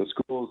increasing. The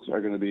schools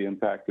are going to be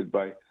impacted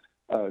by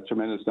a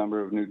tremendous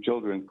number of new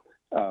children.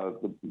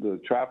 The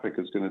traffic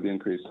is going to be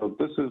increased. So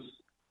this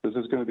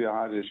is going to be a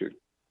hot issue.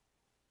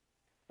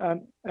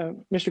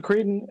 Mr.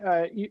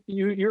 Creedon,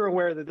 you're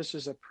aware that this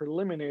is a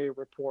preliminary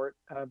report,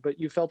 but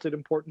you felt it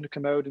important to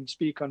come out and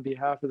speak on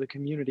behalf of the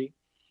community.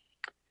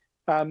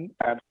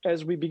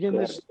 As we begin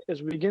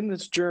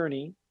this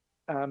journey,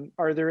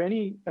 are there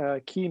any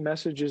key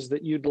messages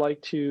that you'd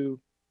like to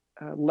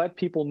let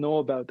people know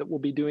about that will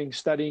be doing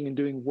studying and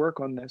doing work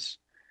on this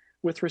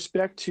with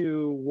respect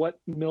to what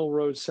Mill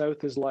Road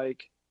South is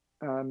like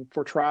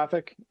for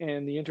traffic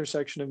and the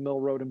intersection of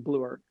Mill Road and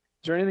Bloor?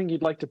 Is there anything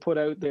you'd like to put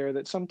out there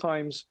that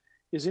sometimes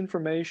is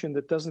information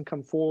that doesn't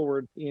come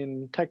forward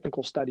in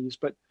technical studies,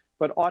 but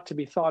ought to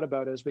be thought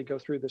about as we go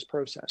through this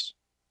process?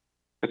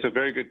 It's a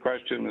very good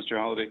question, Mr.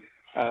 Holliday.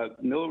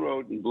 Mill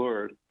Road and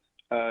Bloor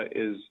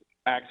is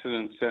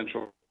accident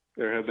central.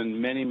 There have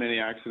been many, many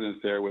accidents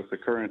there with the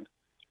current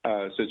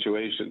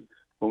situation.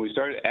 When we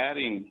start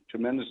adding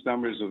tremendous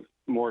numbers of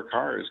more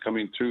cars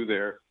coming through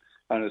there,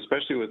 and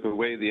especially with the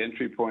way the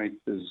entry point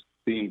is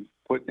being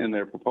put in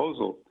their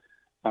proposal,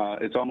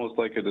 it's almost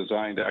like a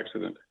designed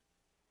accident.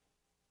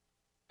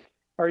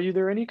 Are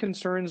there any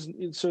concerns?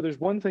 So there's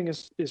one thing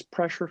is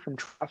pressure from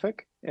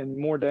traffic and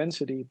more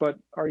density, but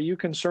are you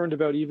concerned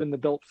about even the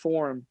built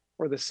form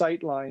or the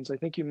sight lines? I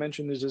think you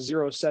mentioned there's a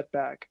zero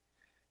setback,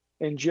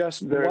 and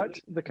just what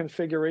the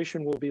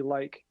configuration will be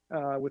like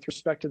with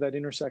respect to that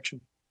intersection.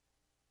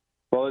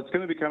 Well, it's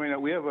going to be coming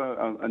out. We have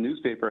a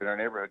newspaper in our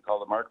neighborhood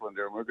called the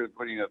Marklander, and we're going to be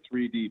putting a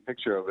 3D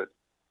picture of it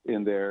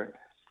in there,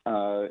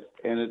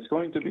 and it's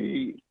going to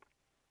be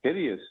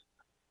hideous.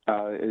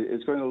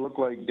 It's going to look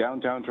like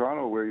downtown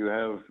Toronto, where you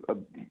have a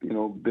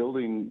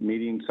building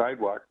meeting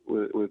sidewalk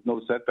with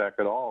no setback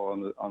at all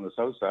on the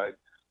south side,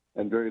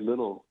 and very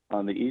little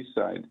on the east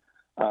side.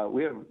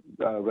 We have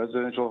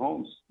residential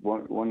homes,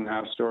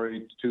 1.5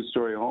 story,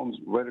 2-story homes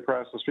right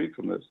across the street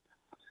from this.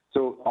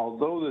 So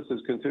although this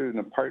is considered an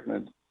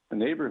apartment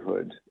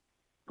neighborhood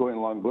going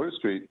along Bloor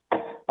Street,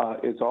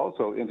 it's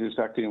also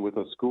intersecting with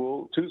a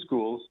school, 2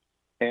 schools,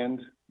 and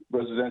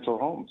residential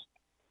homes.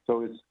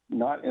 So it's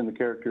not in the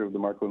character of the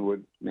Markland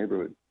Wood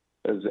neighborhood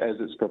as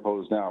it's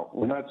proposed now.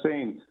 We're not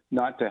saying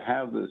not to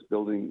have this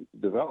building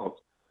developed,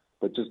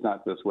 but just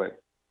not this way.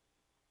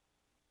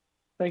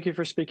 Thank you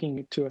for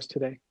speaking to us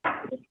today.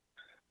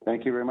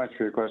 Thank you very much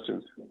for your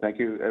questions. Thank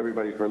you,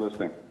 everybody, for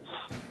listening.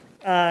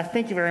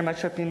 Thank you very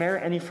much, Deputy Mayor.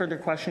 Any further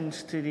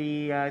questions to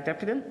the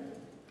Deputy?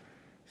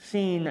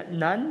 Seeing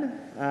none,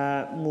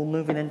 we'll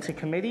move it into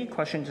committee.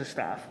 Questions of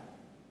staff?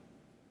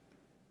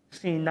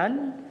 Seeing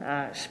none,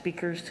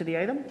 speakers to the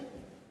item.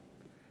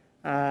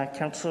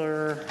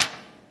 Councillor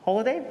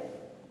Holiday.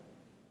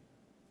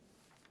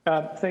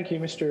 Thank you,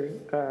 Mr.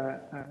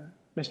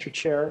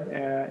 Chair,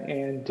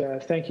 and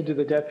thank you to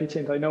the deputy.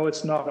 And I know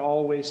it's not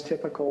always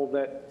typical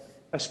that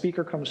a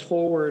speaker comes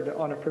forward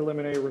on a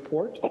preliminary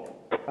report,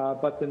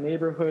 but the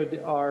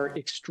neighborhood are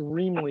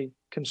extremely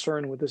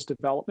concerned with this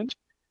development,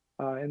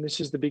 and this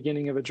is the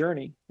beginning of a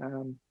journey,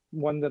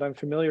 one that I'm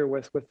familiar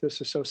with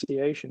this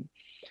association.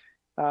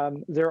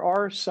 There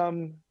are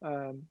some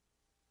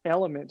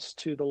elements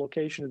to the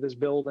location of this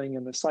building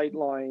and the sight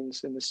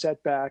lines and the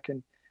setback.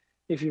 And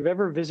if you've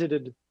ever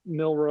visited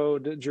Mill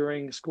Road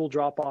during school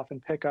drop-off and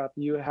pickup,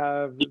 you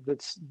have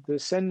the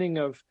sending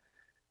of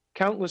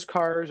countless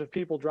cars of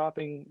people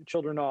dropping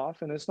children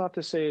off. And it's not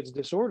to say it's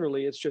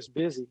disorderly, it's just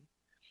busy.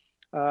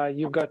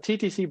 You've got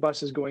TTC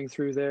buses going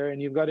through there,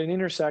 and you've got an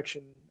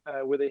intersection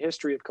with a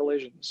history of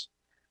collisions,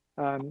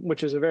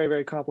 which is a very,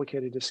 very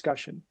complicated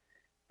discussion.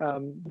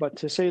 But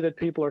to say that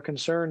people are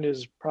concerned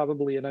is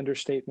probably an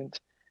understatement.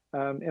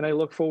 And I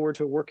look forward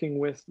to working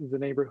with the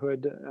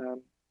neighborhood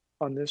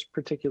on this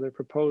particular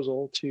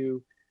proposal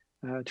to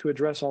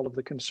address all of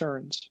the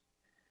concerns.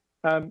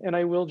 And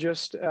I will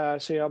just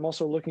say I'm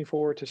also looking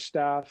forward to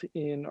staff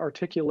in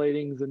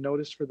articulating the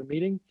notice for the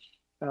meeting.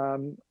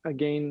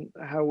 Again,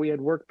 how we had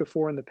worked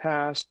before in the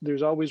past,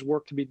 there's always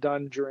work to be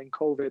done during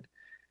COVID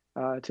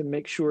to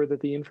make sure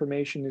that the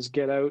information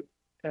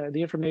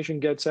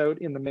gets out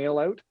in the mail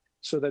out,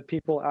 so that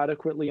people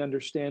adequately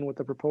understand what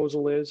the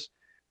proposal is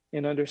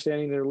and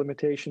understanding their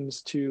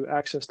limitations to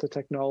access to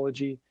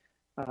technology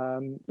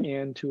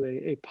and to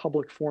a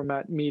public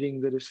format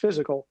meeting that is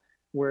physical,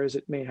 whereas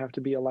it may have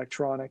to be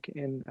electronic,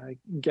 and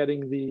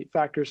getting the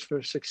factors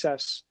for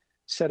success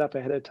set up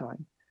ahead of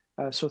time.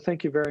 So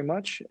thank you very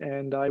much,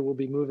 and I will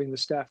be moving the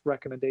staff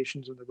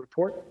recommendations in the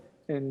report,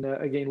 and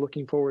again,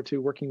 looking forward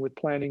to working with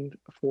planning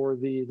for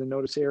the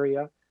notice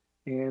area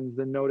and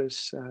the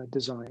notice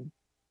design.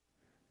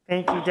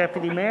 Thank you,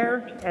 Deputy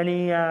Mayor.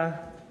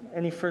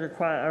 Any further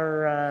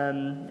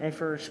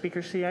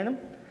speakers to the item?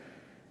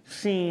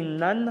 Seeing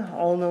none,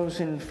 all those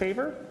in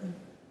favor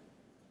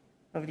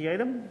of the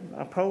item?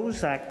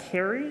 Opposed? That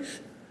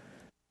carries.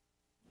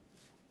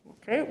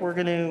 Okay, we're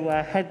going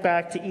to head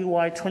back to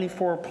EY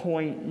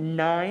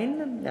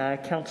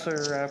 24.9.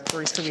 Councillor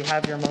Parisa, we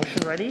have your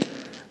motion ready.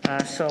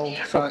 So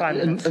 5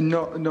 minutes.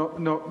 No,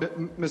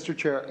 Mr.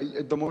 Chair,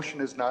 the motion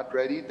is not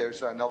ready.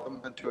 There's an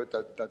element to it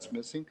that's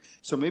missing.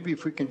 So maybe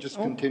if we can just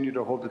continue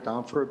to hold it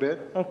down for a bit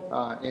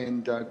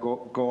and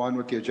go on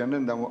with the agenda,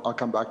 and then I'll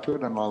come back to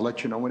it and I'll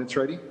let you know when it's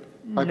ready.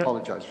 I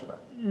apologize for that.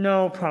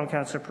 No problem,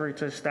 Councillor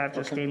Perruzza. Staff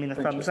just gave me the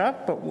thumbs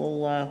up, but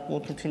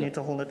we'll continue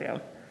to hold it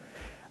down.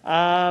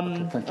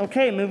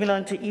 Okay, moving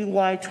on to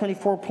EY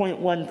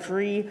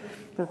 24.13,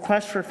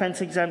 request for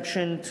fence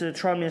exemption to the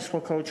Toronto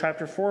Municipal Code,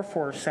 Chapter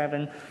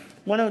 447,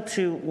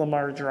 102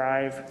 Lamar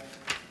Drive.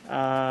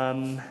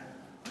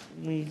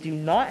 We do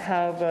not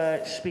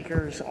have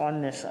speakers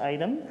on this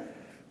item,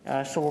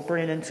 so we'll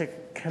bring it into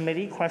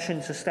committee.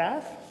 Questions to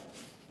staff?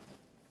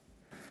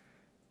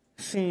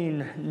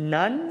 Seeing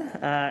none.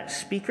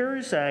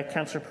 Speakers,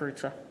 Councillor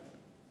Perruzza.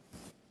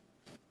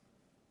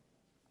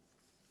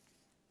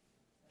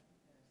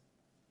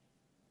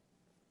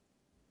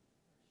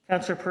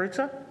 Councillor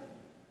Perruzza,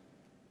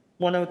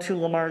 102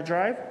 Lamar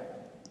Drive,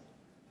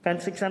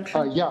 fence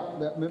exemption? Yeah,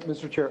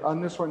 Mr. Chair, on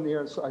this one,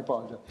 yes, I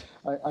apologize.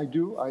 I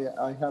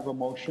have a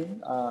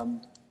motion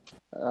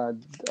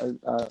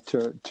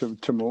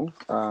to move,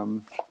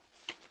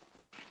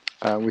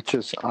 which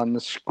is on the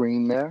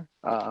screen there.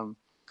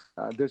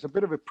 There's a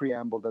bit of a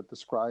preamble that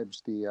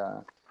describes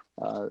the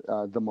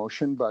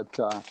motion, but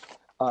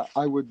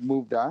I would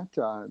move that.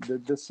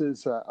 This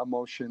is a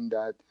motion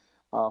that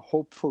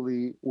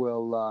hopefully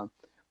will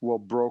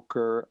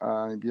broker,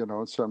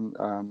 some,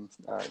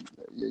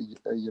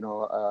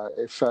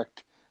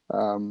 affect,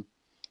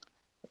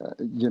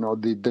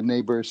 the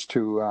neighbors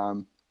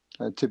to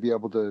be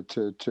able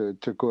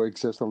to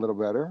coexist a little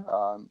better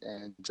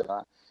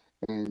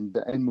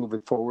and move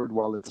it forward,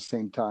 while at the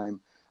same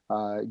time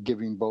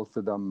giving both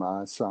of them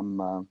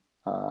some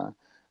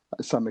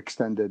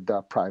extended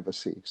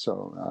privacy.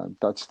 So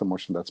that's the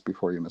motion that's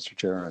before you, Mr.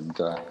 Chair, and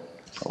I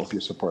hope you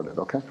support it.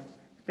 Okay.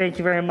 Thank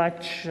you very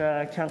much,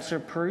 Councillor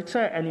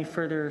Perruzza. Any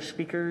further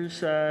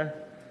speakers to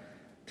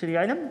the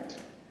item?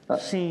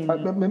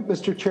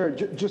 Mr. Chair,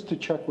 just to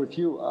check with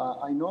you,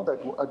 I know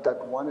that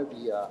one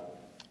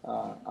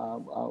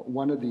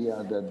of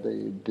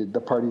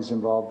the parties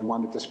involved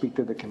wanted to speak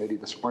to the committee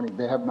this morning.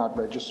 They have not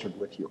registered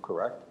with you,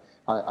 correct?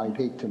 I'd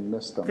hate to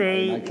miss them.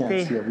 I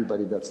can't see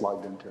everybody that's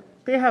logged into.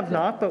 They have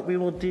not, but we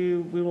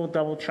will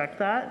double check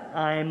that.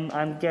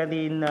 I'm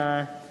getting.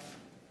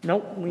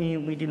 Nope,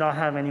 we do not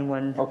have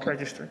anyone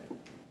registered.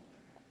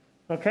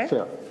 Okay.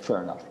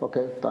 Fair enough.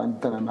 Okay,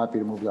 then I'm happy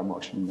to move that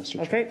motion, Mr.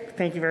 Chair. Okay,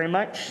 thank you very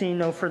much. Seeing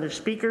no further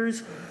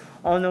speakers,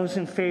 all those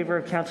in favor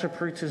of Councillor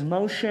Perruzza's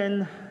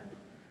motion,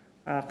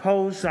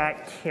 opposed,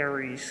 that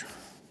carries.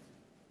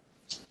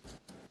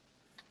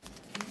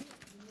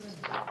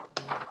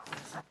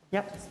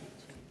 Yep.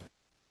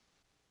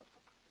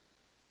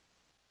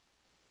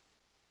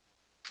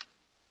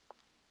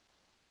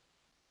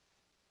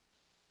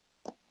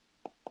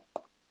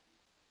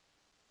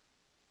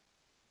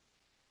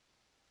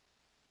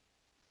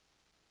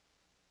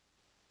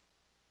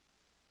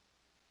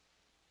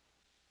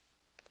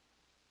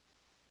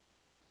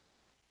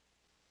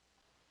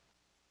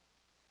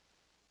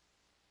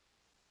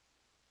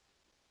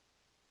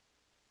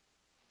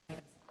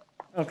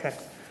 Okay,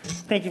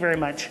 thank you very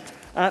much.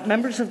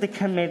 Members of the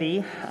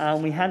committee,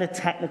 we had a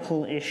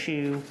technical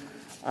issue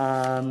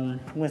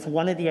with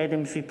one of the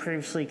items we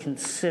previously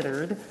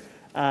considered,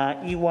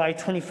 EY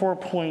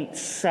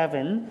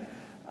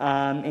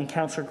 24.7 in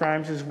Councillor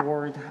Grimes'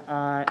 ward.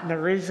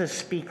 There is a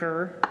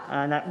speaker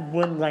that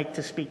would like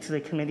to speak to the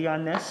committee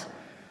on this.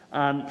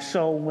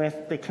 So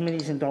with the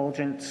committee's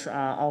indulgence,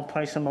 I'll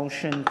place a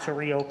motion to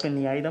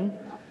reopen the item.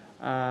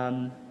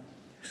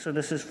 So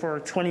this is for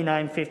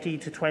 2950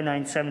 to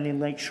 2970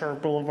 Lakeshore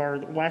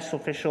Boulevard West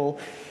official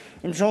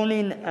and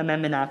zoning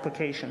amendment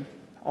application.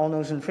 All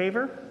those in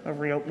favor of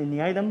reopening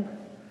the item?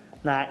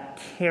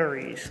 That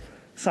carries.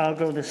 So I'll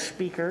go to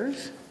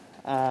speakers.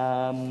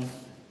 So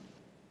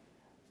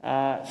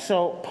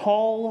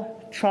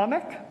Paul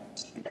Chomek,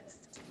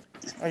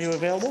 are you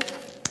available?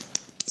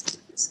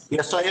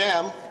 Yes, I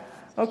am.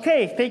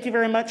 Okay, thank you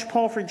very much,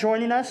 Paul, for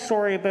joining us.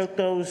 Sorry about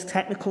those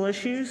technical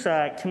issues.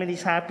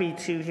 Committee's happy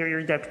to hear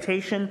your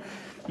deputation.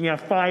 You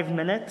have 5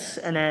 minutes,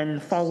 and then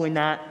following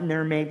that,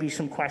 there may be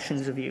some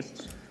questions of you.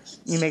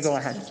 You may go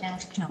ahead.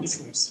 Thank you.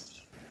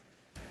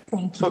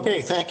 Okay,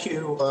 thank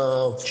you,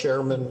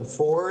 Chairman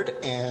Ford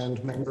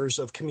and members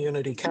of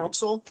Community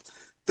Council.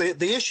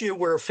 The issue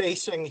we're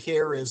facing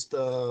here is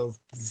the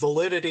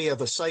validity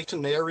of a site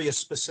and area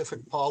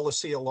specific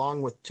policy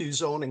along with 2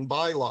 zoning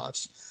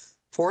bylaws.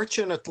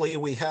 Fortunately,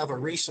 we have a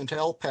recent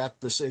LPAT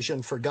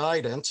decision for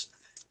guidance,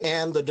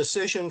 and the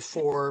decision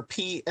for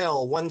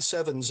PL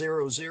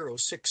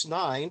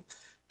 170069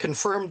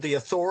 confirmed the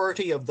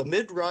authority of the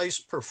Mid-Rise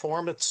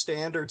Performance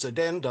Standards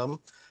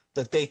Addendum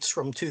that dates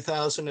from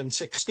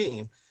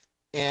 2016.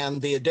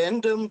 And the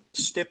addendum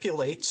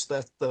stipulates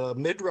that the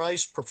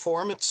mid-rise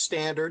performance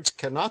standards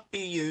cannot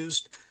be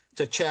used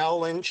to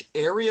challenge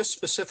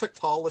area-specific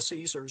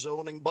policies or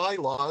zoning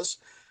bylaws,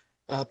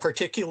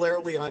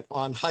 particularly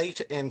on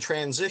height and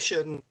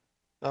transition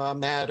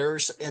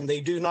matters, and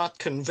they do not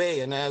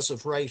convey an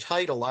as-of-right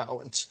height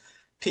allowance.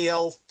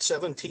 PL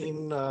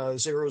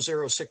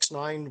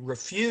 170069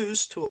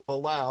 refused to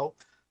allow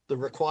the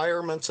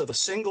requirements of a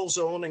single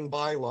zoning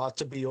bylaw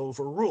to be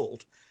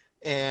overruled.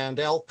 And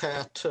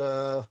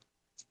LPAT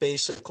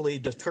basically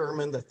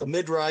determined that the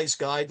mid-rise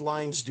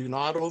guidelines do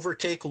not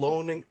overtake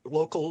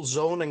local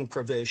zoning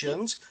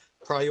provisions.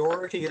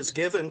 Priority is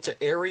given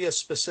to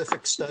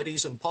area-specific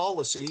studies and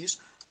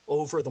policies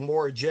over the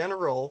more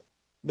general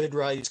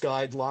mid-rise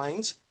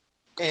guidelines.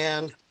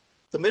 And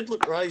the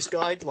mid-rise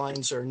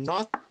guidelines are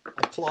not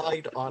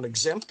applied on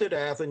exempted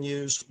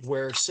avenues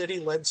where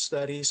city-led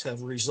studies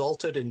have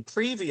resulted in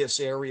previous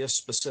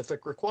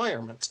area-specific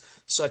requirements,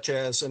 such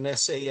as an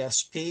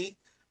SASP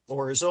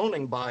or a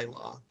zoning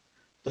bylaw.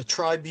 The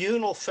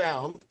tribunal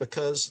found,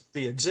 because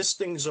the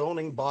existing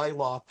zoning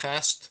bylaw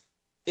passed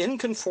in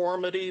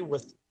conformity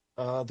with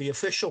the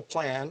official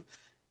plan,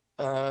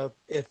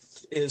 it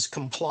is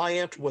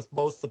compliant with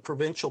both the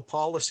provincial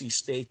policy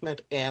statement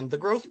and the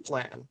growth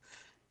plan.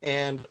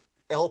 And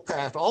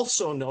LPAT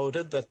also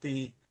noted that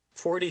the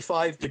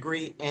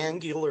 45-degree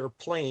angular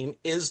plane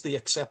is the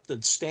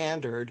accepted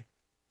standard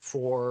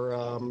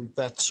for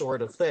that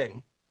sort of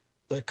thing.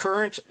 The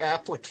current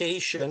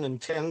application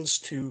intends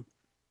to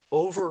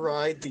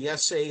override the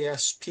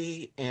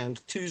SASP and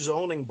 2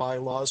 zoning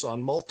bylaws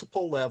on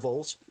multiple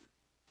levels,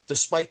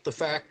 despite the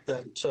fact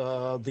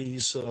that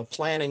these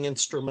planning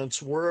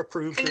instruments were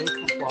approved in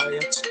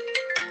compliance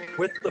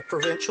with the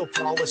provincial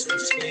policy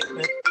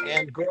statement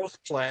and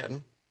growth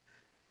plan.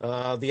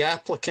 The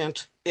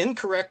applicant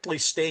incorrectly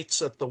states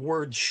that the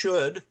word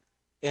should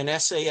in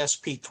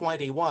SASP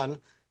 21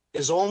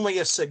 is only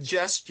a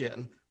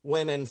suggestion,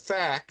 when in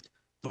fact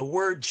the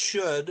word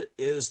should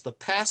is the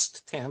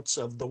past tense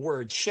of the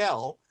word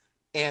shall,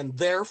 and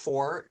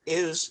therefore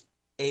is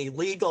a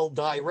legal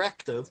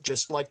directive,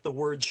 just like the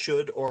word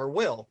should or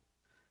will.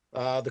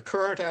 The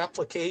current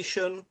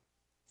application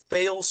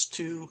fails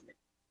to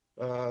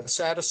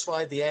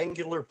satisfy the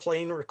angular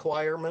plane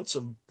requirements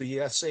of the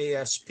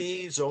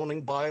SASP,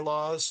 zoning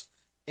bylaws,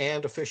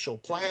 and official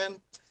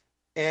plan.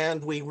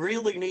 And we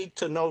really need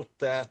to note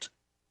that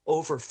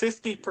over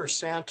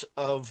 50%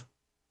 of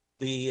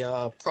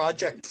the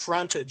project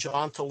frontage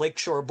onto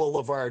Lakeshore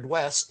Boulevard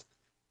West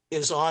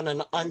is on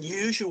an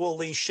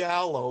unusually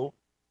shallow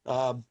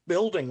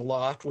building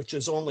lot, which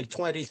is only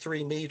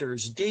 23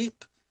 meters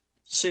deep.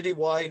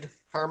 Citywide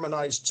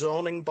harmonized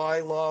zoning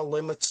bylaw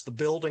limits the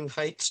building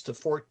heights to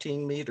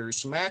 14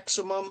 meters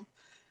maximum,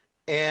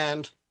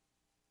 and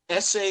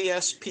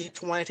SASP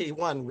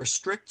 21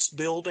 restricts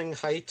building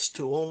heights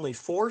to only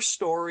 4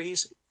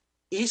 stories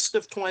east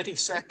of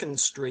 22nd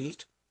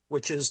Street,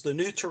 which is the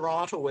New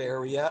Toronto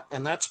area,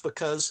 and that's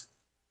because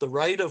the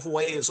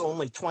right-of-way is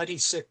only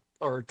 26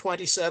 or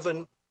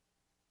 27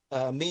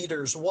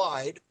 meters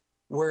wide,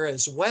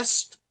 whereas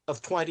west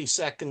of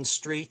 22nd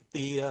Street,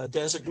 the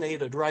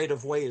designated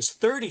right-of-way is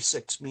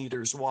 36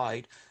 meters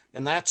wide,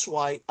 and that's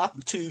why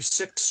up to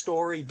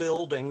 6-story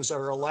buildings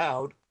are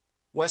allowed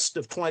west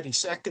of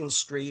 22nd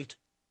Street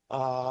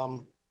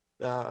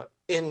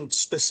in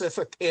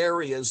specific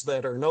areas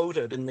that are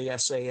noted in the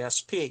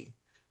SASP.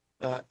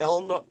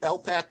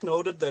 LPAT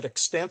noted that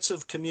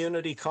extensive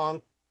community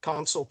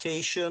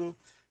consultation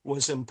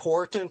was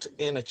important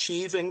in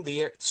achieving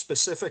the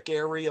specific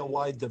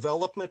area-wide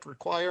development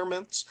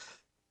requirements,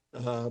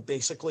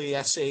 basically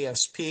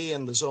SASP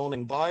and the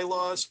zoning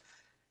bylaws,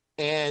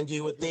 and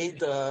you would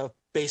need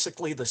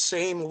basically the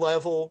same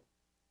level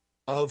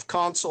of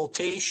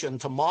consultation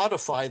to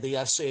modify the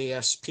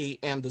SASP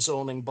and the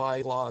zoning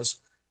bylaws,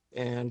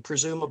 and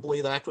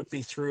presumably that would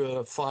be through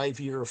a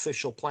 5-year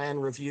official plan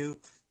review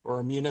or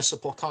a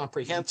municipal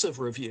comprehensive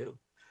review.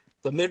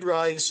 The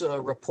mid-rise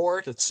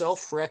report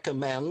itself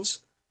recommends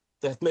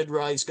that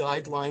mid-rise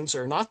guidelines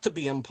are not to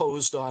be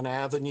imposed on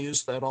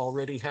avenues that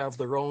already have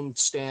their own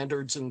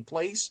standards in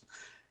place.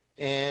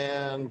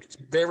 And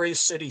various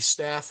city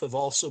staff have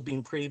also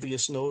been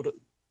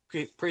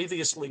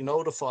previously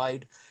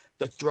notified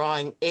that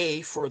drawing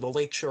A for the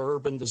Lakeshore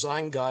Urban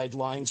Design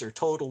Guidelines are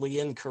totally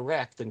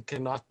incorrect and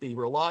cannot be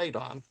relied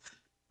on.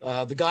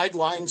 The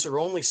guidelines are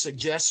only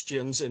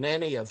suggestions in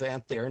any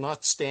event. They are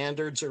not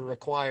standards or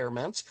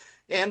requirements,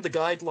 and the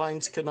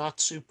guidelines cannot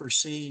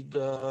supersede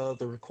the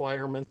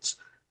requirements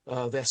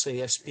of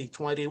SASP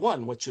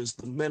 21, which is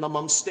the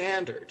minimum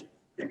standard.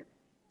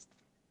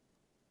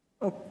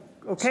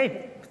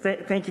 Okay,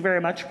 thank you very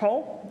much,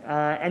 Paul.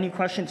 Any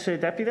questions to the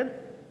deputy?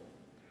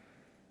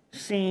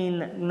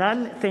 Seeing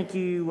none, thank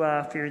you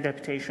for your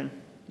deputation.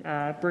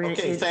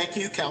 Okay, thank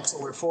you,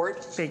 Councillor Ford.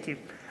 Thank you.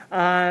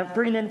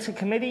 Bring into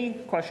committee,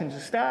 questions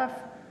of staff.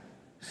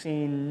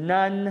 Seeing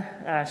none,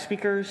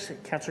 speakers,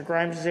 Councillor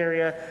Grimes'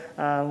 area,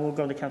 we'll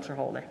go to Councillor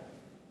Holiday.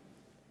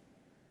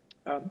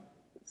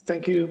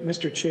 Thank you,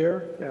 Mr.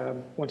 Chair.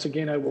 Once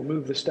again, I will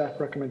move the staff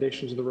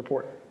recommendations of the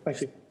report.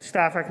 Thank you.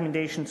 Staff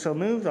recommendation so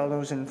moved. All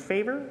those in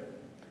favor?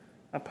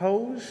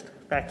 Opposed?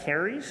 That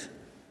carries.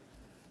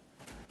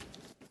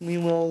 We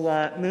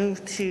will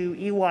move to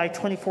EY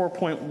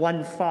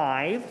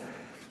 24.15.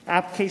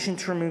 Application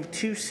to remove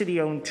 2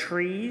 city-owned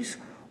trees,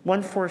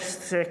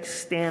 146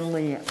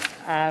 Stanley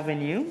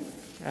Avenue.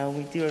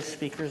 We do have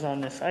speakers on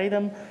this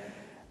item.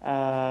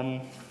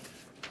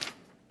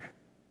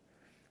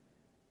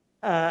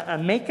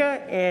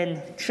 Ameka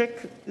and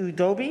Chick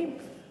Udobi.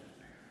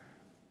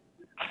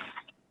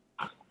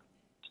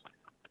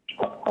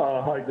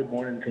 Hi, good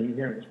morning. Can you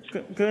hear me?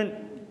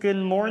 Good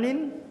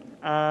morning.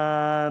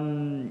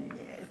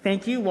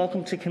 Thank you.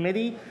 Welcome to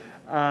committee.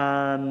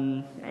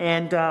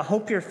 And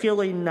hope you're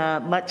feeling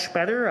much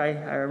better. I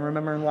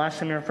remember last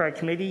time you were for our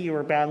committee, you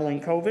were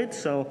battling COVID,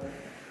 so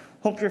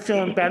hope you're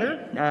feeling better.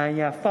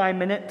 You have 5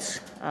 minutes,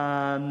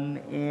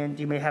 and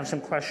you may have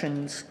some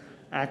questions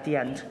at the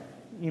end.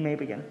 You may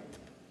begin.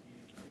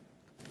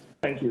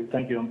 Thank you.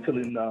 I'm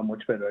feeling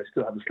much better. I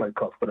still have a slight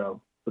cough, but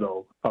I'll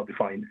be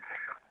fine.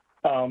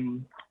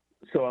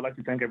 So I'd like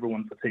to thank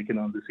everyone for taking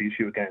on this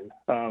issue again.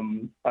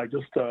 I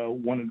just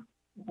want to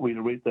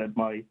reiterate that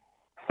my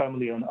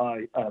family and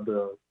I are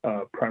the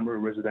primary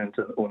residents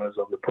and owners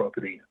of the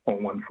property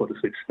on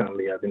 146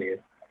 Stanley Avenue.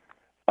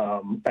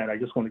 And I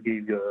just want to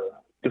give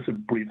just a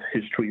brief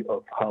history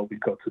of how we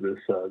got to this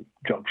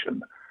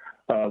junction.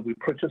 We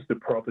purchased the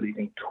property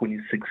in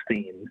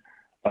 2016,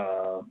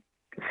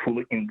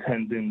 fully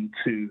intending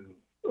to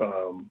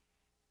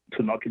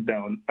knock it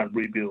down and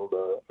rebuild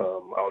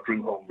our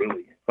dream home,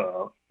 really,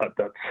 at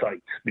that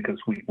site, because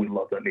we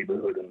love that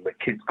neighborhood and the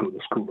kids go to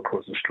school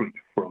across the street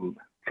from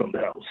the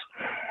house.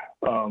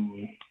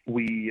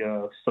 We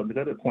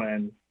submitted a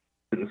plan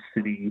to the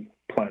city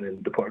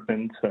planning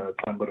department.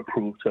 Plan got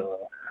approved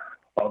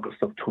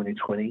August of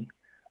 2020.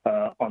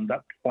 On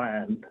that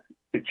plan,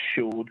 it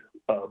showed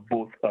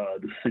both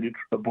city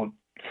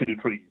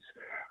trees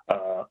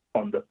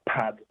on the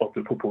path of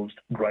the proposed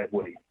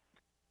driveway.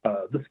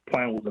 This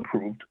plan was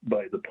approved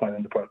by the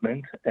planning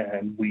department,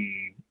 and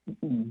we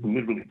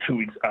literally 2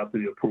 weeks after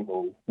the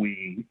approval,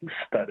 we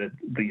started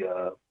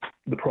the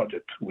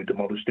project. We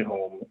demolished the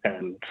home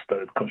and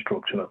started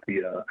construction of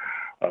the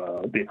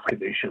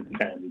excavation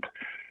and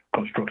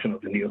construction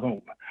of the new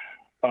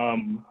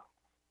home.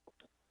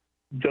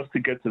 Just to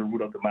get to the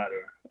root of the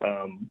matter,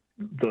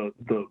 the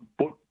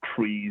both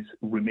trees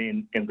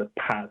remain in the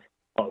path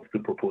of the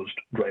proposed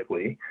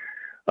driveway.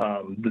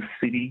 The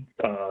city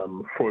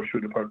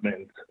forestry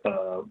department,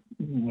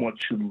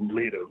 much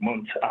later,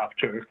 months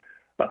after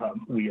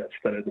we had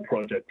started the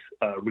project,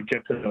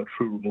 rejected our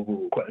tree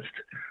removal request.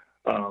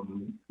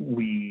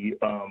 We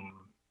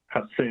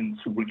have since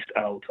reached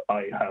out.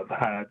 I have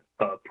had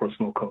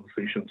personal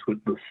conversations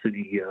with the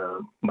city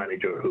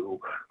manager who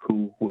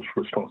was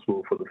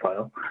responsible for the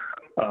file,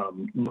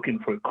 looking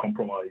for a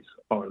compromise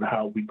on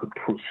how we could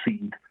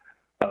proceed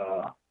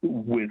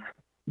with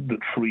the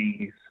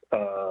trees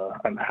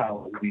and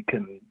how we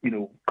can,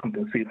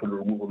 compensate for the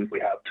removal if we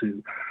have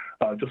to.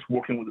 Just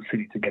working with the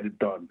city to get it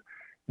done.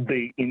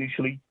 They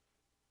initially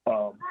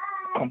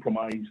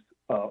compromised,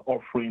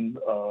 offering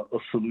a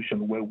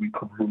solution where we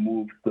could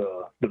remove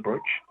the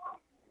birch,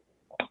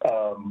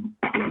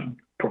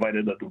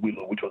 provided that the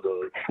willow, which was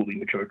a fully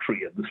mature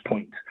tree at this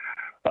point,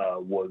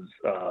 was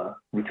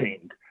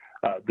retained.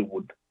 They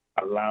would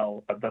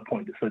allow, at that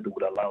point, they said they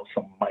would allow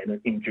some minor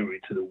injury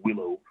to the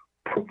willow,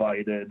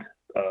 provided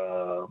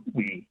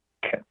we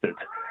kept it.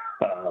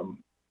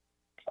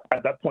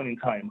 At that point in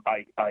time,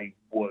 I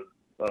was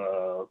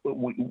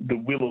the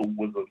willow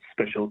was a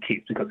special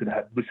case because it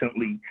had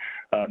recently,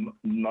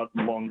 not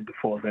long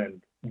before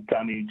then,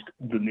 damaged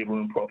the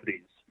neighboring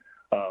properties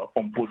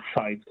on both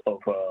sides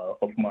of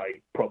my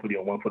property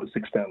on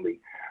 146 Stanley.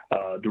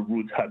 The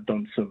roots had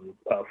done some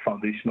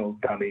foundational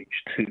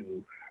damage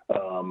to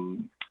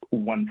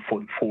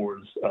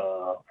 144's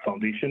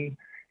foundation.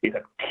 It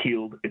had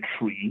killed a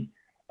tree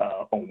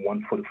on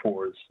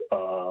 144's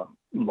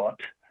lot.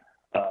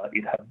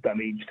 It had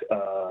damaged,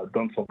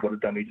 done some water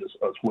damages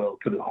as well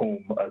to the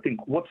home. I think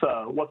what's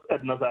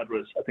Edna's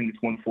address? I think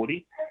it's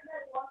 140,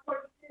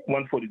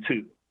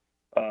 142.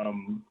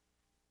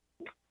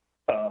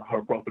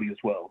 Her property as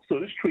well. So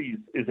this tree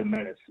is a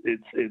menace.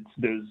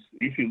 There's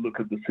if you look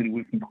at the city,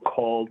 we've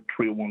called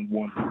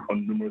 311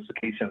 on numerous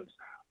occasions,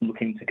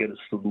 looking to get a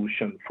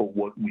solution for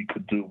what we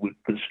could do with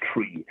this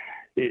tree.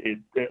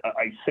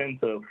 I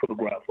sent a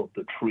photograph of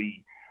the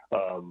tree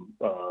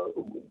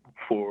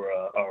for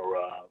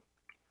our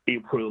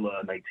April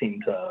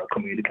 19th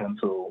community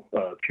council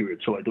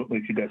period. So I don't know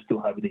if you guys still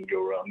have it in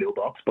your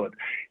mailbox, but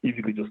if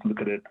you could just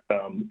look at it,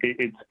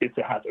 it's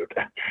a hazard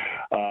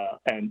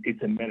and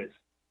it's a menace.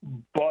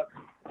 But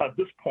at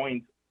this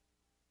point,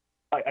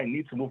 I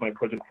need to move my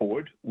project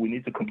forward. We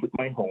need to complete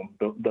my home.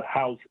 The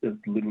house is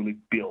literally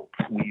built.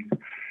 We've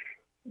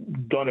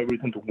done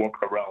everything to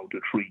work around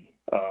the tree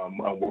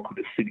and work with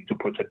the city to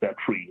protect that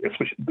tree.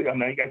 Especially,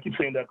 and I keep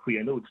saying that tree.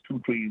 I know it's 2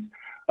 trees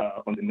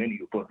on the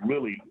menu, but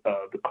really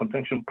the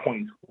contention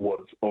point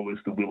was always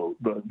the willow.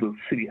 The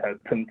city had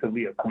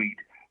tentatively agreed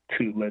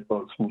to let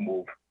us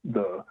remove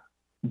the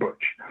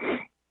birch.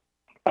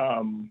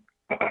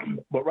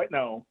 But right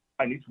now,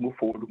 I need to move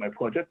forward with my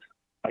project.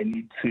 I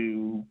need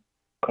to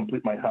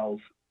complete my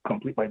house,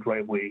 complete my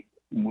driveway,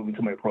 move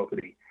into my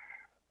property.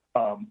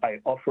 I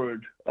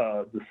offered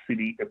the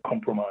city a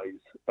compromise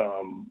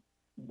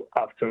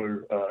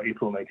after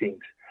April 19th,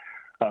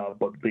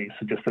 but they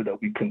suggested that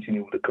we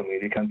continue with the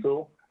community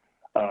council.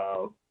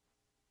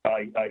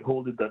 I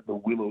hold it that the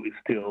willow is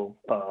still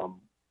a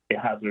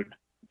hazard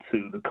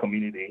to the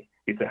community.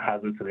 It's a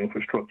hazard to the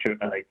infrastructure,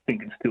 and I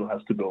think it still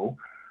has to go.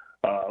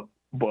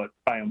 But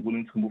I am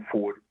willing to move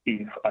forward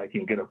if I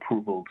can get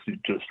approval to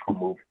just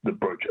remove the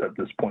birch at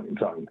this point in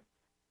time.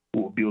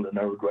 We'll build a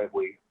narrow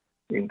driveway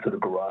into the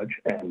garage,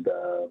 and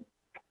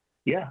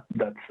yeah,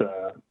 that's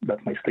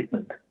my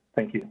statement.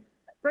 Thank you.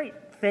 Great,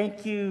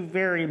 thank you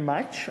very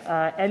much.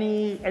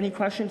 Any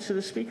questions to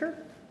the speaker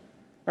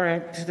or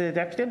to the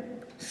deputant?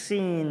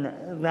 Seeing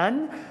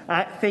none,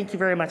 thank you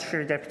very much for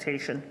your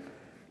deputation.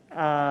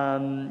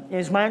 It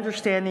is my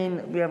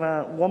understanding we have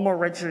one more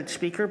registered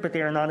speaker, but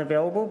they are not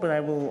available, but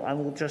I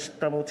will just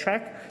double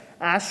check.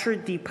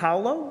 Astrid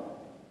DiPaolo.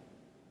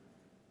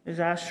 Is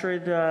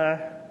Astrid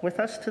with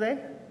us today?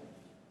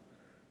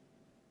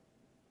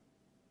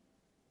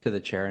 To the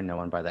chair, no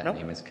one by that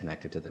name is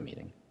connected to the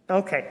meeting.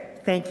 Okay,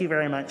 thank you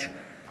very much.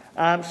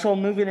 So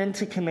moving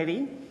into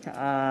committee,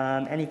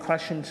 any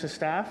questions to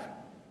staff?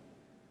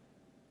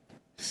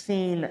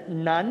 Seeing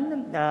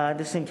none,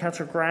 this is in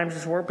Councillor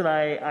Grimes' ward, but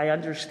I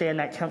understand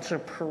that Councillor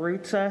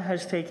Perruzza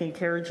has taken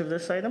carriage of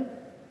this item.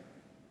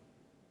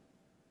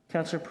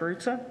 Councillor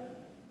Perruzza?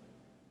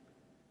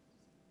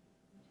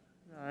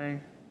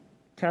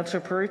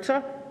 Councillor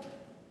Perruzza?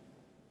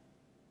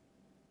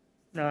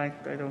 No, I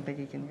don't think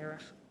he can hear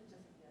us.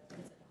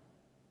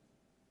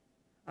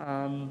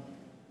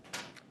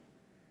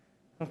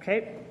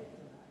 Okay.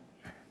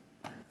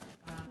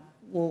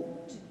 Well,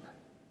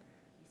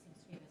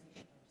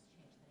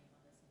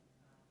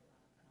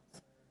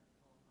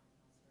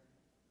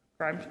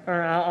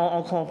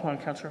 I'll call upon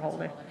Councillor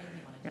Holiday.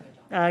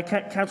 Yeah.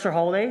 Councillor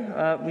Holiday,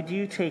 would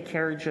you take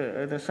carriage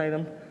of this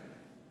item?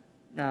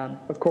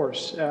 Of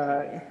course.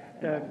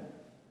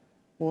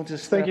 We'll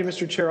just. Thank you,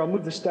 Mr. Chair. I'll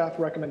move the staff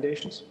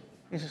recommendations.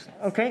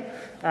 Okay.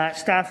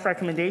 Staff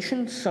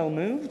recommendations, so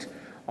moved.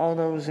 All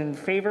those in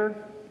favor?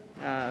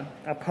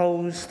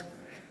 Opposed?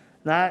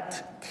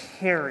 That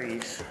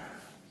carries.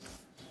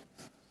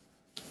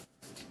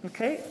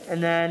 Okay,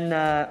 and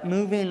then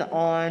moving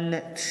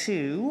on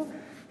to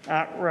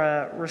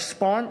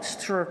response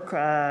to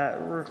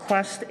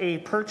request a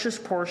purchase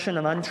portion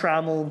of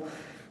untraveled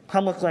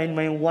public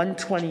laneway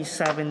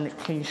 127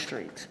 King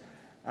Street.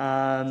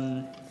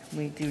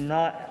 We do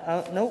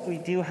not, no, we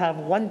do have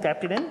one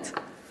deputant.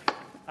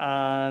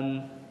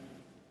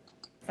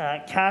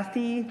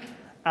 Kathy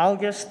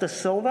Algus de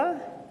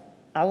Silva.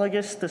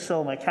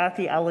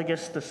 Kathy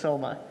Algus de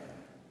Silva.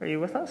 Are you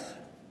with us?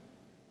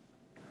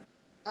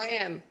 I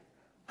am.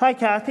 Hi,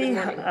 Kathy.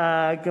 Good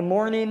morning. Good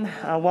morning.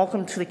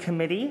 Welcome to the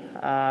committee.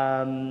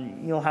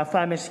 You'll have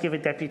 5 minutes to give a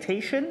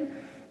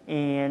deputation,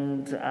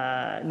 and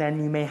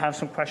then you may have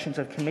some questions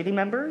of committee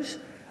members.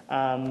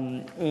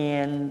 I'm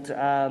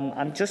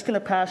just going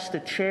to pass the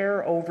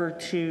chair over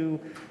to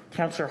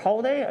Councillor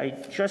Holiday. I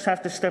just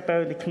have to step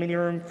out of the committee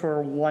room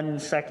for 1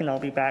 second. I'll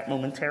be back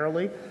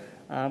momentarily.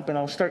 But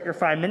I'll start your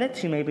 5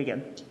 minutes. You may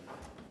begin.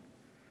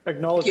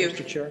 Acknowledge,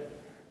 Mr. Chair.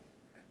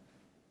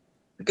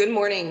 Good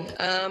morning.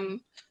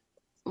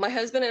 My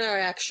husband and I are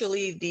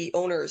actually the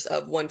owners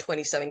of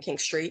 127 King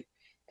Street,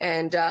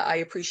 and I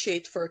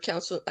appreciate that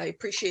Council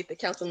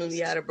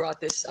Nundiata brought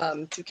this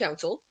to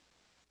council.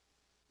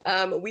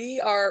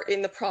 We are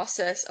in the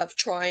process of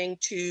trying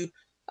to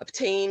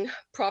obtain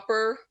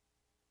proper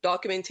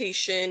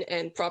documentation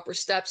and proper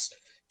steps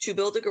to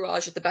build a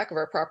garage at the back of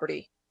our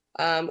property.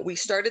 We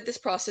started this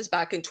process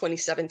back in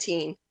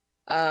 2017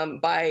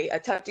 by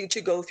attempting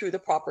to go through the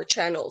proper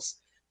channels,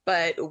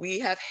 but we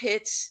have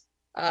hit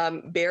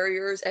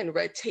barriers and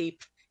red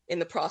tape in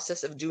the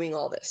process of doing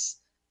all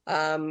this.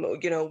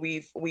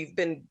 We've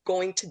been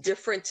going to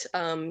different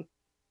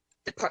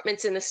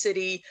departments in the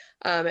city,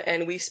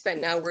 and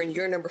we're in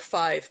year number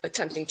 5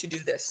 attempting to do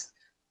this.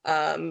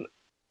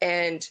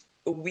 And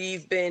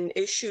we've been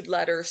issued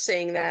letters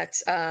saying that,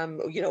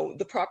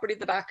 the property at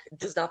the back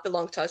does not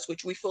belong to us,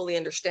 which we fully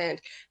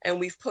understand. And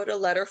we've put a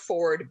letter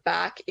forward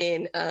back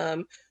in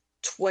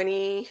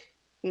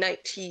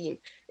 2019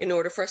 in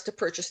order for us to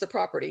purchase the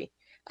property.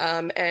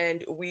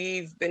 And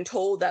we've been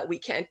told that we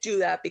can't do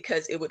that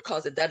because it would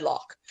cause a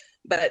deadlock.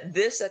 But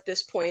this at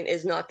this point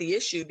is not the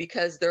issue,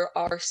 because there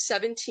are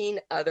 17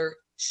 other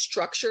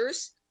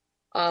structures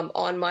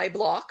on my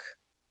block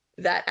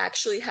that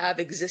actually have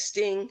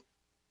existing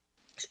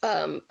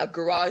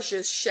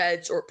garages,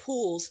 sheds, or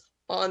pools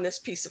on this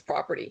piece of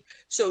property.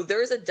 So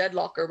there's a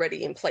deadlock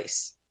already in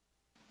place.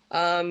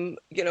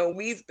 We've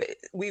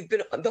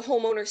been the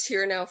homeowners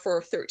here now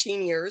for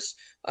 13 years.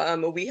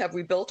 We have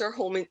rebuilt our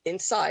home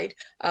inside.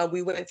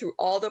 We went through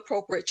all the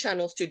appropriate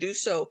channels to do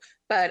so,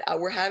 but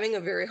we're having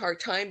a very hard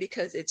time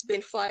because it's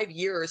been 5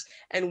 years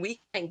and we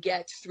can't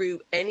get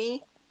through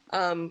any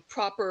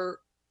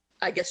proper,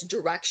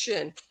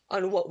 direction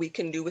on what we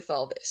can do with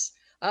all this.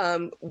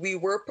 We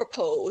were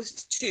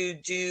proposed to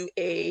do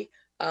a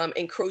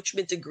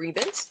encroachment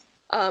agreement,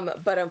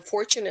 but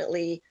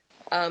unfortunately,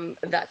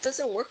 that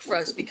doesn't work for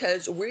us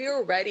because we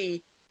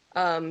already,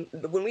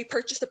 when we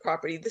purchased the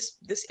property,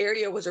 this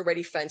area was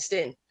already fenced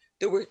in.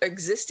 There were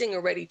existing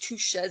already 2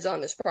 sheds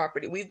on this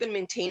property. We've been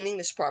maintaining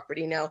this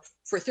property now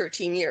for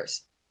 13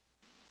 years.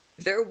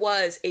 There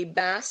was a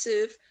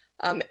massive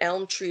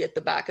elm tree at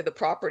the back of the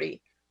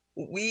property.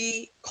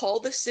 We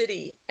called the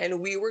city and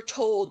we were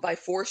told by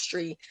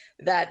forestry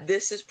that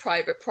this is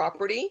private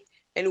property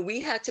and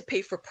we had to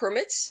pay for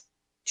permits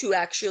to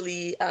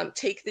actually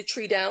take the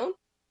tree down.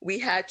 We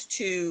had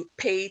to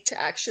pay to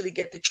actually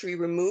get the tree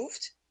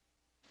removed.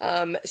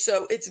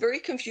 So it's very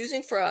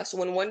confusing for us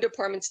when one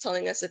department's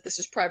telling us that this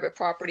is private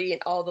property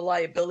and all the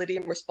liability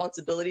and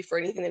responsibility for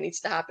anything that needs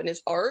to happen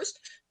is ours.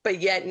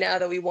 But yet now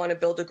that we want to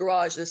build a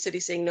garage, the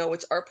city's saying, no,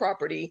 it's our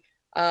property.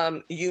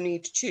 You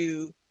need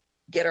to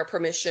get our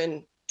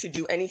permission to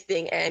do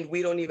anything. And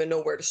we don't even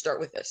know where to start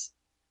with this.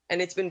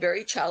 And it's been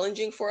very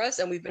challenging for us.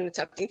 And we've been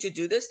attempting to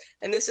do this.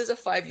 And this is a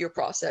 5-year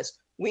process.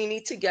 We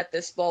need to get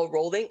this ball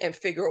rolling and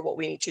figure out what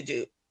we need to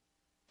do.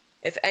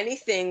 If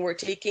anything, we're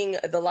taking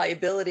the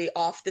liability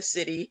off the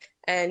city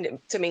and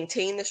to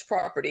maintain this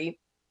property.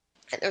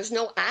 And there's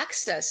no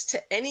access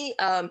to any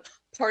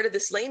part of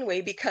this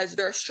laneway because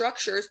there are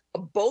structures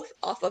both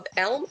off of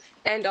Elm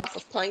and off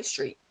of Pine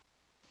Street.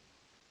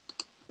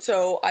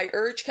 So I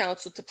urge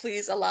council to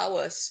please allow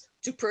us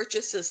to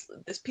purchase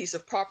this piece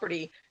of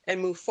property and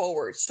move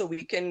forward so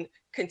we can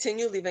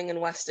continue living in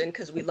Weston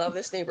because we love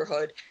this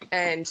neighborhood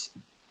and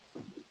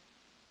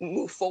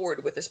move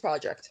forward with this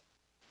project.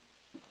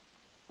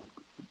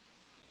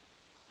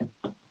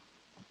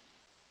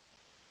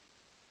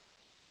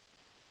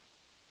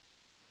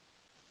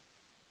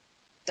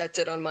 That's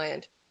it on my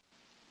end.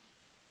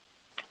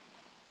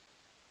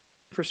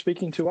 For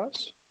speaking to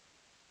us?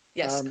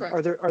 Yes,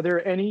 correct. Are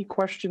there any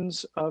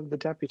questions of the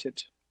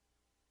deputant?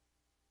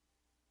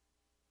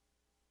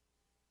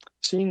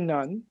 Seeing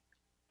none,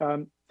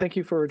 thank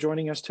you for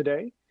joining us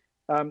today.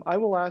 I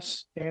will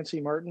ask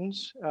Nancy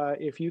Martins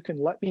if you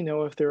can let me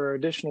know if there are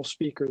additional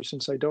speakers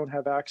since I don't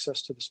have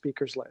access to the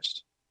speakers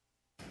list.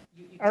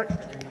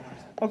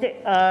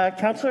 Okay,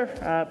 Councillor,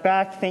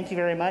 back, thank you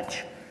very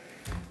much.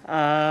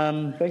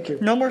 Thank you.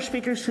 No more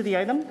speakers to the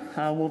item.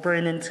 We'll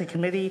bring it into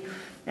committee.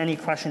 Any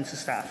questions to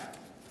staff?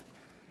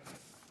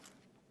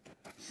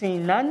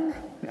 Seeing none,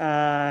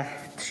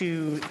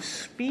 to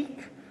speak,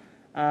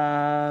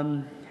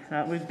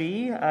 that would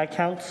be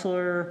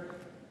Councillor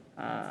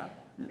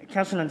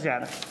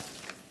Nunziata.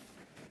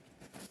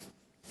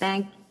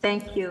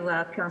 Thank you,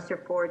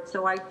 Councillor Ford.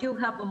 So I do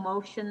have a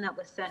motion that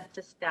was sent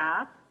to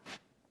staff,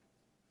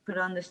 put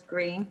on the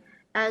screen.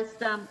 As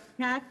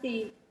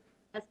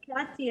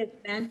Kathy has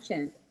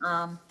mentioned,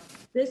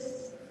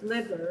 this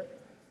sliver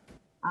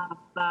of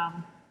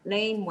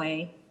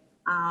laneway,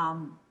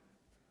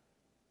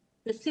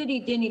 the city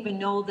didn't even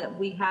know that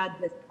we had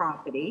this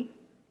property.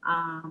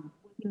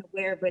 Wasn't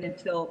aware of it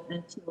until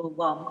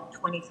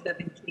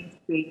 27 King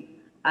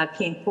Street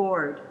came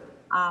forward.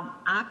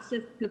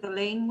 Access to the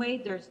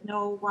laneway, there's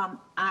no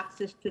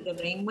access to the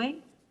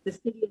laneway. The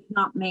city has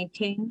not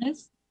maintained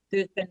this.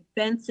 There's been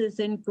fences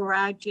and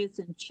garages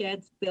and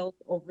sheds built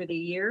over the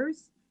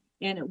years.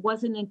 And it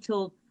wasn't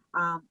until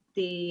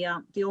the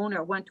owner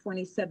at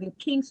 127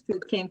 King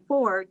Street came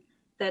forward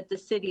that the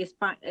city is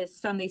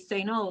suddenly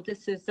saying, "Oh,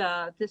 this is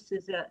a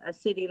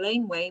city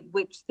laneway,"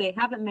 which they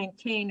haven't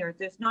maintained, or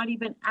there's not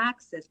even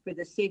access for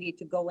the city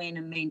to go in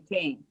and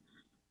maintain.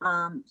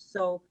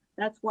 So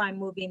that's why I'm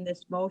moving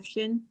this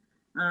motion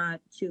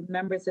to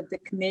members of the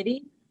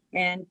committee.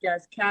 And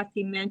as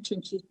Kathy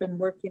mentioned, she's been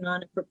working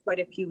on it for quite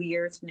a few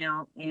years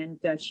now, and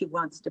she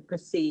wants to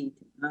proceed.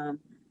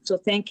 So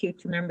thank you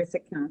to members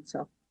of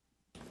council.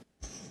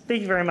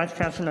 Thank you very much,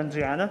 Councillor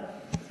Nunziata.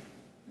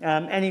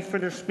 Any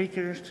further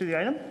speakers to the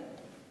item?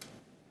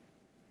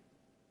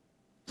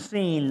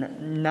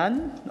 Seeing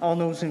none, all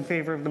those in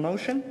favor of the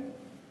motion?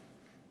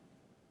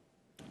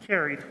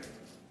 Carried.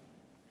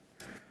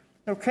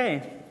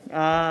 Okay,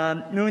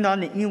 moving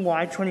on to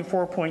EY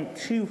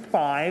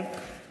 24.25,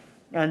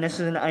 and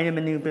this is an item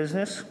in new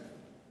business.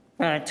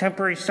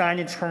 Temporary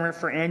signage permit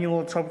for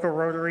annual Etobicoke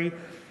Rotary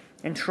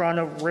and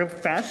Toronto Rib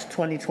Fest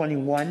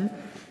 2021.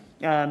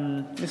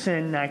 This is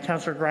in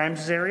Councillor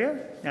Grimes' area.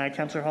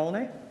 Councillor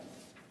Holiday.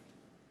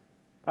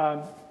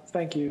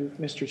 Thank you,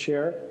 Mr.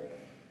 Chair.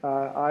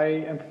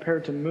 I am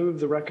prepared to move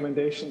the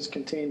recommendations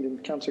contained in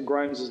Councillor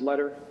Grimes'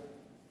 letter.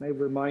 I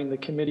remind the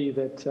committee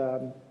that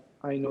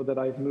I know that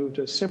I've moved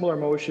a similar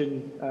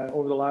motion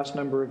over the last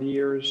number of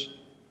years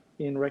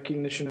in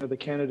recognition of the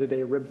Canada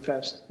Day Rib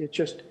Fest.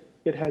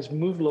 It has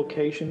moved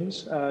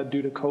locations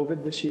due to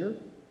COVID this year,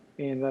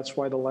 and that's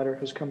why the letter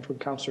has come from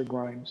Councillor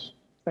Grimes.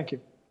 Thank you.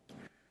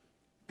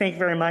 Thank you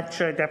very much,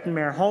 Deputy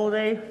Mayor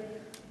Holiday.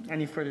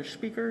 Any further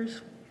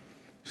speakers?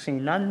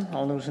 Seeing none,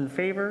 all those in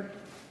favor?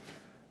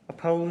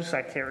 Opposed?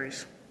 That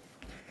carries.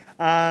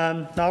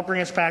 That'll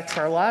bring us back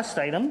to our last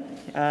item,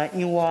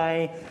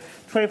 EY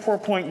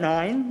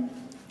 24.9,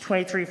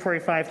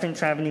 2345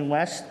 Finch Avenue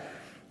West,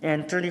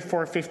 and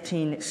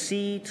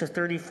 3415C to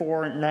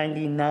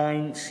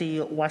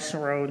 3499C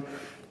Weston Road,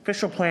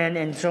 official plan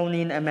and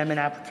zoning amendment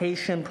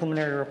application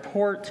preliminary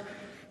report.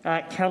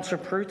 Councillor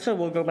Perruzza,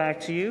 we'll go back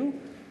to you.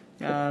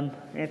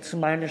 It's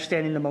my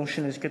understanding the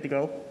motion is good to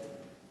go.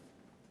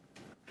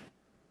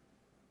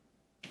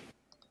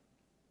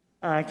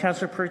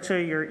 Councillor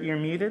Perruzza, you're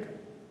muted.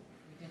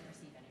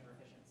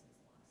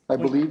 I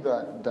believe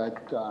that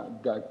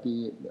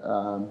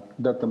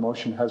the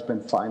motion has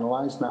been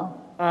finalized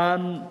now.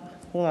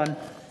 Hold on.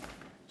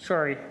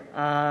 Sorry.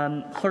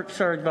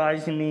 Clerks are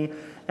advising me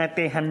that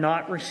they have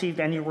not received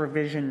any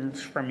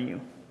revisions from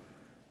you.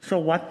 So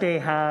what they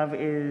have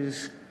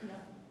is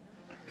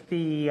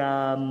the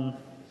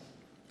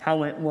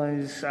how it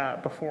was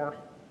before.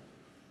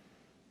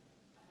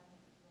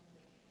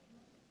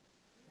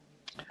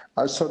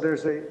 So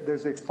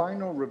there's a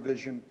final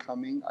revision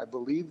coming. I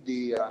believe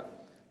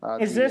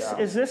Councillor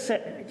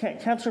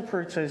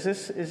Perruzza,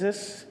 is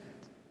this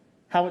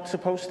how it's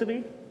supposed to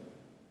be,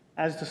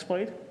 as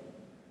displayed?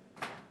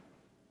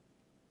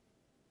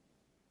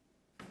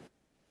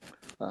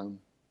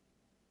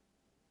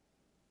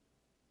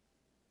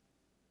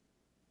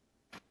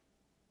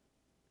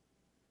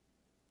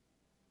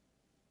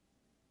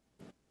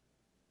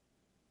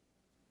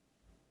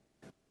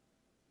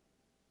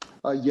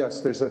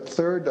 Yes, there's a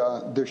third.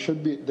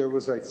 There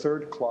was a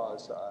third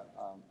clause,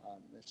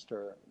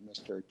 Mr.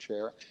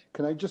 Chair.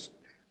 Can I just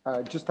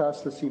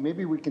ask to see?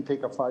 Maybe we can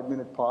take a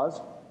 5-minute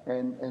pause,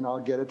 and I'll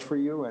get it for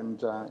you, and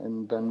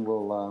then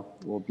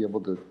we'll be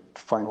able to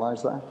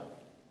finalize that.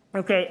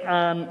 Okay,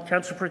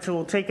 Councillor Perruzza,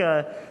 we'll take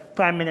a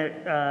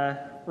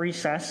 5-minute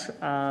recess.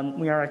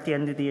 We are at the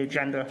end of the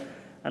agenda,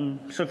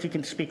 so if you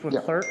can speak with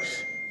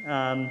clerks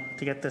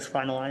to get this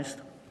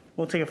finalized,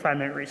 we'll take a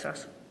 5-minute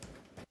recess.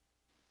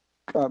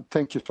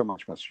 Thank you so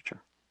much, Mr. Chair.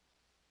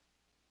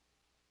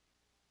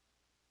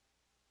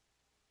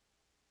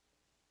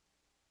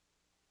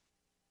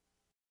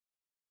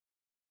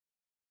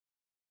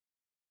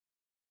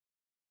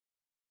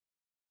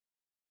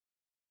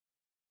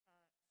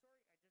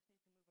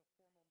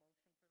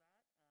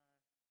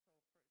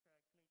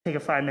 Take a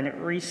 5-minute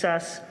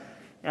recess.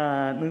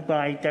 Moved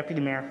by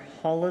Deputy Mayor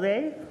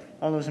Holiday.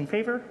 All those in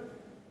favor?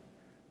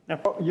 No.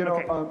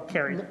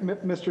 Carried.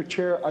 Mr.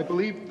 Chair, I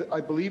believe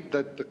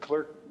that the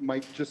clerk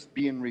might just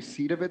be in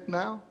receipt of it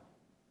now.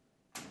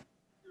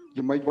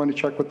 You might want to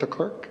check with the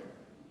clerk.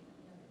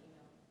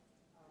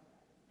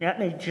 Yeah,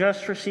 they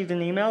just received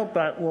an email,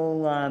 but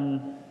we'll.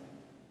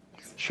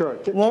 Sure.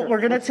 Well,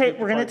 we're gonna take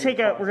a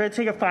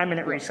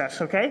 5-minute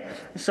recess. Okay.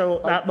 So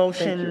that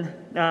motion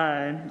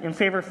in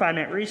favor of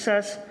 5-minute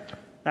recess,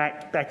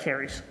 that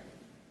carries.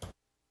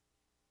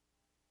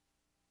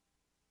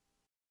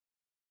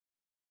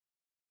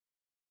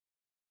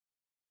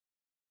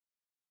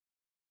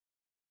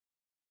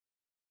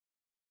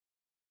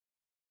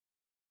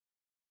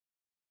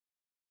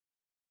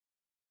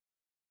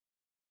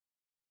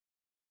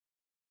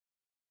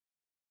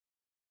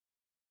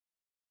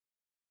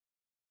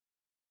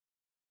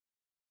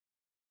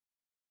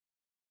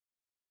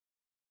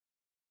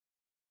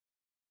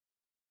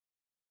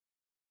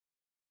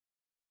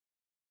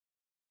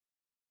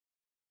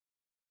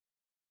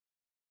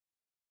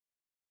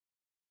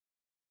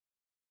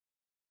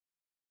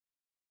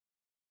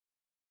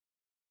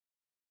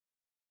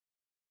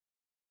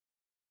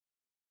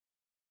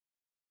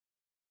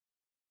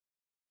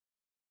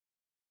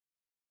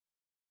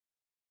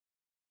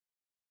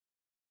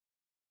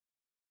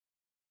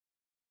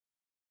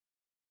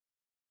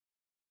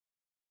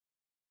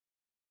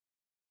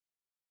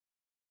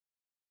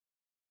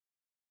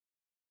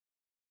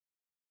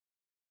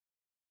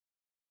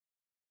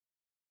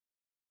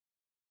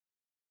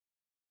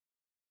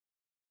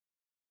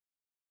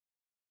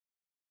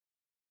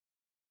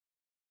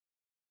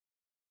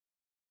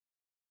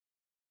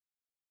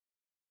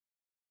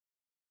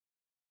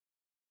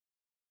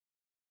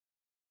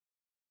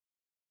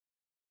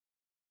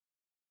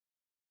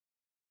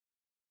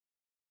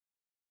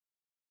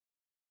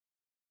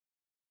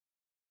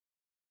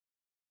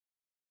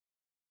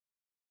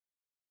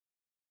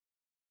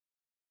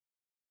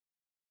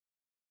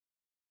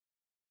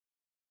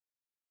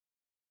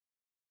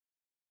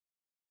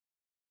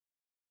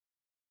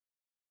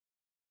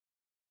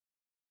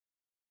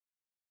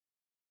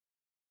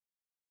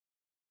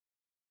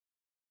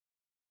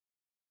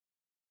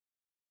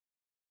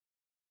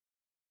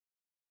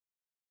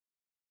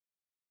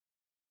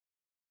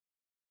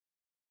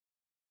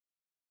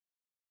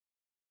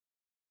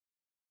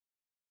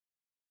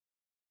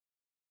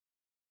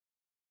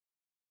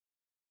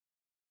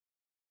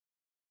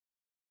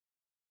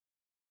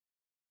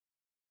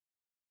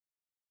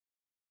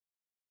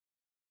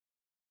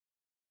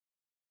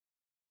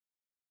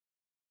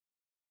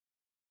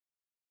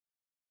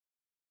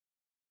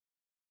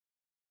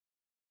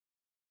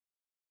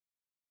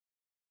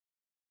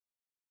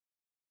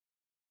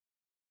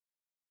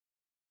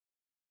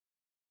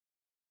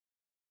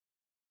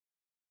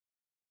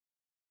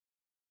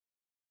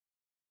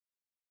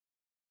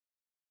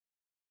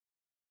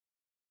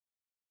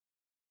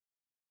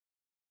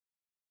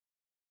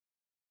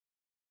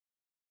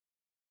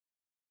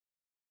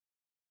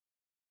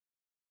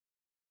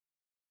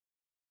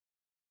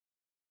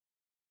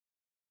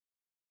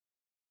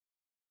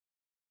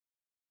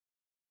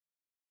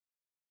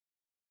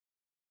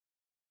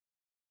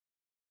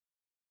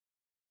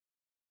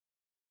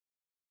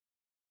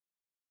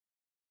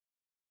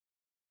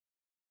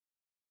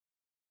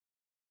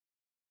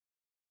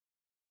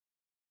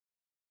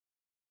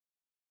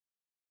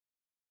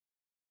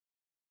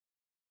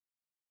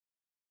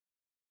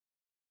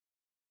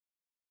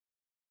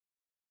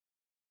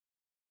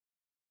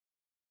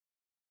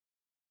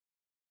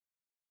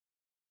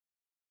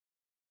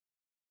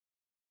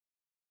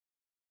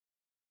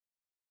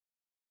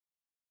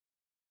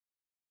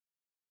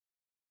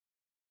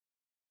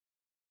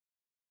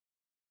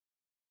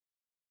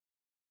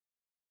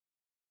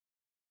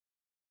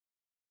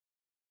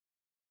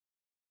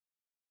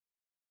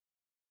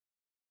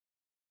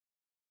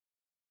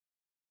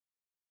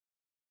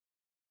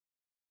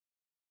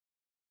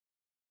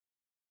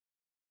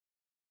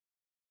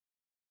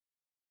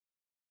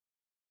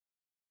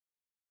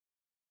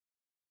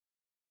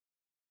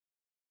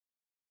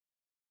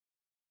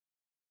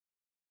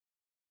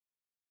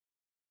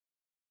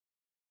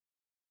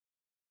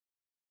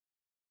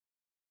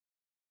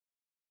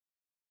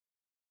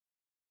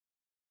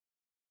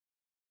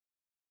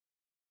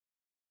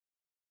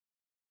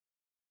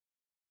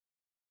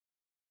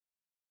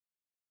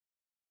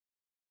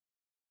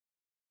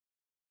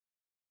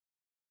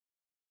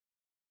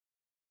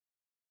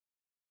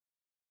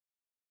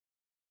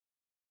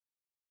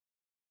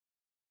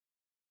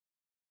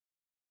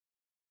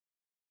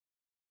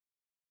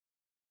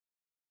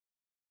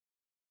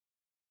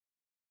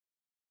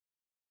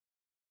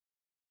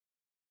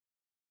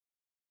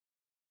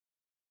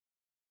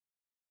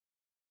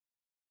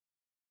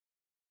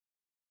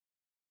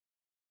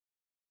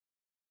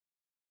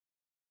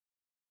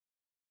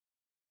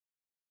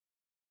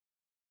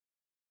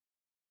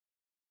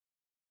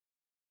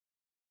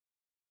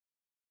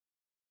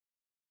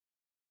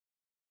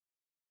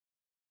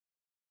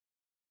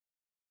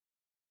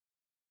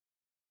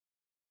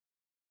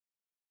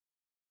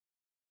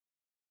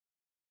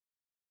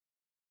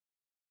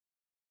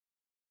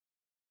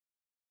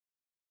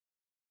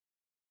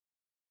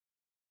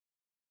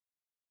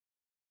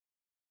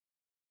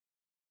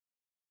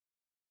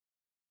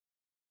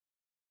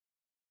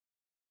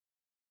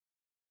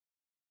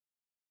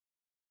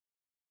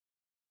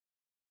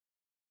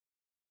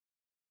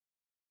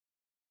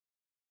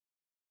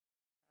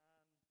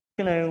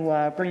 going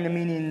to bring the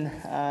meeting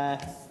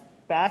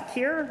back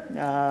here.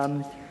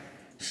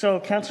 So,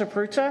 Councillor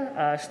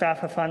Perruzza, staff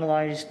have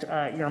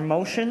finalized your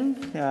motion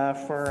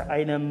for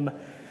item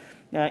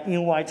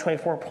EY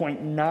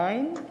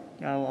 24.9.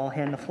 I'll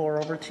hand the floor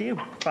over to you.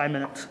 5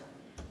 minutes.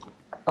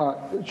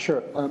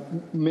 Sure.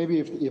 Maybe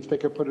if they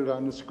could put it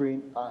on the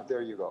screen.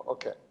 There you go.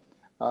 Okay.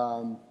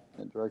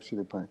 Direction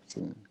to practice.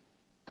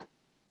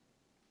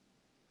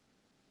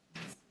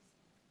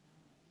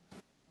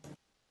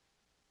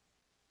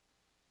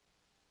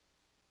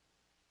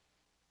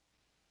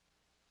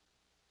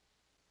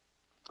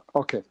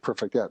 Okay,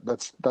 perfect. Yeah,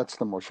 that's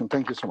the motion.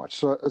 Thank you so much.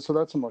 So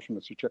that's the motion,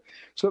 Mr. Chair.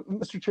 So,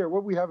 Mr. Chair,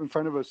 what we have in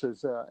front of us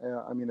is,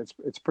 I mean,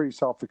 it's pretty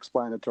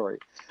self-explanatory.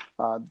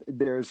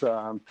 There's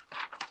an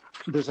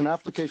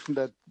application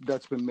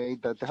that's been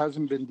made that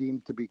hasn't been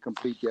deemed to be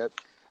complete yet,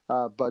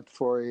 but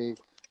for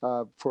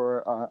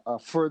a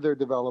further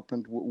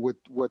development with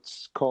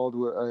what's called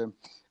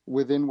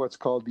within what's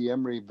called the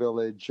Emery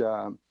Village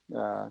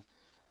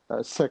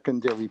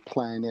secondary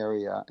plan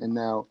area. And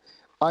now,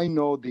 I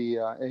know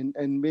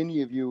and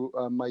many of you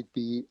might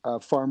be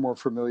far more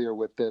familiar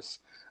with this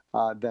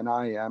than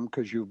I am,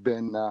 because you've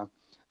been on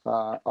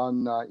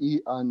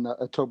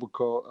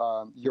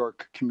Etobicoke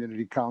York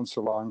Community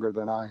Council longer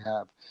than I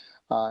have.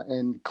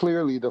 And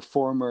clearly the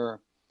former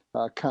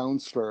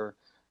councillor,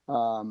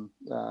 had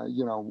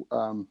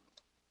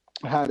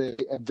a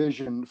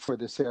vision for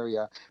this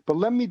area. But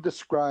let me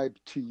describe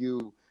to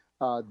you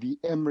the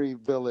Emery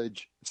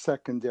Village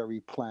secondary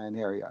plan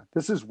area.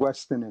 This is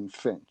Weston and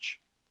Finch.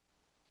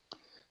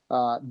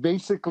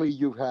 Basically,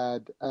 you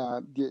had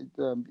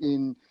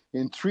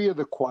in three of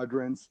the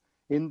quadrants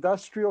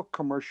industrial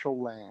commercial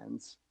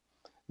lands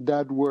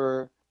that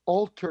were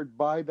altered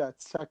by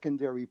that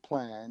secondary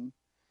plan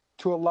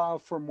to allow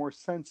for more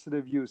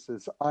sensitive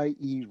uses,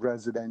 i.e.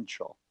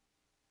 residential.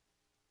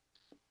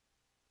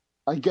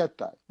 I get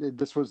that.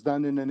 This was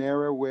done in an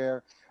era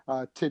where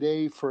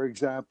today, for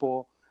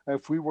example,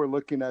 if we were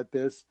looking at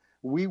this,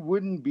 we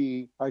wouldn't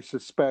be, I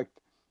suspect,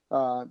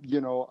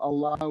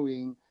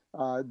 allowing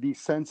these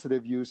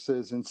sensitive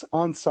uses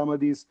on some of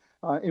these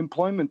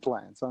employment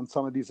lands, on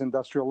some of these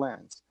industrial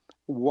lands.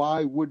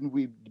 Why wouldn't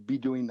we be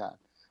doing that?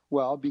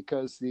 Well,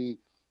 because the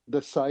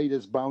site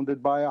is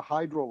bounded by a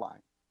hydro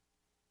line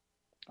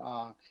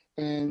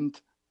and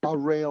a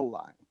rail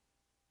line.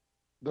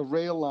 The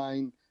rail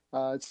line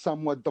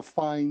somewhat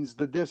defines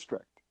the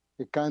district.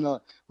 It kind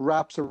of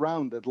wraps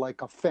around it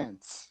like a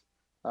fence,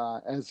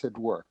 as it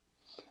were.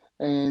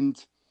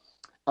 And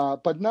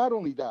but not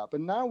only that,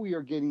 but now we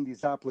are getting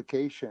these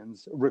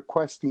applications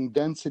requesting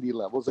density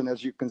levels. And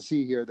as you can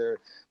see here,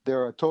 there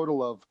are a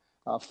total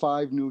of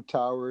 5 new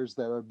towers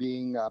that are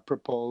being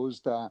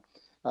proposed,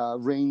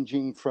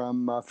 ranging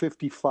from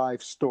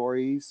 55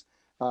 stories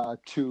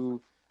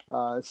to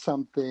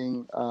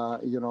something, a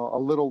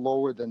little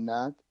lower than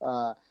that,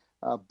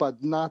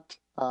 but not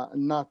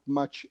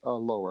much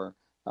lower,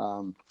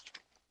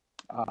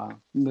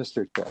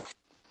 Mr. Chair.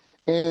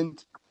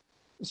 And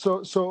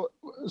so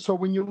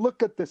when you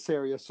look at this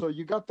area, so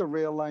you got the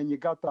rail line, you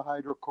got the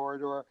hydro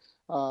corridor,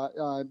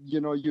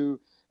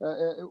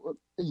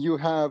 you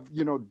have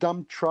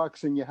dump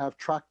trucks, and you have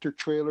tractor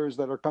trailers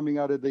that are coming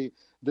out of the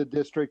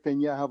district,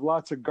 and you have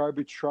lots of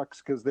garbage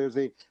trucks because there's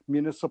a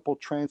municipal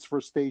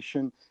transfer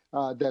station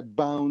that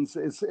bounds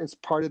is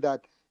part of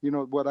that,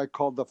 what I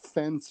call the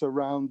fence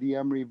around the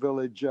Emery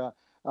Village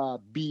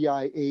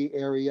BIA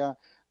area.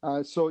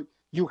 So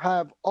you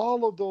have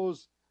all of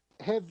those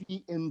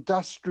heavy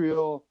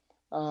industrial,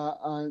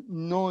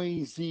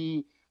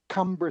 noisy,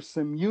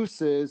 cumbersome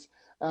uses,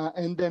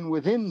 and then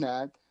within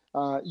that,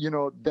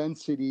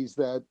 densities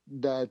that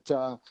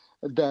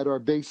are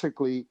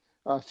basically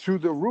through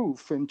the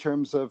roof in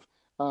terms of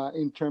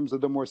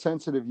the more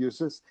sensitive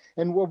uses.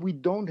 And what we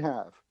don't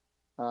have,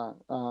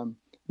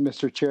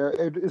 Mr. Chair,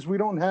 is we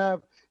don't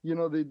have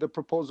the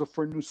proposal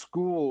for new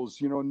schools,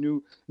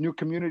 new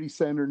community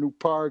center, new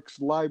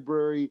parks,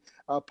 library,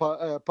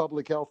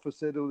 public health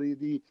facility,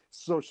 the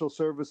social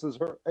services,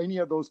 or any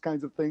of those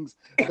kinds of things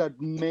that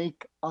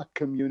make a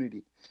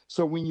community.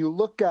 So when you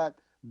look at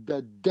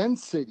the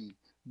density,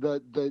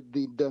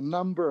 the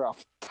number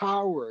of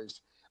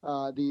towers,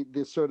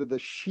 the sort of the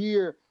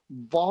sheer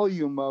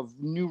volume of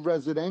new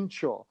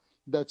residential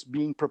that's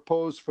being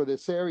proposed for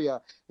this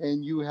area,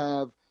 and you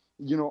have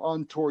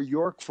on Tor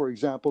York, for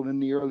example, in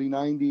the early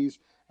 90s,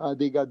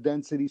 they got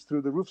densities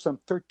through the roof. Some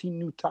 13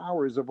 new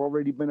towers have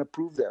already been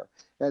approved there.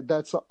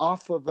 That's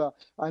off of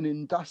an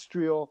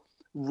industrial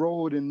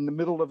road in the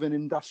middle of an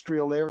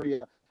industrial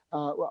area,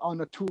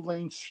 on a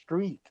 2-lane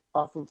street,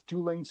 off of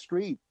 2-lane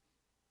street,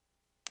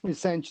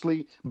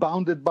 essentially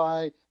bounded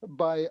by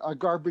a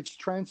garbage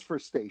transfer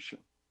station.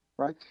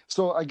 Right.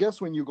 So I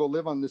guess when you go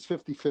live on this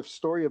 55th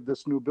story of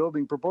this new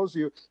building proposed to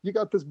you, you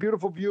got this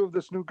beautiful view of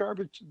this new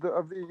garbage.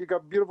 You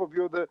got beautiful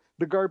view of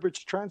the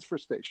garbage transfer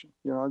station.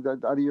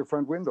 Out of your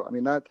front window. I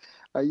mean that.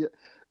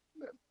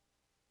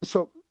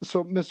 So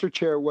Mr.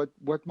 Chair, what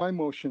my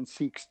motion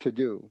seeks to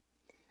do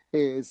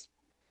is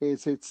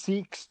it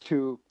seeks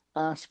to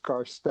ask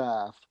our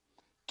staff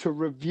to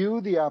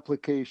review the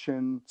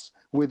applications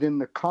within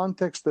the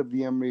context of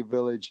the Emery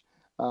Village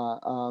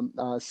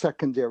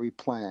secondary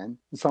plan,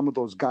 some of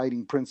those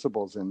guiding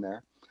principles in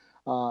there,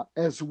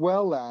 as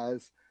well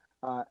as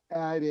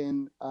add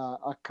in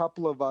a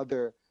couple of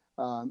other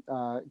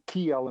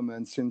key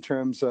elements in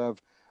terms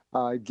of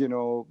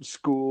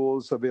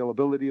schools,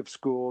 availability of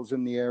schools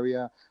in the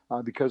area,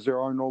 because there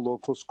are no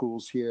local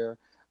schools here,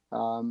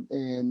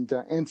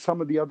 and some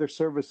of the other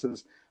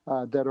services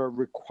that are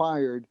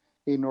required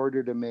in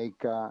order to make,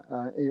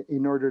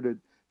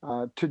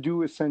 to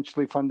do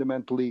essentially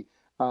fundamentally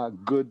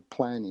good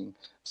planning.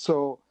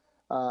 So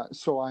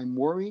I'm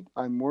worried.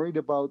 I'm worried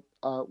about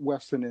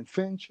Weston and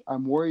Finch.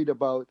 I'm worried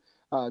about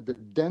the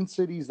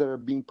densities that are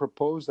being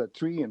proposed at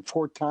 3 and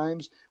 4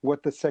 times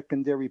what the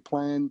secondary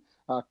plan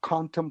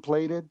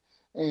contemplated,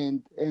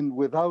 and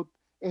without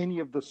any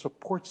of the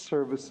support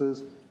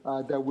services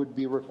that would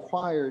be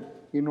required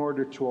in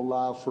order to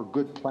allow for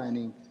good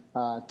planning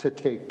to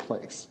take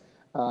place.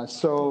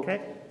 So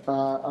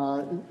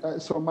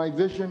my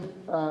vision,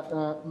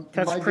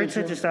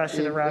 just asked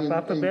you to wrap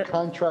up a bit. In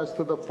contrast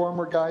to the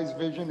former guy's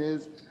vision,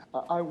 is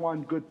I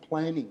want good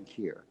planning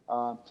here,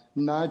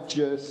 not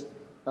just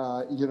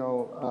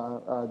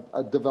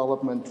a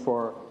development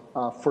for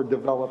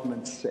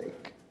development's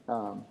sake.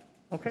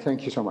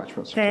 Thank you so much,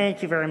 Mr.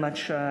 Thank you very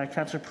much,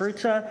 Councillor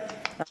Perruzza.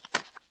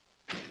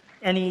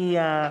 Any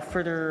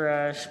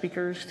further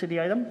speakers to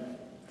the item?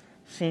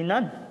 Seeing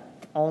none.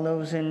 All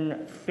those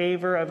in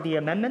favor of the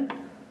amendment?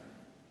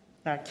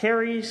 That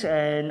carries.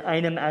 And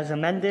item as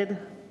amended?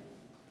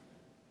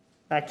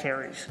 That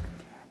carries.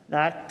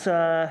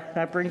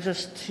 That brings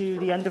us to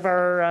the end of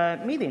our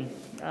meeting.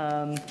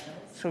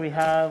 So we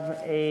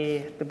have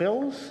the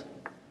bills,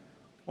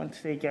 once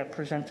they get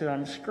presented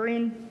on the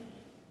screen.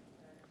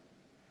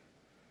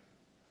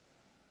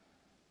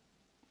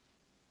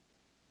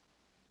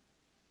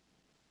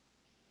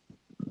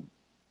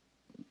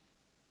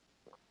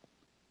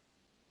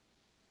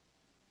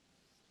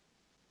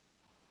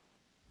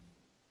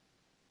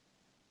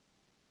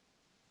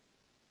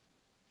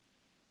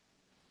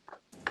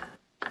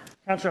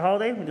 Councillor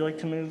Holiday, would you like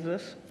to move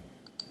this?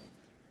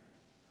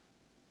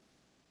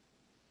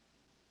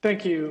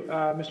 Thank you,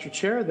 Mr.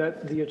 Chair,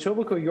 that the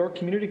Etobicoke York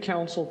Community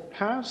Council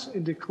pass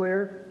and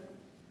declare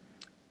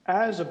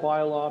as a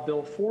bylaw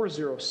Bill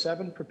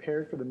 407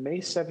 prepared for the May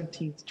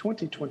 17th,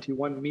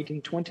 2021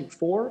 meeting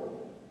 24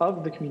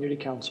 of the Community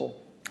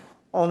Council.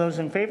 All those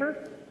in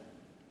favor?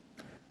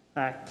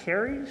 That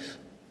carries.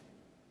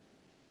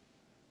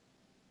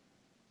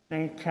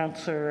 Thank you,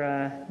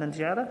 Councillor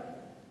Nunziata.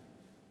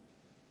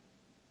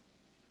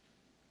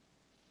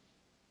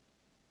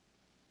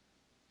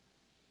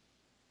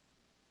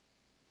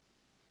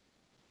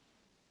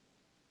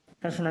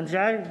 Councillor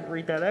Nunziata,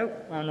 read that out.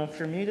 I don't know if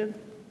you're muted.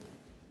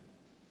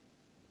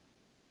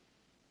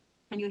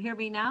 Can you hear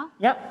me now?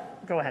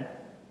 Yep, go ahead.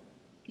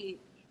 Okay.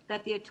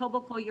 That the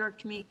Etobicoke York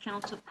Community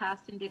Council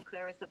passed and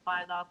declares a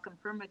bylaw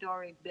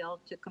confirmatory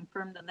bill to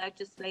confirm the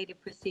legislative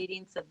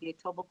proceedings of the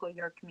Etobicoke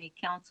York Community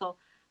Council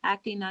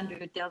acting under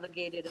a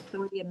delegated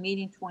authority of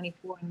meeting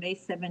 24 on May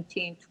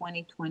 17,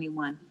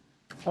 2021.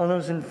 All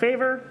those in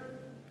favor?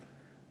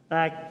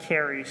 That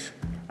carries.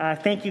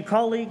 Thank you,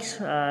 colleagues.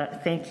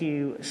 Thank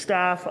you,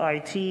 staff,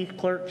 IT,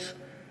 clerks.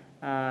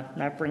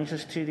 That brings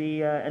us to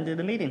the end of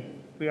the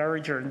meeting. We are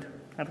adjourned.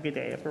 Have a good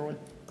day, everyone.